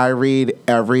 or I read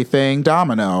everything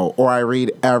Domino, or I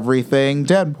read everything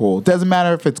Deadpool. Doesn't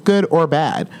matter if it's good or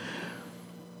bad.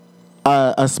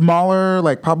 a smaller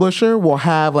like publisher will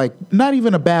have like not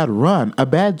even a bad run, a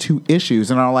bad 2 issues,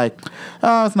 and are like,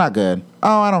 oh, it's not good.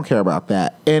 Oh, I don't care about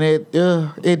that, and it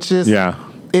just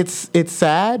it's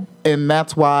sad, and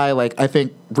that's why like I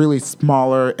think really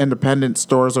smaller independent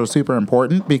stores are super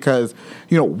important because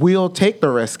we'll take the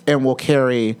risk and we'll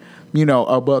carry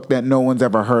a book that no one's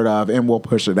ever heard of and we'll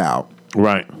push it out.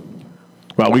 Right.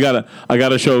 Well, we gotta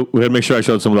make sure I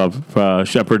showed some love.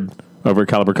 Shepherd over at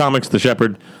Caliber Comics, the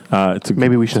Shepherd.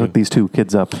 Maybe we should hook these 2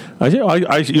 kids up. I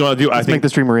think Make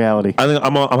this dream a reality. I think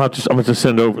I'm gonna have to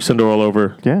send her all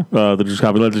over. Yeah. The just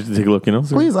copy. Let's take a look.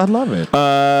 Please, I'd love it.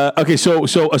 Okay, so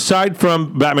aside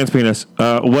from Batman's penis,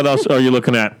 what else are you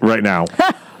looking at right now?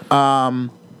 Tom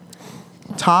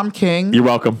King. You're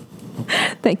welcome.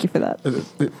 Thank you for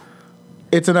that.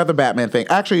 It's another Batman thing.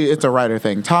 Actually, it's a writer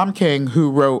thing. Tom King, who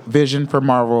wrote Vision for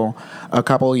Marvel a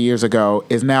couple of years ago,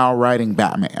 is now writing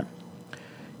Batman.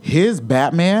 His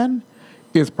Batman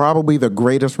is probably the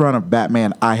greatest run of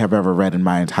Batman I have ever read in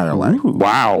my entire life. Ooh.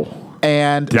 Wow.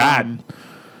 And that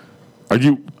are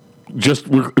you just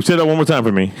say that one more time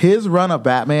for me? His run of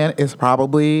Batman is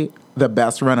probably the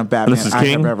best run of Batman I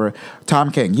have ever.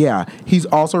 Tom King, yeah. He's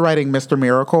also writing Mr.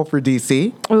 Miracle for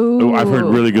DC. Ooh. I've heard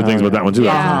really good things about that one too.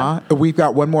 Yeah. We've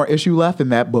got one more issue left,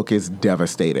 and that book is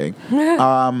devastating.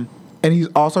 And he's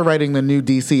also writing the new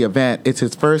DC event. It's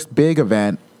his first big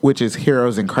event, which is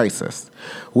Heroes in Crisis,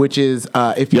 which is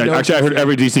if you know actually, I heard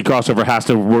every DC crossover has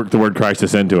to work the word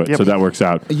crisis into it, so that works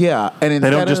out. Yeah, and they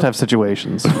don't just have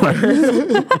situations.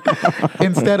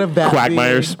 Instead of that,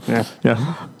 Quagmires,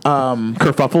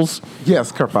 kerfuffles.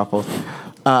 Yes, kerfuffles.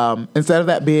 Instead of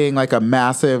that being like a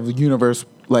massive universe,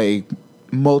 like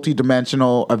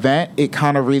multi-dimensional event, it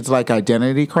kind of reads like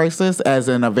Identity Crisis, as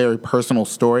in a very personal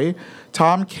story.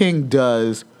 Tom King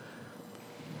does.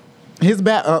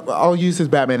 I'll use his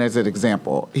Batman as an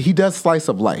example. He does slice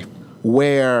of life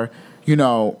where,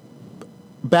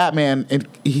 Batman,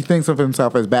 he thinks of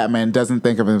himself as Batman, doesn't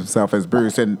think of himself as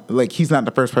Bruce, and like he's not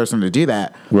the first person to do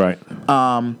that. Right.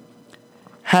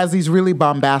 Has these really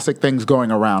bombastic things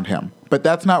going around him. But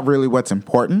that's not really what's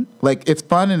important. Like, it's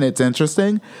fun and it's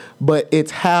interesting, but it's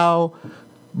how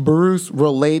Bruce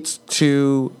relates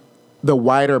to the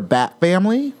wider Bat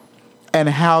family and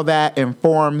how that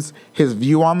informs his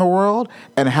view on the world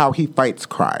and how he fights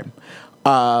crime.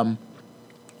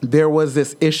 There was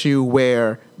this issue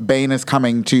where Bane is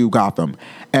coming to Gotham,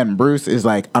 and Bruce is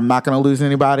like, I'm not going to lose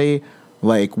anybody.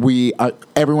 Like,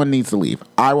 everyone needs to leave.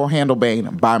 I will handle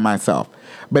Bane by myself.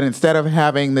 But instead of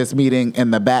having this meeting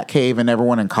in the Batcave and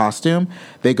everyone in costume,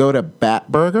 they go to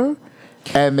Batburger,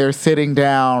 and they're sitting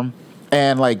down,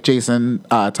 and like Jason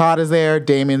Todd is there,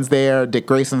 Damian's there, Dick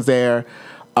Grayson's there.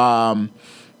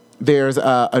 There's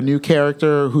a new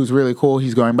character who's really cool.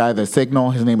 He's going by the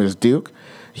Signal. His name is Duke.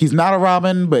 He's not a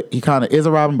Robin, but he kind of is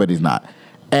a Robin, but he's not.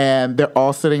 And they're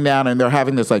all sitting down and they're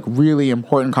having this like really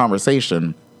important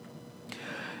conversation.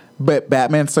 But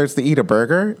Batman starts to eat a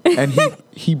burger and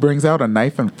he brings out a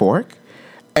knife and fork.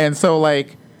 And so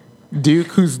like Duke,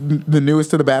 who's the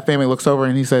newest to the Bat family, looks over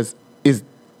and he says,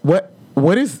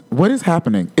 what is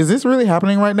happening? Is this really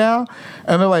happening right now?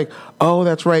 And they're like, oh,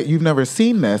 that's right. You've never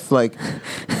seen this. Like,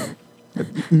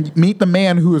 meet the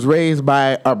man who was raised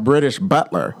by a British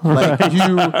butler. Like,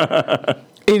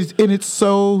 it's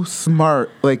so smart.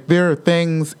 Like, there are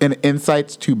things and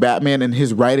insights to Batman and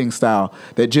his writing style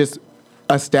that just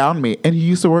astound me. And he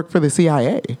used to work for the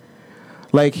CIA.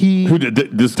 Like, who did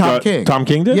this? Tom King. Tom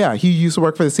King did? Yeah, he used to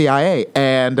work for the CIA.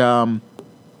 And,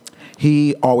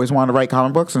 he always wanted to write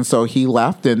comic books, and so he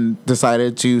left and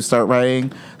decided to start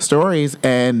writing stories,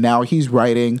 and now he's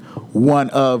writing one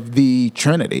of the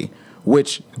Trinity,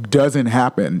 which doesn't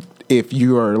happen if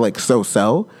you are like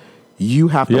so. You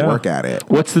have to work at it.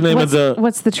 What's the name of the...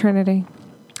 What's the Trinity?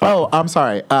 Oh, I'm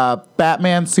sorry.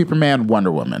 Batman, Superman,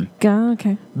 Wonder Woman.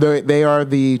 Okay. They are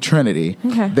the Trinity.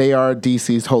 Okay. They are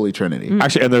DC's Holy Trinity.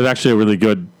 Actually, and there's actually a really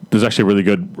good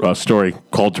story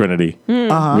called Trinity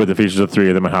with the features of 3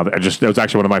 of them and how it was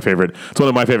actually one of my favorite. It's one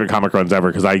of my favorite comic runs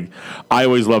ever because I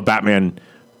always love Batman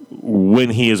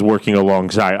when he is working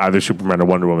alongside either Superman or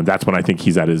Wonder Woman. That's when I think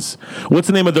he's at his. What's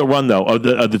the name of the run though? Of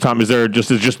the time is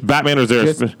just Batman or is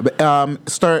there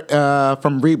start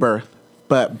from Rebirth,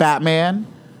 but Batman.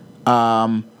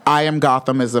 I Am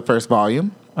Gotham is the first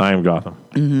volume. I Am Gotham.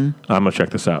 Mm-hmm. I'm gonna check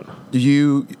this out.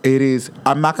 It is.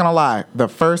 I'm not gonna lie. The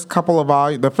first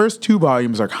 2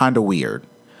 volumes are kind of weird.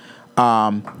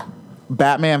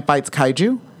 Batman fights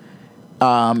kaiju.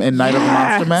 in Night of the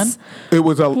Monster Men. It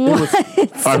was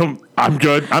I'm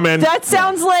good. I'm in. That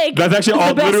sounds like That's actually the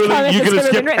all. best Literally, comic you that's could have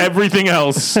ever been skipped written. everything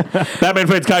else. Batman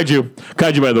fights kaiju.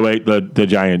 Kaiju, by the way, the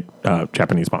giant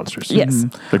Japanese monsters. Yes.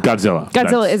 The Godzilla.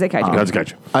 Godzilla is a kaiju. That's a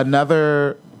kaiju.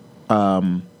 Another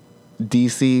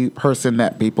DC person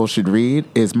that people should read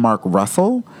is Mark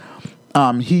Russell.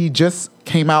 He just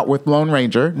came out with Lone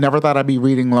Ranger. Never thought I'd be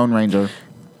reading Lone Ranger.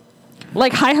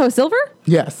 Like Hi-Ho Silver?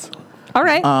 Yes. All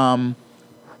right.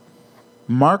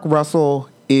 Mark Russell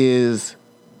is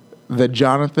the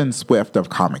Jonathan Swift of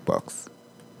comic books.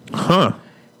 Huh.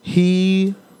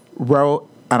 He wrote,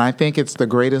 and I think it's the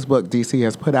greatest book DC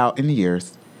has put out in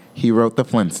years. He wrote The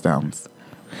Flintstones.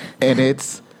 And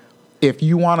it's, if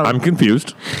you want to... I'm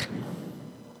confused.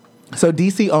 So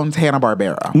DC owns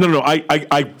Hanna-Barbera. No.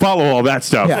 I follow all that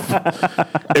stuff. Yeah.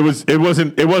 It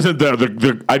wasn't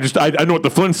the I know what the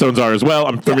Flintstones are as well.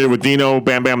 I'm familiar with Dino,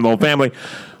 Bam Bam, the whole family.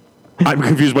 I'm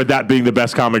confused by that being the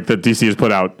best comic that DC has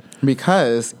put out.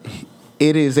 Because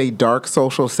it is a dark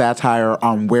social satire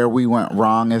on where we went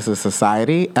wrong as a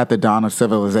society at the dawn of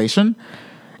civilization.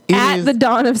 At the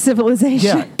dawn of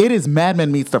civilization. Yeah, it is Mad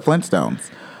Men meets the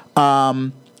Flintstones.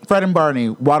 Fred and Barney,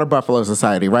 Water Buffalo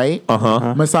Society, right?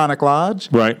 Masonic Lodge.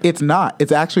 Right. It's not.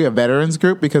 It's actually a veterans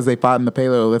group because they fought in the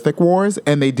Paleolithic Wars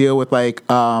and they deal with like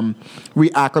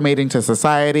reacclimating to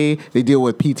society. They deal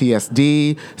with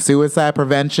PTSD, suicide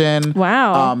prevention.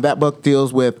 Wow. That book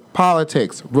deals with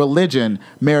politics, religion,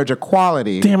 marriage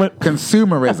equality. Damn it.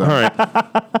 Consumerism. All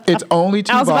right. It's only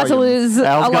 2 Al's about volumes. to lose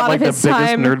Al's a got lot like of the his biggest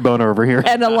time nerd boner over here.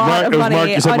 and a lot of It was money Mark-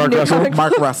 you said on Mark new Russell? comic Mark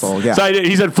books. Russell, yeah. So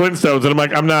he said Flintstones, and I'm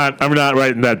like, I'm not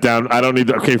writing that down. I don't need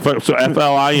that. Okay, so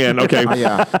FLIN. Okay.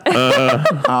 Yeah.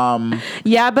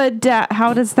 Yeah, but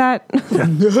how does that?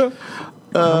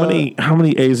 How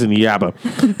many A's in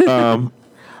Yabba?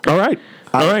 All right.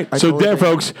 All right. I So totally there, agree.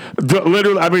 folks.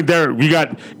 Literally, I mean, there you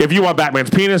got. If you want Batman's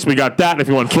penis, we got that. If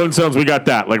you want Flintstones, we got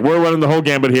that. Like we're running the whole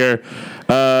gambit here.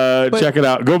 Check it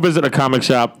out. Go visit a comic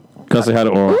shop. Cause they had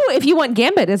it all. Ooh, if you want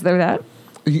Gambit, is there that?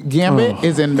 Gambit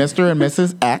is in Mr. and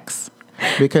Mrs. X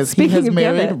because Speaking he has of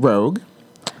married Gambit. Rogue.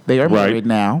 They are Right. married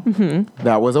now.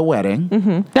 That was a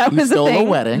wedding. That He was a stole a thing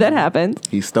wedding. that happened.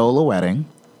 He stole a wedding.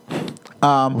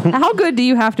 How good do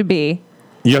you have to be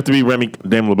You have to be Remy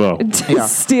Dame LeBeau. to Yeah.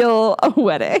 steal a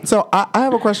wedding? So I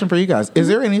have a question for you guys. Is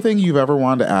there anything you've ever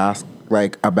wanted to ask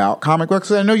like about comic books?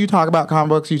 'Cause I know you talk about comic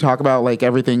books. You talk about like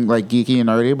everything like geeky and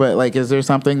nerdy. But like, is there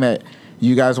something that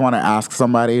you guys want to ask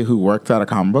somebody who works at a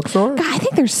comic book store? God, I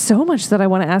think there's so much that I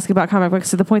want to ask about comic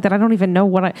books to the point that I don't even know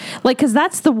what I like. Because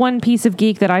that's the one piece of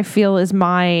geek that I feel is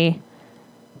my.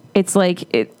 It's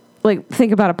like it. Like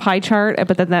think about a pie chart,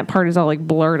 but then that part is all like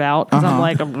blurred out because I'm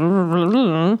like.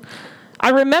 I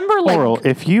remember like Oral,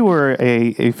 if you were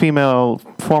a female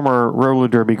former roller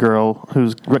derby girl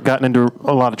who's gotten into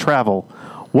a lot of travel,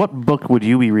 what book would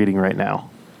you be reading right now?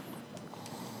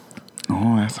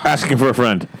 Oh, that's Asking for a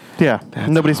friend. Yeah,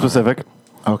 nobody specific.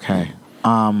 okay.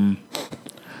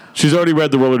 She's already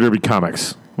read the roller derby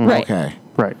comics. right. Okay.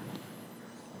 Right.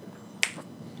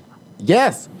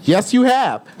 Yes, you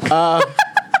have.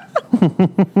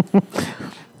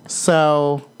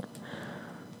 So,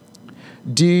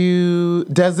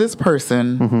 does this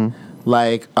person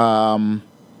like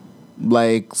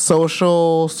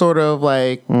social sort of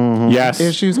like Yes.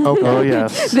 issues? Okay. Oh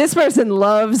yes. This person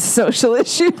loves social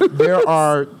issues. There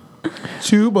are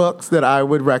 2 books that I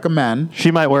would recommend.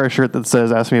 She might wear a shirt that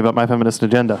says "Ask me about my feminist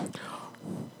agenda."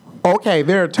 Okay,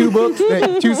 there are 2 books,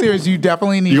 2 series you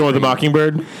definitely need. You going to with the read.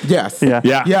 Mockingbird? Yes. Yeah.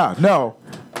 Yeah. Yeah. No.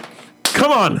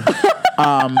 Come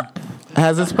on.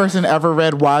 Has this person ever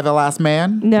read Why the Last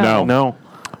Man? No. No.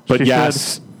 But She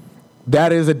yes.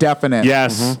 That is a definite.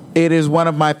 Yes. It is one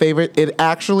of my favorite. It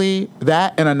actually,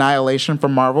 that and Annihilation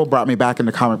from Marvel brought me back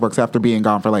into comic books after being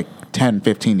gone for like 10,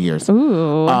 15 years.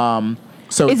 Ooh.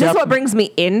 So Is this what brings me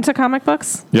into comic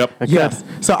books? Yep. Yes.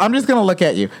 So I'm just gonna look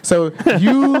at you. So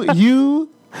you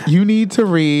need to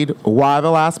read Why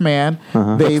the Last Man.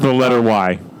 They The letter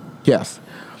Y. yes.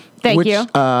 Thank which, you.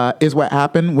 Is what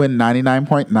happened when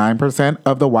 99.9%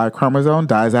 of the Y chromosome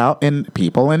dies out in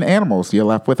people and animals. You're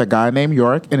left with a guy named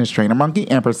Yorick and his trainer monkey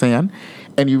Ampersand,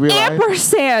 and you realize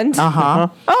Ampersand. Uh-huh.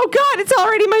 Oh God, it's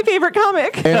already my favorite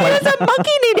comic. And like- There's a monkey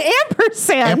named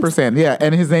Ampersand. Ampersand, yeah,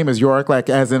 and his name is Yorick, like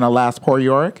as in Alas Poor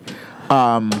Yorick.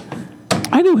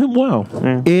 I knew him well.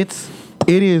 It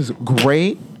is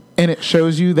great, and it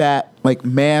shows you that like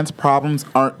man's problems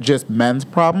aren't just men's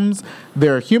problems;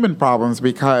 they're human problems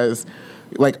because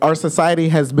Like, our society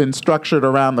has been structured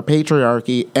around the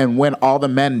patriarchy, and when all the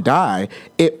men die,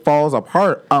 it falls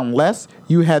apart unless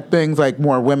you had things like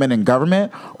more women in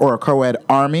government or a co-ed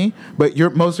army. But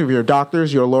most of your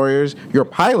doctors, your lawyers, your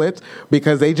pilots,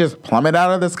 because they just plummet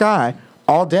out of the sky,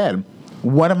 all dead.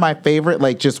 One of my favorite,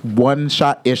 like, just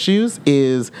one-shot issues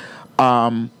is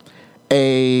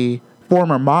a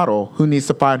former model who needs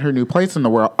to find her new place in the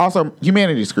world. Also,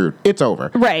 humanity's screwed. It's over.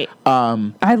 Right.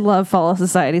 I love Fall of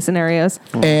Society scenarios.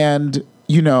 And,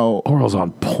 you know, Oral's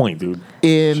on point, dude.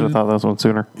 Should have thought of this one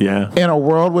sooner. Yeah. in a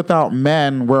world without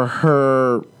men where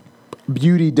her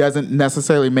beauty doesn't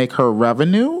necessarily make her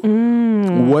revenue,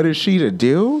 what is she to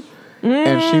do?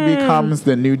 And she becomes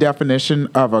the new definition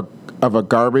of a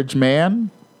garbage man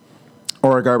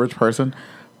or a garbage person.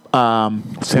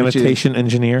 Sanitation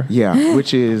engineer. Yeah,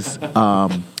 which is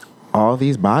all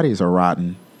these bodies are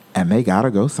rotten and they gotta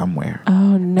go somewhere.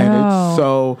 Oh no.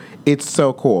 And it's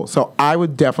so cool. So I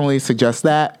would definitely suggest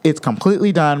that. It's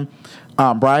completely done.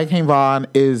 Brian K. Vaughan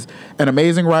is an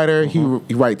amazing writer. He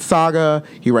writes Saga.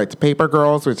 He writes Paper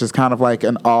Girls, which is kind of like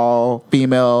an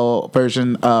all-female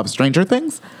version of Stranger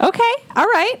Things. Okay. All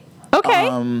right.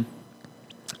 Okay.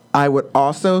 I would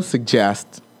also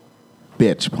suggest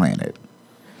Bitch Planet.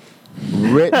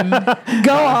 Written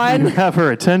Go on. You have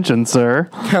her attention, sir.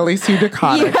 Kelly Sue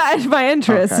DeConnick. You had my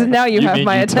interest. Okay. Now you have mean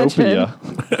my attention.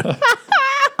 Utopia.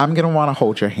 I'm going to want to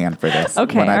hold your hand for this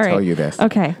Okay, when I all tell right. you this.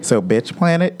 Okay. So Bitch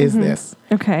Planet is this.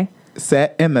 Okay.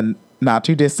 Set in the not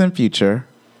too distant future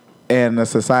in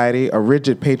a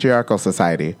rigid patriarchal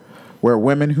society where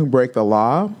women who break the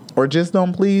law or just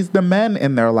don't please the men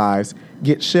in their lives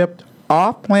get shipped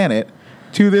off planet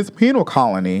to this penal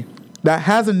colony that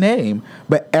has a name,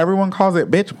 but everyone calls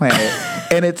it Bitch Planet,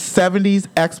 and it's 70s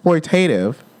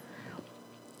exploitative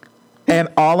and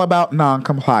all about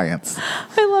non-compliance.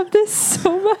 I love this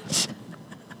so much.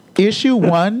 Issue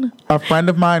 1, a friend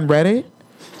of mine read it,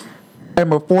 and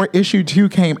before issue 2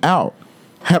 came out,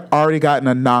 had already gotten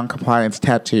a non-compliance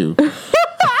tattoo.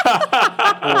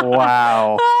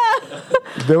 Wow.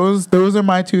 Those are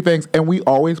my two things, and we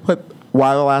always put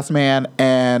Why the Last Man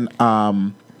and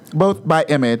both by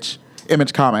Image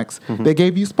Comics. They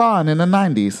gave you Spawn in the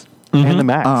 90s. And the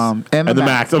Max. And And the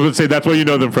Max. I was going to say that's where you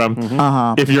know them from.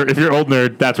 If you're old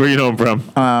nerd, that's where you know them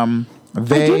from. I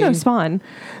do know Spawn.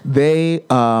 They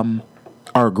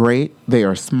are great. They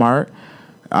are smart.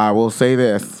 I will say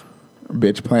this: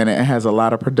 Bitch Planet has a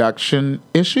lot of production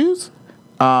issues.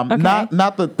 Not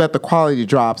that the quality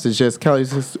drops. It's just Kelly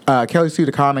Sue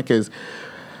DeConnick is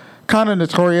kind of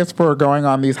notorious for going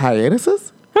on these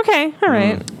hiatuses. Okay. All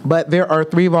right. But there are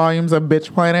 3 volumes of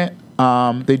Bitch Planet.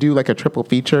 They do like a triple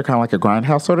feature, kind of like a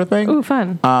Grindhouse sort of thing. Ooh,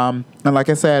 fun. And like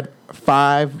I said,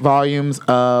 5 volumes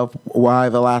of Why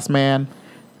the Last Man,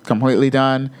 completely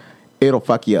done. It'll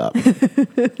fuck you up.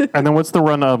 And then what's the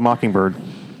run of Mockingbird?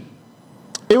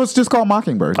 It was just called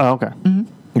Mockingbird. Oh, okay.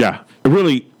 Yeah.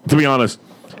 Really, to be honest,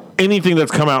 anything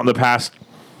that's come out in the past,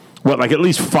 like at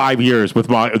least 5 years with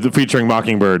featuring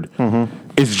Mockingbird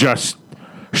is just,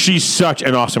 she's such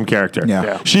an awesome character.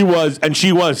 Yeah. She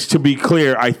was, to be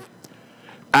clear,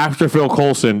 after Phil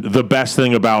Coulson, the best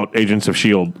thing about Agents of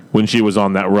S.H.I.E.L.D. when she was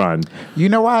on that run. You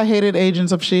know why I hated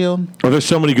Agents of S.H.I.E.L.D.? Oh, there's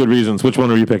so many good reasons. Which one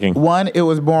are you picking? One, it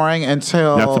was boring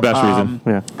until... That's the best reason.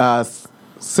 Yeah.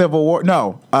 Civil War...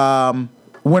 No.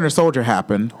 Winter Soldier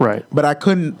happened. Right. But I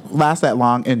couldn't last that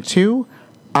long. And 2,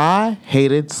 I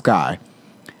hated Skye.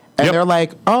 And Yep. they're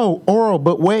like, oh, Oral,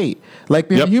 but wait. Like,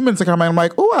 the Yep. Inhumans are coming. I'm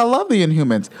like, oh, I love the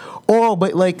Inhumans. Oral,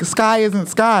 but, like, Skye isn't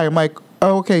Skye. I'm like,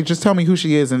 oh, okay, just tell me who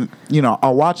she is and,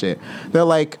 I'll watch it. They're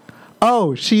like,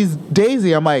 oh, she's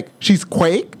Daisy. I'm like, she's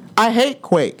Quake? I hate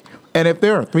Quake. And if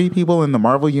there are 3 people in the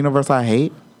Marvel Universe I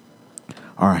hate,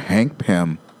 are Hank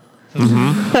Pym,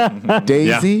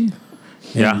 Daisy,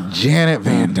 Yeah. and Janet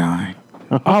Van Dyne.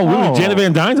 Oh, really? Janet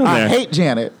Van Dyne's on I there. hate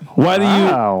Janet. Why do you...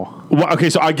 Wow. Okay,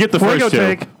 so I get the Where you first go,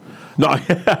 2. Jake? No,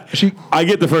 She I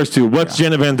get the first 2. What's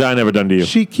Janet Van Dyne ever done to you?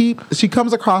 she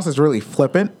comes across as really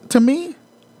flippant to me.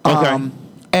 Okay.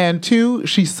 And 2,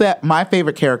 she set my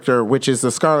favorite character, which is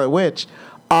the Scarlet Witch,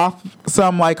 off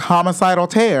some like homicidal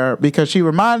tear because she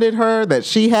reminded her that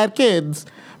she had kids,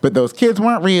 but those kids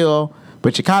weren't real.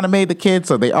 But she kind of made the kids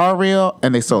so they are real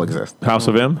and they still exist. House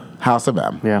of M? House of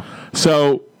M. Yeah.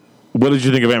 So, what did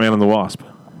you think of Ant-Man and the Wasp?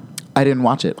 I didn't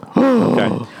watch it.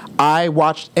 Okay. I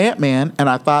watched Ant-Man and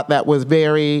I thought that was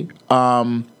very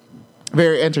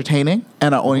entertaining,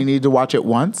 and I only needed to watch it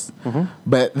once.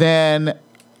 But then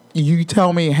you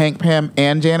tell me Hank Pym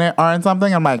and Janet are in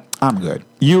something, I'm like, I'm good.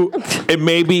 It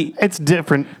may be... It's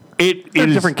different. They're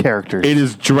is different characters. It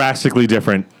is drastically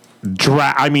different.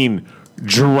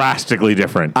 Drastically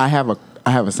different. I have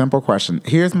I have a simple question.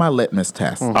 Here's my litmus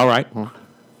test. All right.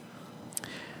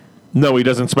 No, he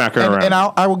doesn't smack her around. And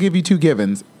I will give you two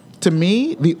givens. To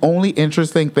me, the only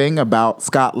interesting thing about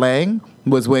Scott Lang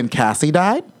was when Cassie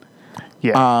died.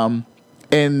 Yeah.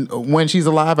 And when she's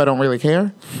alive, I don't really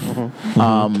care.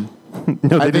 no,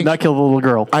 they did think- not kill the little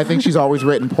girl. I think she's always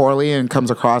written poorly and comes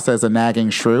across as a nagging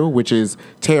shrew, which is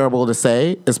terrible to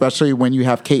say, especially when you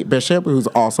have Kate Bishop, who's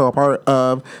also a part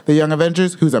of the Young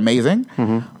Avengers, who's amazing.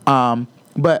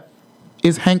 But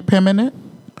is Hank Pym in it?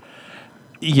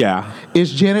 Yeah.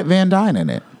 Is Janet Van Dyne in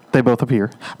it? They both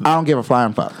appear. I don't give a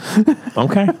flying fuck.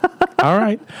 Okay. All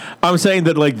right. I'm saying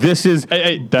that like this is.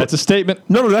 Hey, that's a statement.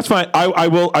 No, that's fine. I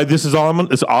will. This is all.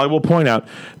 This is all I will point out.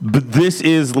 But this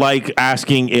is like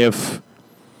asking if.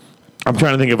 I'm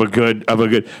trying to think of a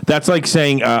good. That's like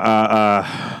saying.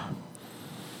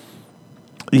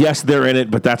 Yes, they're in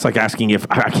it, but that's like asking if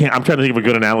I can't. I'm trying to think of a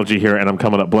good analogy here, and I'm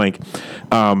coming up blank.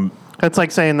 That's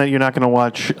like saying that you're not going to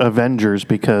watch Avengers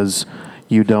because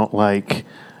you don't like.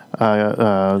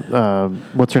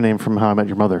 What's her name from How I Met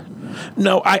Your Mother?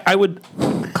 No, I would.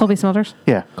 Colby Smulders.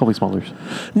 Yeah, Colby Smulders.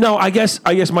 No, I guess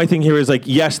my thing here is like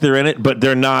yes, they're in it, but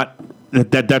they're not.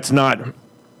 That's not.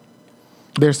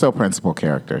 They're still principal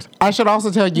characters. I should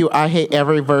also tell you, I hate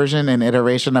every version and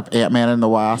iteration of Ant-Man and the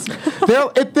Wasp.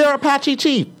 They're Apache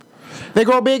Chief. They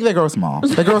grow big, they grow small.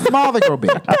 They grow small, they grow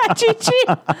big.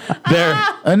 They're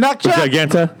A nutshell.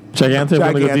 Giganta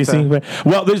from the DC.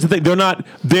 Well, there's the thing.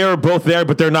 They're both there,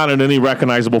 but they're not in any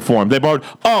recognizable form. They borrowed.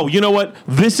 Oh, you know what?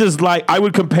 This is like I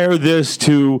would compare this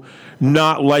to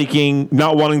not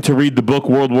wanting to read the book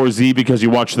World War Z because you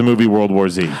watched the movie World War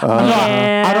Z.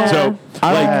 I don't. So,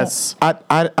 Yes.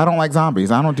 I don't like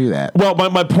zombies. I don't do that. Well,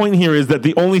 my point here is that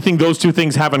the only thing those two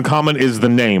things have in common is the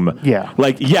name. Yeah.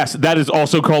 Like, yes, that is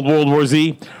also called World War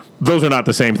Z. Those are not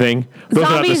the same thing. Those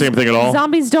are not the same thing at all.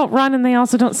 Zombies don't run, and they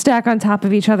also don't stack on top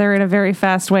of each other in a very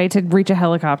fast way to reach a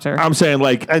helicopter. I'm saying,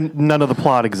 like, And none of the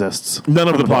plot exists. none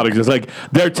of the plot exists. Like,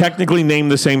 they're technically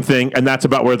named the same thing, and that's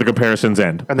about where the comparisons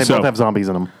end. And they both have zombies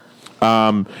in them.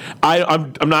 I'm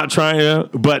not trying to,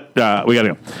 but we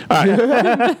gotta go. All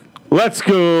right. Let's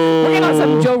go. We're getting on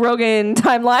some Joe Rogan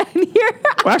timeline here.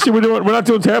 Well, actually, we're not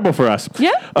doing terrible for us.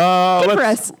 Yeah? Good for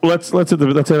us. Let's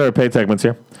hit our paid segments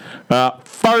here.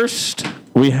 First,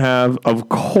 we have, of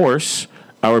course,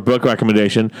 our book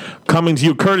recommendation coming to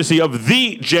you courtesy of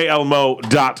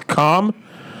thejlmo.com.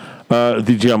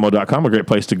 TheJLMO.com, a great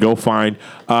place to go find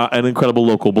an incredible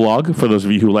local blog for those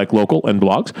of you who like local and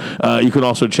blogs. You can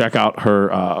also check out her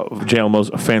JLMO's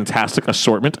fantastic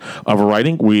assortment of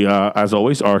writing. We, as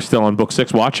always, are still on Book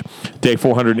 6 watch, day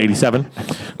 487.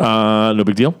 No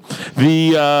big deal.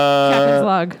 The Captain's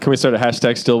log. Can we start a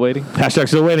hashtag still waiting? hashtag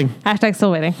still waiting. Hashtag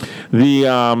still waiting.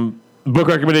 The book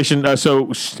recommendation.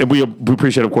 We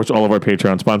appreciate, of course, all of our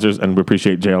Patreon sponsors, and we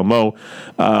appreciate JLMO.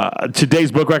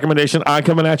 Today's book recommendation, I'm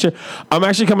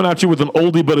actually coming at you with an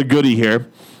oldie but a goodie here.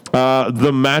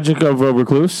 The Magic of a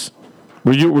Recluse.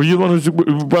 Were you the one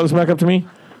who brought this back up to me?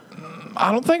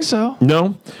 I don't think so.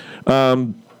 No.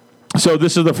 So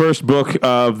this is the first book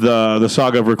of the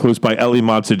Saga of Recluse by L.E.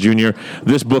 Modset Jr.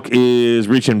 This book is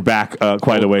reaching back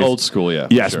quite a ways. Old school, yeah.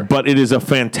 Yes, sure. but it is a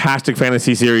fantastic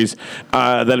fantasy series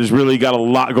that has really got a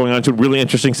lot going on to it. Really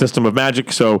interesting system of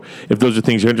magic. So if those are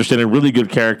things you're interested in, really good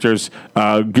characters,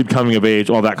 good coming of age,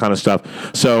 all that kind of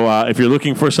stuff. So if you're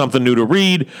looking for something new to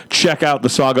read, check out the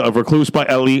Saga of Recluse by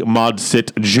L.E.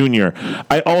 Modset Jr.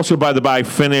 I also, by the by,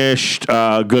 finished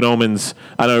Good Omens.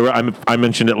 I know I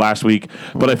mentioned it last week,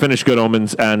 but I finished Good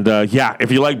Omens, and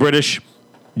if you like British,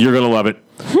 you're gonna love it.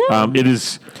 It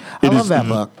is. I love that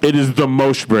book. It is the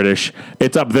most British.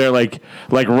 It's up there, like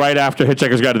right after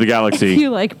Hitchhiker's Guide to the Galaxy. You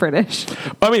like British.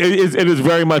 I mean, it is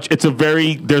very much. There's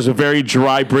a very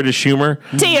dry British humor.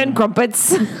 Tea and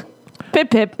crumpets.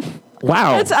 Pip pip.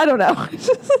 Wow, I don't know.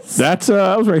 that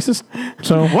was racist.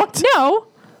 So what? No.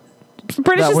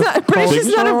 British That is was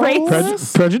not a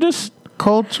race. Prejudice?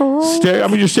 Cultural.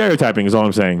 You're stereotyping. Is all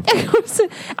I'm saying.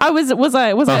 Was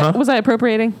I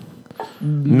appropriating?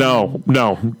 No.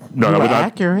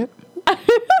 Accurate.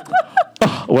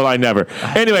 Well, I never.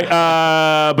 Anyway,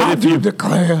 but if you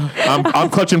declare. I'm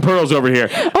clutching pearls over here.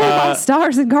 Oh,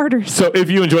 stars and garters. So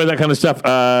if you enjoy that kind of stuff,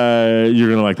 you're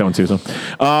going to like that one too.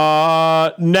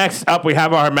 So next up, we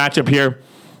have our matchup here.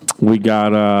 We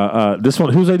got this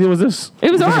one. Whose idea was this? It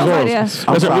was This is Oral's Oral's. idea.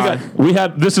 That's right. We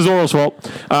had this is Oral's fault.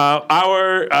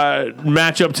 Our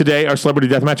matchup today, our celebrity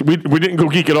death match. We didn't go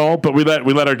geek at all, but we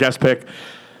let our guest pick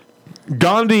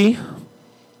Gandhi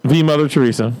v. Mother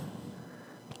Teresa.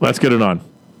 Let's get it on.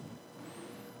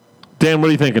 Dan, what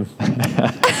are you thinking?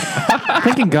 I'm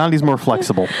thinking Gandhi's more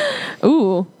flexible.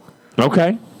 Ooh.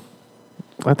 Okay.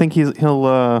 I think he'll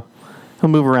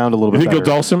move around a little You bit. think he'll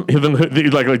better. Dulcim?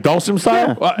 He'll like Dulcim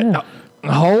style?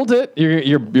 Hold it.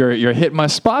 You're hitting my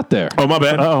spot there. Oh, my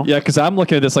bad. Uh-oh. Yeah, because I'm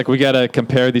looking at this like we got to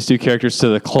compare these two characters to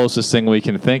the closest thing we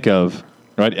can think of,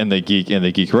 right? In the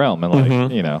geek realm, and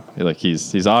like you know, like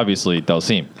he's obviously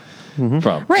Dulcim from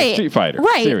the Right. Street Fighter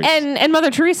Right. series. And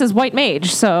Mother Teresa's white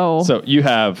mage, so you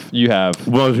have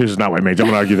Well, here's not white mage. I'm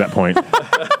going to argue that point.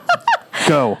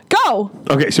 Go. go.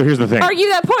 Okay, so here's the thing. Argue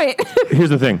that point. Here's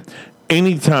the thing.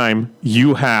 Anytime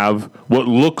you have what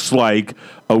looks like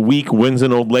a weak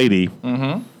Winston old lady,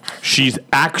 she's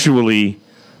actually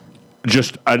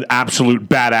just an absolute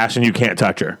badass and you can't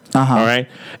touch her. All right?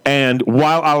 And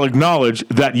while I'll acknowledge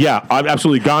that, yeah, I'm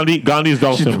absolutely Gandhi is She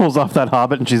Dulcim. pulls off that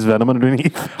hobbit and she's Venom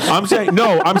underneath. I'm saying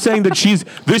that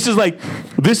this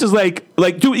is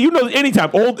like dude, you know,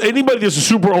 anytime anybody that's a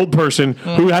super old person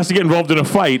who has to get involved in a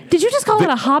fight. Did you just call it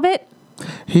a hobbit?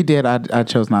 He did. I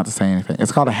chose not to say anything.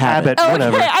 It's called a habit. Oh,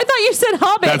 Whatever. okay. I thought you said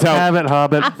hobbit. That's how Habit,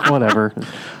 hobbit, whatever.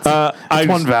 I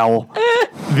One vowel.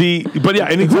 but yeah,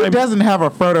 Who anytime. doesn't have a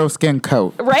Frodo skin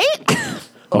coat? right?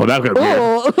 Oh, that got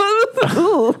weird.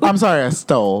 Ooh. I'm sorry, I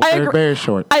stole. I They're agree- very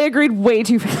short. I agreed way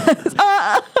too fast.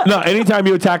 No, anytime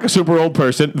you attack a super old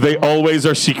person, they always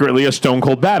are secretly a stone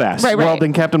cold badass. Right, Well,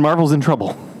 then Captain Marvel's in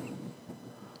trouble.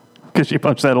 Because she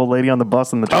punched that old lady on the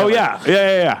bus in the Oh trailer.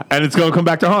 yeah. And it's going to come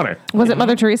back to haunt her. Was it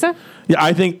Mother Teresa? Yeah,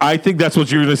 I think that's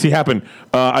what you're going to see happen.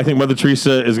 I think Mother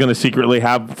Teresa is going to secretly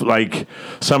have like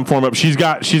some form of. She's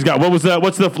got. What's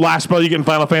the last spell you get in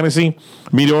Final Fantasy?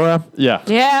 Meteora. yeah.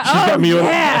 Yeah. She's got Meteora.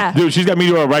 yeah. Dude, she's got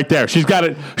Meteora right there. She's got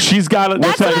it.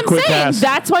 That's what I'm saying.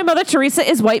 That's why Mother Teresa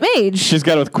is white mage. She's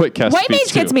got it with quick cast. White speeds,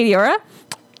 mage gets too. Meteora.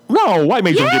 No, white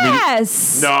mage don't get Meteora.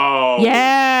 Yes. No.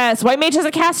 Yes. White mage is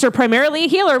a caster, primarily a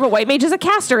healer, but white mage is a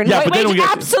caster, and Yeah, white but then mage we get-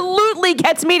 absolutely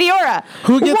gets Meteora.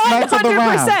 Who gets Knights of the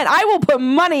Round? 100%. I will put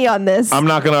money on this. I'm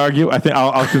not going to argue. I think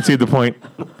I'll concede the point.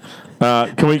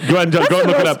 Can we go ahead and go and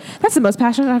look it up? That's the most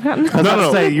passionate I've gotten.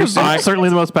 No. Say, you're certainly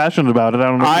the most passionate about it. I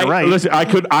don't know if you're right. Listen,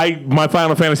 my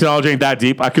Final Fantasy knowledge ain't that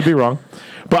deep. I could be wrong,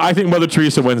 but I think Mother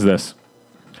Teresa wins this.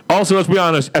 Also, let's be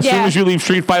honest. As soon Yeah. as you leave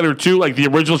Street Fighter 2, like the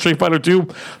original Street Fighter 2,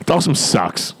 Dawson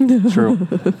sucks. True.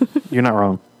 You're not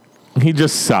wrong. He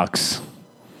just sucks.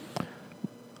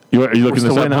 You looking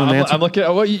still this waiting on up? the answer. I'm looking at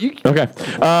you Okay. What do you guys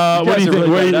think? have really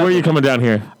Where got that are you one. coming down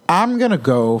here? I'm gonna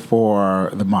go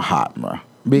for the Mahatma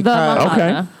because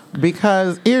Mahatma.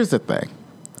 because here's the thing.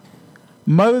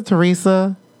 Mother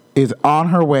Teresa is on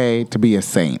her way to be a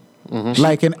saint,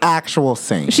 like an actual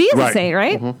saint. She is Right. a saint,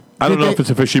 right? I don't Did know they- if it's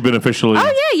officially been officially. Oh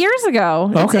yeah, years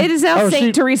ago. Okay. It is now Oh, Saint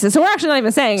she- Teresa. So we're actually not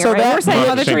even saying it, So right? that- We're saying No,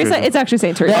 Mother Saint Teresa. Teresa. It's actually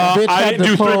Saint Teresa. bitch I had didn't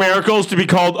to do three pull- miracles to be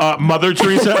called Mother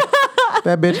Teresa.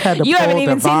 That bitch had to You pull haven't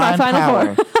even seen my divine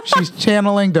Final power. She's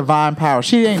channeling divine power.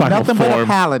 She ain't Final nothing but a form.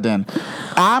 paladin.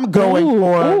 I'm going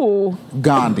for Ooh.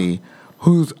 Gandhi,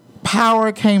 whose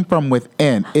power came from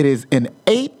within. It is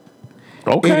innate.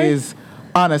 Okay. It is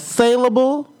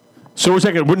unassailable. So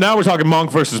now we're talking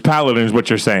monk versus paladin is what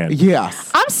you're saying. Yes.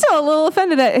 I'm still a little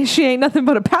offended that she ain't nothing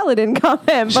but a paladin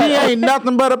comment. She But ain't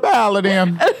nothing but a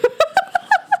paladin.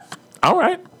 All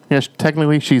right. Yes,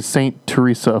 technically she's Saint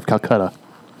Teresa of Calcutta.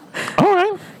 All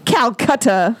right.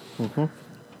 Calcutta,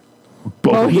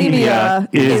 Bohemia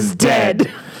is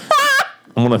dead.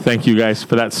 I want to thank you guys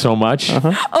for that so much.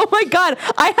 Oh my God,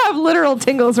 I have literal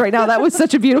tingles right now. That was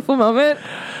such a beautiful moment.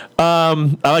 I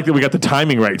like that we got the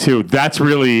timing right too. That's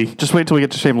really Just wait till we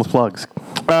get to shameless plugs.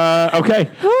 okay.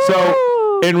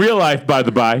 So in real life, by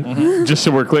the by, just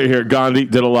so we're clear here, Gandhi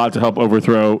did a lot to help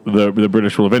overthrow the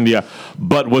British rule of India,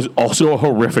 but was also a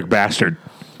horrific bastard.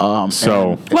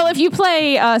 So Well, if you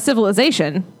play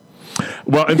Civilization,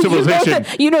 well, in Civilization,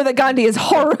 you know that Gandhi is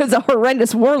a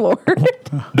horrendous warlord.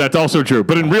 that's also true.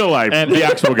 But in real life, the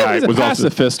actual guy He's a was also.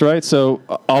 pacifist, right? So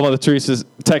all Mother Teresa's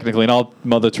technically, and all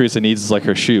Mother Teresa needs is like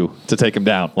her shoe to take him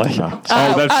down. Like Oh, that's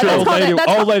true. that's called it-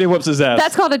 old lady whoops his ass.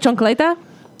 That's called a chocolata.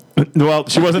 Well,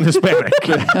 she wasn't Hispanic.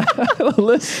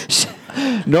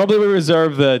 Normally we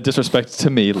reserve the disrespect to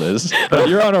me, Liz. But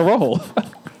you're on a roll.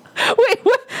 Wait,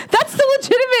 what? That's the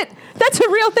legitimate. That's a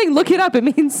real thing. Look it up. It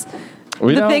means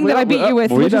We the know, thing we that I know, beat you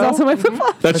with, we which is know. also my flip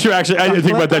flop. That's true. Actually, I didn't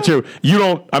think about that too. You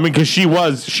don't. I mean, because she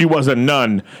was a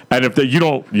nun, and if you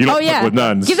don't Oh fuck yeah, with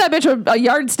nuns. give that bitch a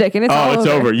yardstick and it's all Oh, it's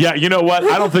over. Yeah, you know what?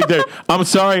 I don't think that. I'm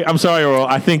sorry, Earl.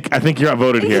 I think you're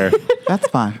outvoted here. That's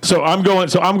fine. So I'm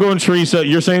going Teresa.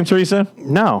 You're saying Teresa?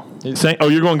 No. Saying, oh,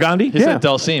 you're going Gandhi? He said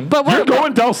Dalsim. But You're we're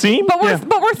going Dalsim? but we're Yeah.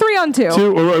 but we're 3-on-2.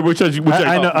 Two, or which I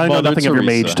know Mother nothing of your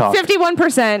Teresa. mage talk.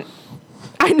 51%.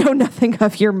 I know nothing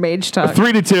of your mage talk.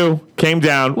 3-2 came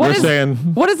down. What We're is- saying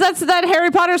What is that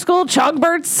Harry Potter school?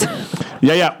 Chogberts?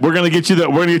 Yeah. We're gonna get you the.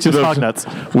 We're gonna get you Just the hog nuts.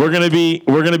 We're gonna be.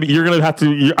 You're gonna have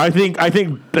to. I think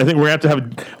we're gonna have to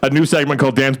have a new segment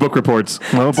called Dan's Book Reports,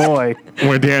 Oh boy.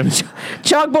 where Dan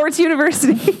Chalkboards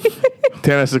University.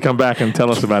 Dan has to come back and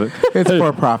tell us about it. It's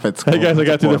for profit school. Hey guys, I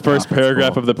got It's through a the first for-profit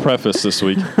paragraph school. of the preface this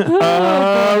week.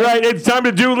 All right, it's time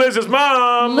to do Liz's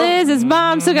mom. Liz's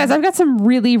mom. So, guys, I've got some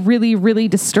really, really, really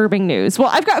disturbing news. Well,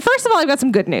 first of all, I've got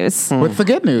some good news. What's the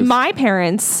good news? My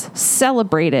parents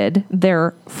celebrated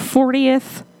their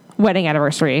 40th wedding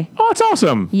anniversary Oh, it's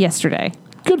awesome. yesterday.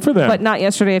 Good for them. But not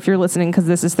yesterday if you're listening, because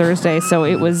this is Thursday, so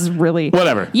it was really...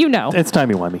 Whatever. You know. It's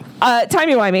timey-wimey.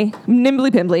 Timey-wimey,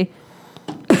 nimbly-pimbly,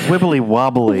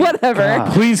 Wibbly-wobbly. whatever.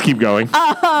 God. Please keep going.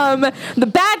 The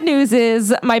bad news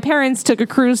is my parents took a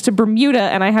cruise to Bermuda,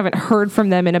 and I haven't heard from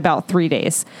them in about 3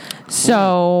 days.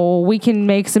 So we can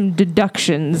make some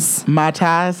deductions My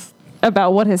ties.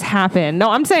 about what has happened.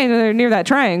 No, I'm saying they're near that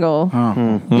triangle. You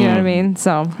know what I mean?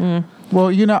 So,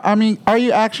 Well, you know, I mean, are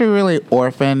you actually really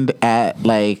orphaned at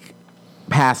like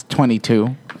past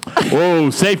 22?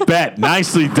 Whoa, safe bet.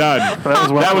 Nicely done. That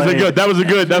was well played. That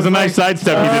was a nice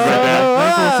sidestep you did right there.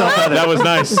 That was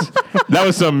nice. That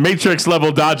was some Matrix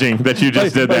level dodging that you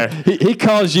just did there. He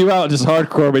calls you out just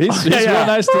hardcore, but he's Yeah. real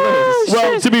nice to Liz.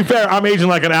 Well, to be fair, I'm aging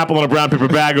like an apple in a brown paper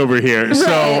bag over here, so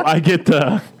Right. I get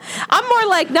the. I'm more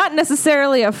like not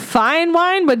necessarily a fine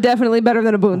wine, but definitely better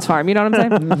than a Boone's Farm. You know what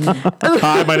I'm saying?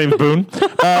 Hi, my name's Boone.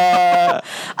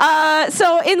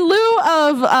 So in lieu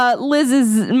of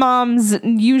Liz's mom's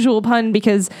usual pun,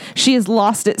 because she is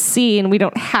lost at sea and we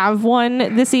don't have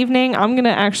one this evening, I'm going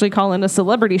to actually call in a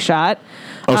celebrity shot.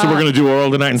 Oh, so we're gonna do oral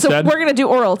tonight So instead. we're going to do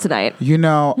oral tonight. You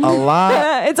know, a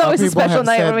lot. It's always of a people special have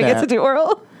night said when we get that. to do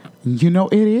oral. You know,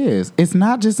 it is. It's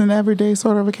not just an everyday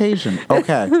sort of occasion.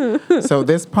 Okay. So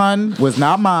this pun was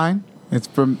not mine. It's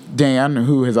from Dan,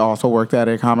 who has also worked at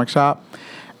a comic shop.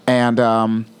 And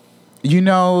you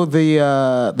know, the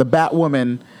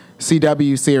Batwoman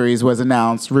CW series was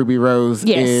announced. Ruby Rose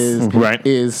Yes. Right.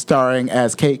 is starring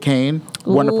as Kate Kane.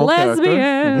 Wonderful character.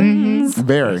 Lesbians.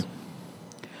 Very.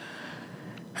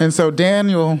 And so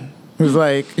Daniel was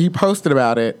like, he posted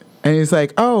about it, and he's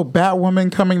like, "Oh,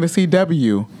 Batwoman coming to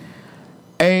CW.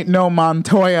 Ain't no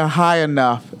Montoya high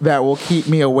enough that will keep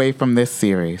me away from this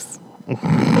series."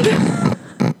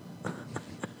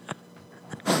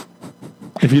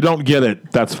 If you don't get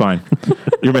it, that's fine.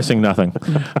 You're missing nothing.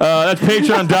 That's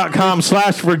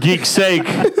patreon.com/for geek's sake.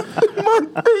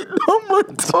 No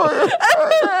Montoya.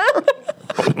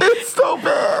 It's so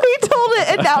bad. He told it,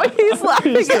 and now he's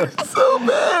laughing. So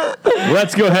bad.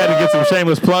 Let's go ahead and get some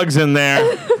shameless plugs in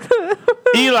there.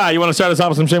 Eli, you want to start us off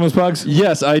with some shameless plugs?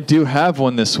 Yes, I do have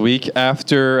one this week.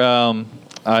 After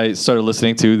I started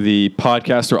listening to the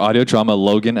podcast or audio drama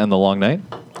Logan and the Long Night.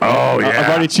 Oh, yeah. I've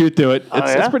already chewed through it.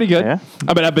 It's pretty good. Yeah.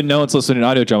 I mean, I've been known to listen to an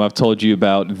audio drama. I've told you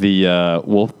about the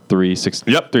Wolf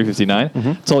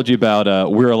 359. Told you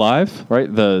about We're Alive,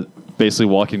 right? The basically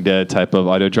Walking Dead type of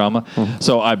audio drama.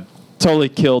 So I totally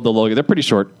killed the Logan. They're pretty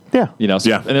short. Yeah. You know, so,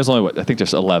 Yeah. and there's only, I think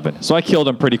there's 11. So I killed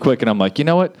them pretty quick, and I'm like, you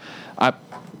know what?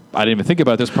 I didn't even think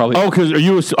about this. Probably. Oh, because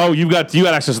you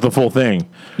got access to the full thing.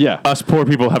 Yeah. Us poor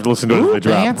people have to listen to it as they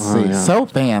drop. Fancy. So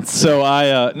fancy. So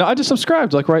I just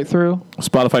subscribed like right through.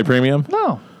 Spotify Premium.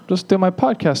 No, just do my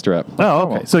podcaster app.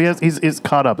 Oh, okay. So he's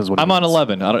caught up, is what I'm it on means.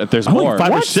 11. I don't, if there's Only more.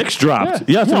 5 or 6 dropped. Yeah, that's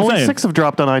Yeah, what I'm only saying. 6 have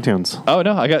dropped on iTunes. Oh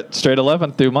no, I got straight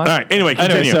 11 through mine. All right, anyway,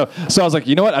 continue. so I was like,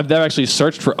 you know what? I've never actually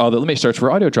searched for other. Let me search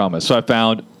for audio dramas. So I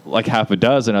found like half a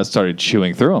dozen. I started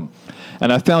chewing through them,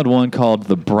 and I found one called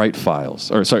The Bright Files,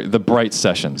 The Bright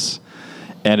Sessions,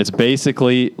 and it's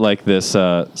basically like this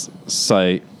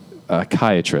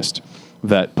psychiatrist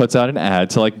that puts out an ad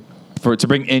to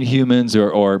bring Inhumans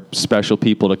or special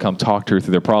people to come talk to her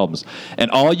through their problems, and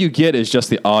all you get is just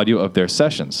the audio of their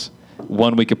sessions.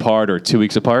 1 week apart or 2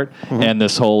 weeks apart, and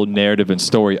this whole narrative and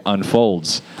story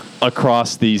unfolds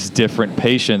across these different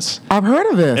patients I've heard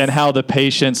of this. and how the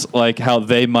patients, like how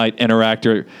they might interact,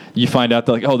 or you find out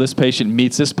that like, oh, this patient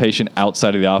meets this patient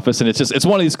outside of the office, and it's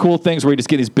one of these cool things where you just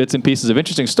get these bits and pieces of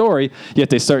interesting story, yet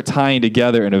they start tying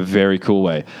together in a very cool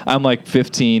way. I'm like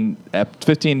 18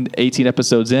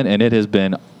 episodes in, and it has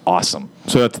been awesome.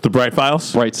 So that's the Bright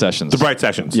Files? Bright Sessions. The Bright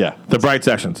Sessions. Yeah. The Bright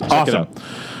Sessions. it Awesome. out.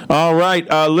 All right,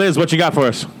 Liz, what you got for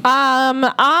us?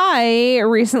 I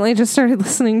recently just started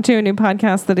listening to a new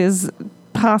podcast that is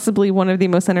possibly one of the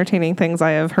most entertaining things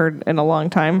I have heard in a long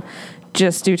time,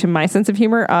 just due to my sense of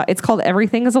humor. It's called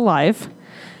Everything is Alive.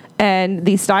 And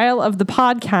the style of the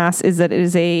podcast is that it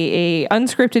is a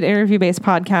unscripted interview-based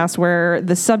podcast where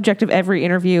the subject of every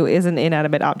interview is an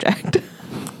inanimate object.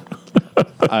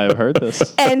 I've heard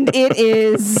this. And it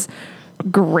is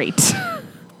great.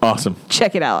 Awesome.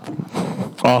 Check it out.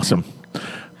 Awesome.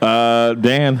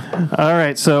 Dan. All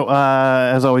right. So,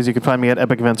 as always, you can find me at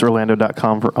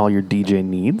epiceventsorlando.com for all your DJ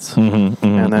needs. And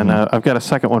then I've got a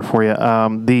second one for you.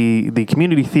 The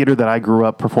community theater that I grew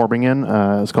up performing in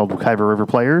is called Wekiva River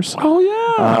Players. Oh,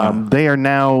 yeah. They are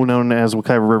now known as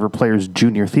Wekiva River Players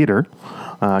Junior Theater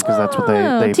because that's what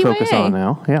they focus TYA. on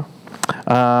now. Yeah.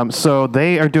 So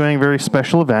they are doing a very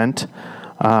special event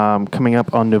coming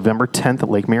up on November 10th at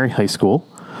Lake Mary High School.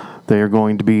 They are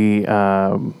going to be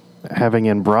having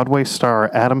in Broadway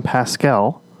star Adam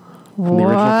Pascal from the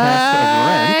original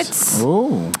cast of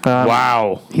Rent. Ooh.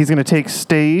 Wow. He's going to take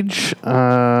stage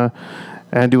and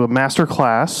do a master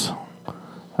class,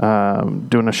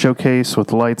 doing a showcase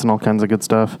with lights and all kinds of good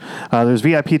stuff. There's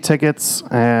VIP tickets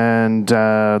and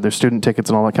there's student tickets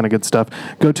and all that kind of good stuff.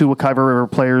 Go to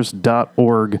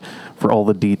WekivaRiverPlayers.org for all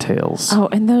the details. Oh,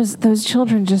 and those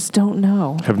children just don't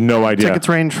know. Have no idea. Tickets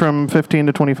range from $15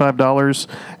 to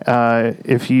 $25.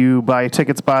 If you buy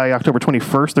tickets by October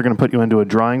 21st, they're going to put you into a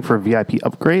drawing for a VIP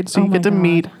upgrade, so Oh you my get to God.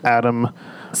 meet Adam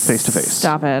face to face.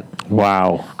 Stop it.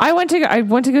 Wow. I went to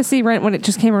go see Rent when it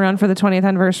just came around for the 20th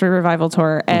anniversary revival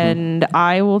tour, and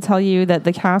I will tell you that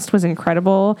the cast was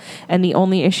incredible. And the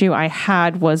only issue I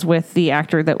had was with the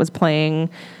actor that was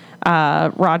playing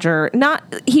Roger.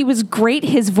 He was great.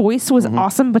 His voice was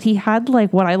awesome, but he had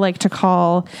like what I like to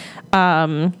call,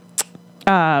 oh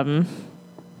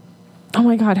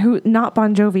my God, who? Not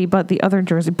Bon Jovi, but the other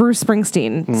Jersey, Bruce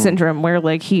Springsteen syndrome, where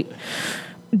like he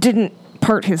didn't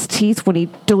part his teeth when he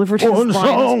delivered his lines.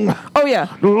 Oh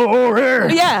yeah.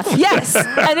 Glory. Yeah, yes.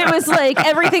 And it was like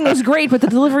everything was great with the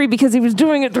delivery because he was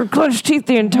doing it through clenched teeth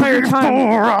the entire time.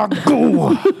 Before I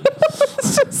go.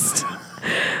 It's just,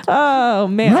 oh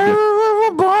man.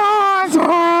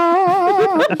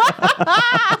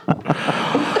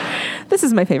 This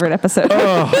is my favorite episode.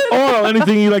 Oh,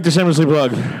 anything you'd like to shamelessly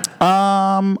plug?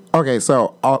 Okay,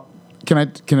 so can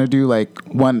I do like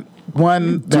one? Do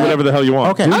whatever the hell you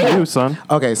want. Okay. Do you, son?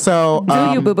 Okay, so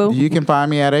Do you, boo-boo? you can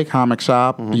find me at a comic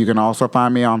shop. You can also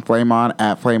find me on Flame On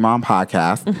at Flame On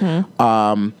Podcast.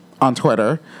 On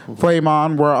Twitter. Flame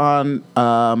On, we're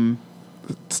on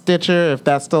Stitcher, if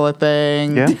that's still a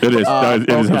thing. Yeah. It is. It is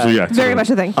okay. absolutely, yeah. Very much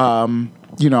a thing.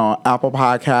 Apple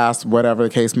Podcasts, whatever the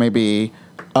case may be.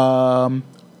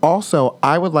 Also,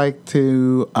 I would like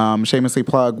to shamelessly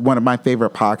plug one of my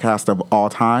favorite podcasts of all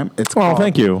time. It's Oh, called,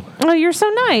 thank you. Oh, you're so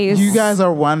nice. You guys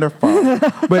are wonderful.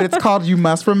 But it's called You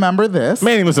Must Remember This.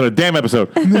 Man, you listen to a damn episode.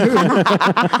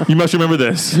 You must remember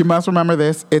this. You must remember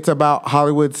this. It's about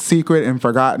Hollywood's secret and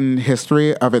forgotten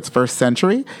history of its first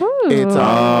century. It's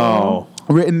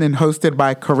written and hosted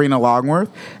by Karina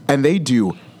Longworth, and they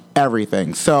do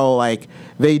everything. So, like,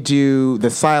 they do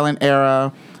the silent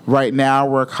era. Right now,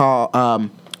 we're called.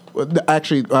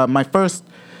 My first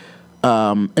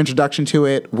introduction to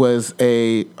it was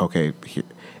it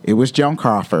was Joan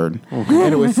Crawford,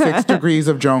 and it was 6 Degrees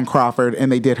of Joan Crawford,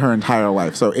 and they did her entire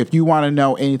life. So if you want to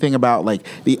know anything about like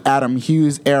the Adam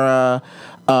Hughes era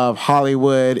of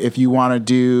Hollywood, if you want to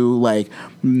do like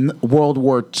World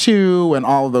War II and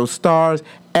all of those stars,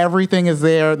 everything is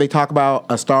there. They talk about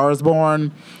A Star Is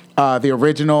Born, the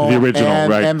original,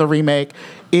 right. and the remake.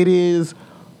 It is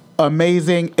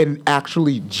amazing, and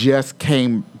actually just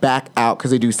came back out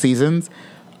because they do seasons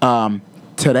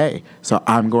today. So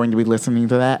I'm going to be listening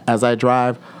to that as I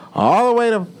drive all the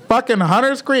way to fucking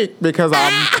Hunters Creek because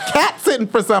I'm cat sitting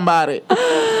for somebody.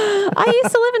 I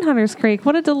used to live in Hunters Creek.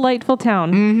 What a delightful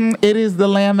town. It is the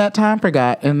land that time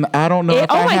forgot, and I don't know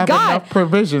if Oh I my have God. enough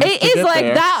provisions. It to is get like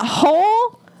there. that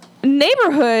whole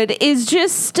neighborhood is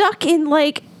just stuck in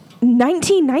like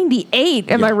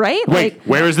 1998. Am I right? Wait, Like,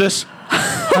 where is this?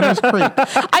 Hunters Creek.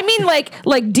 I mean,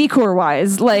 like decor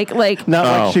wise, like Not Oh.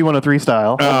 like She 103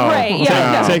 style. right?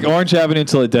 Yeah, no. Take Orange Avenue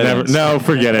until it dead Never, ends. no,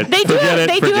 forget it. They do. Forget it.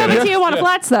 They do forget have it. a Tijuana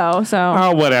Flats though. So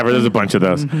Oh, whatever. There's a bunch of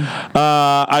those.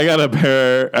 I got a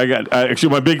pair. I got actually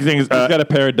my big thing is I've got a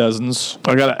pair of dozens.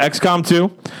 I got an XCOM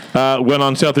 2. Went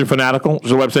on sale through Fanatical, which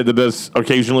is a website that does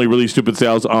occasionally really stupid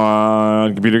sales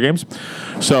on computer games.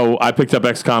 So I picked up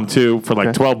XCOM 2 for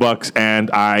like $12,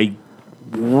 and I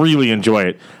really enjoy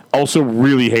it. Also,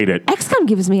 really hate it. XCOM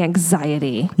gives me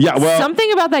anxiety. Yeah, well-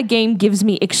 something about that game gives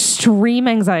me extreme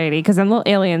anxiety because then little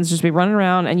aliens just be running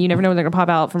around and you never know when they're gonna pop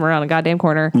out from around a goddamn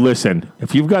corner. Listen,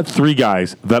 if you've got 3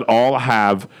 guys that all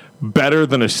have better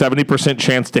than a 70%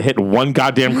 chance to hit one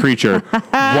goddamn creature,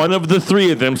 one of the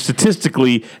 3 of them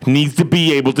statistically needs to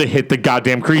be able to hit the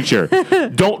goddamn creature.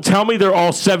 Don't tell me they're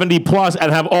all 70 plus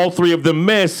and have all 3 of them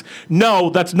miss. No,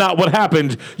 that's not what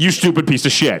happened, you stupid piece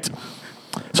of shit.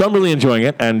 So I'm really enjoying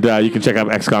it, and you can check out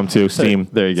XCOM 2, Steam.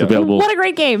 There you go. It's available. What a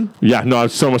great game. Yeah, no, I'm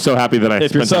so happy that I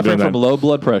If you're spent time doing suffering from that. low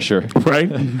blood pressure, Right?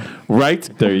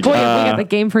 there you Boy, go. we got the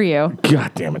game for you.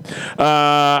 God damn it.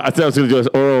 I thought I was going to do this.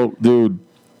 Oral,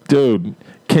 dude,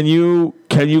 can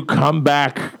you come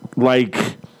back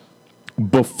like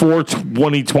before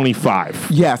 2025?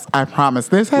 Yes, I promise.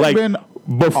 This has Like been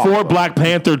before awesome. Black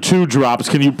Panther 2 drops,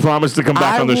 can you promise to come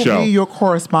back I on the will show? be your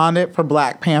correspondent for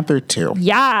Black Panther 2.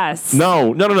 Yes.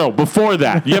 No. Before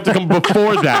that. You have to come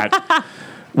before that.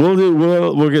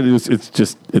 We'll get this.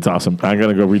 It's awesome. I'm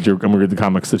gonna go read the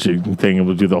comics thing, and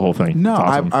we'll do the whole thing. No, It's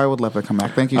awesome. I would love to come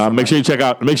back. Thank you so Make much. sure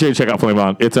you check out Flame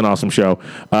On. It's an awesome show.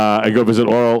 And go visit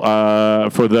Oral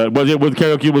for the with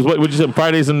karaoke was what you said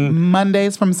Fridays and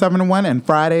Mondays from 7 to 1 and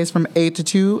Fridays from 8 to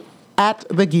 2 at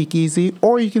the Geek Easy,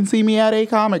 or you can see me at a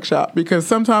comic shop because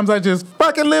sometimes I just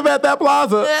fucking live at that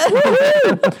plaza.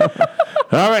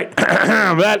 all right.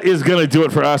 That is gonna do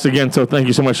it for us again. So thank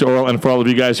you so much to Oral and for all of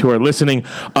you guys who are listening.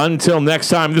 Until next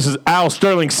time, this is Al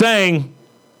Sterling saying,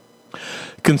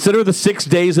 consider the 6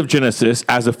 days of Genesis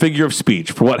as a figure of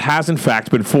speech for what has in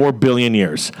fact been 4 billion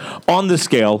years. On this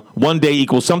scale, 1 day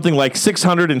equals something like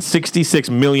 666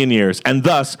 million years, and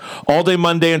thus, all day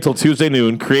Monday until Tuesday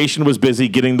noon, creation was busy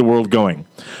getting the world going.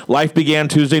 Life began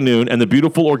Tuesday noon, and the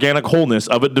beautiful organic wholeness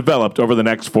of it developed over the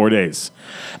next 4 days.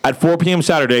 At 4 p.m.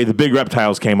 Saturday, the big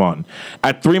reptiles came on.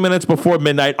 At 3 minutes before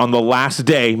midnight on the last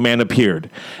day, man appeared.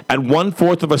 At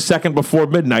 1/4 of a second before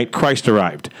midnight, Christ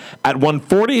arrived. At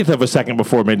 1/40th of a second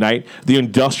before midnight, the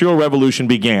Industrial Revolution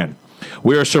began.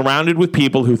 We are surrounded with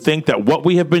people who think that what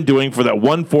we have been doing for that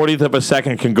 1/40th of a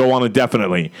second can go on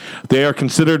indefinitely. They are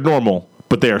considered normal,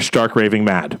 but they are stark raving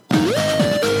mad.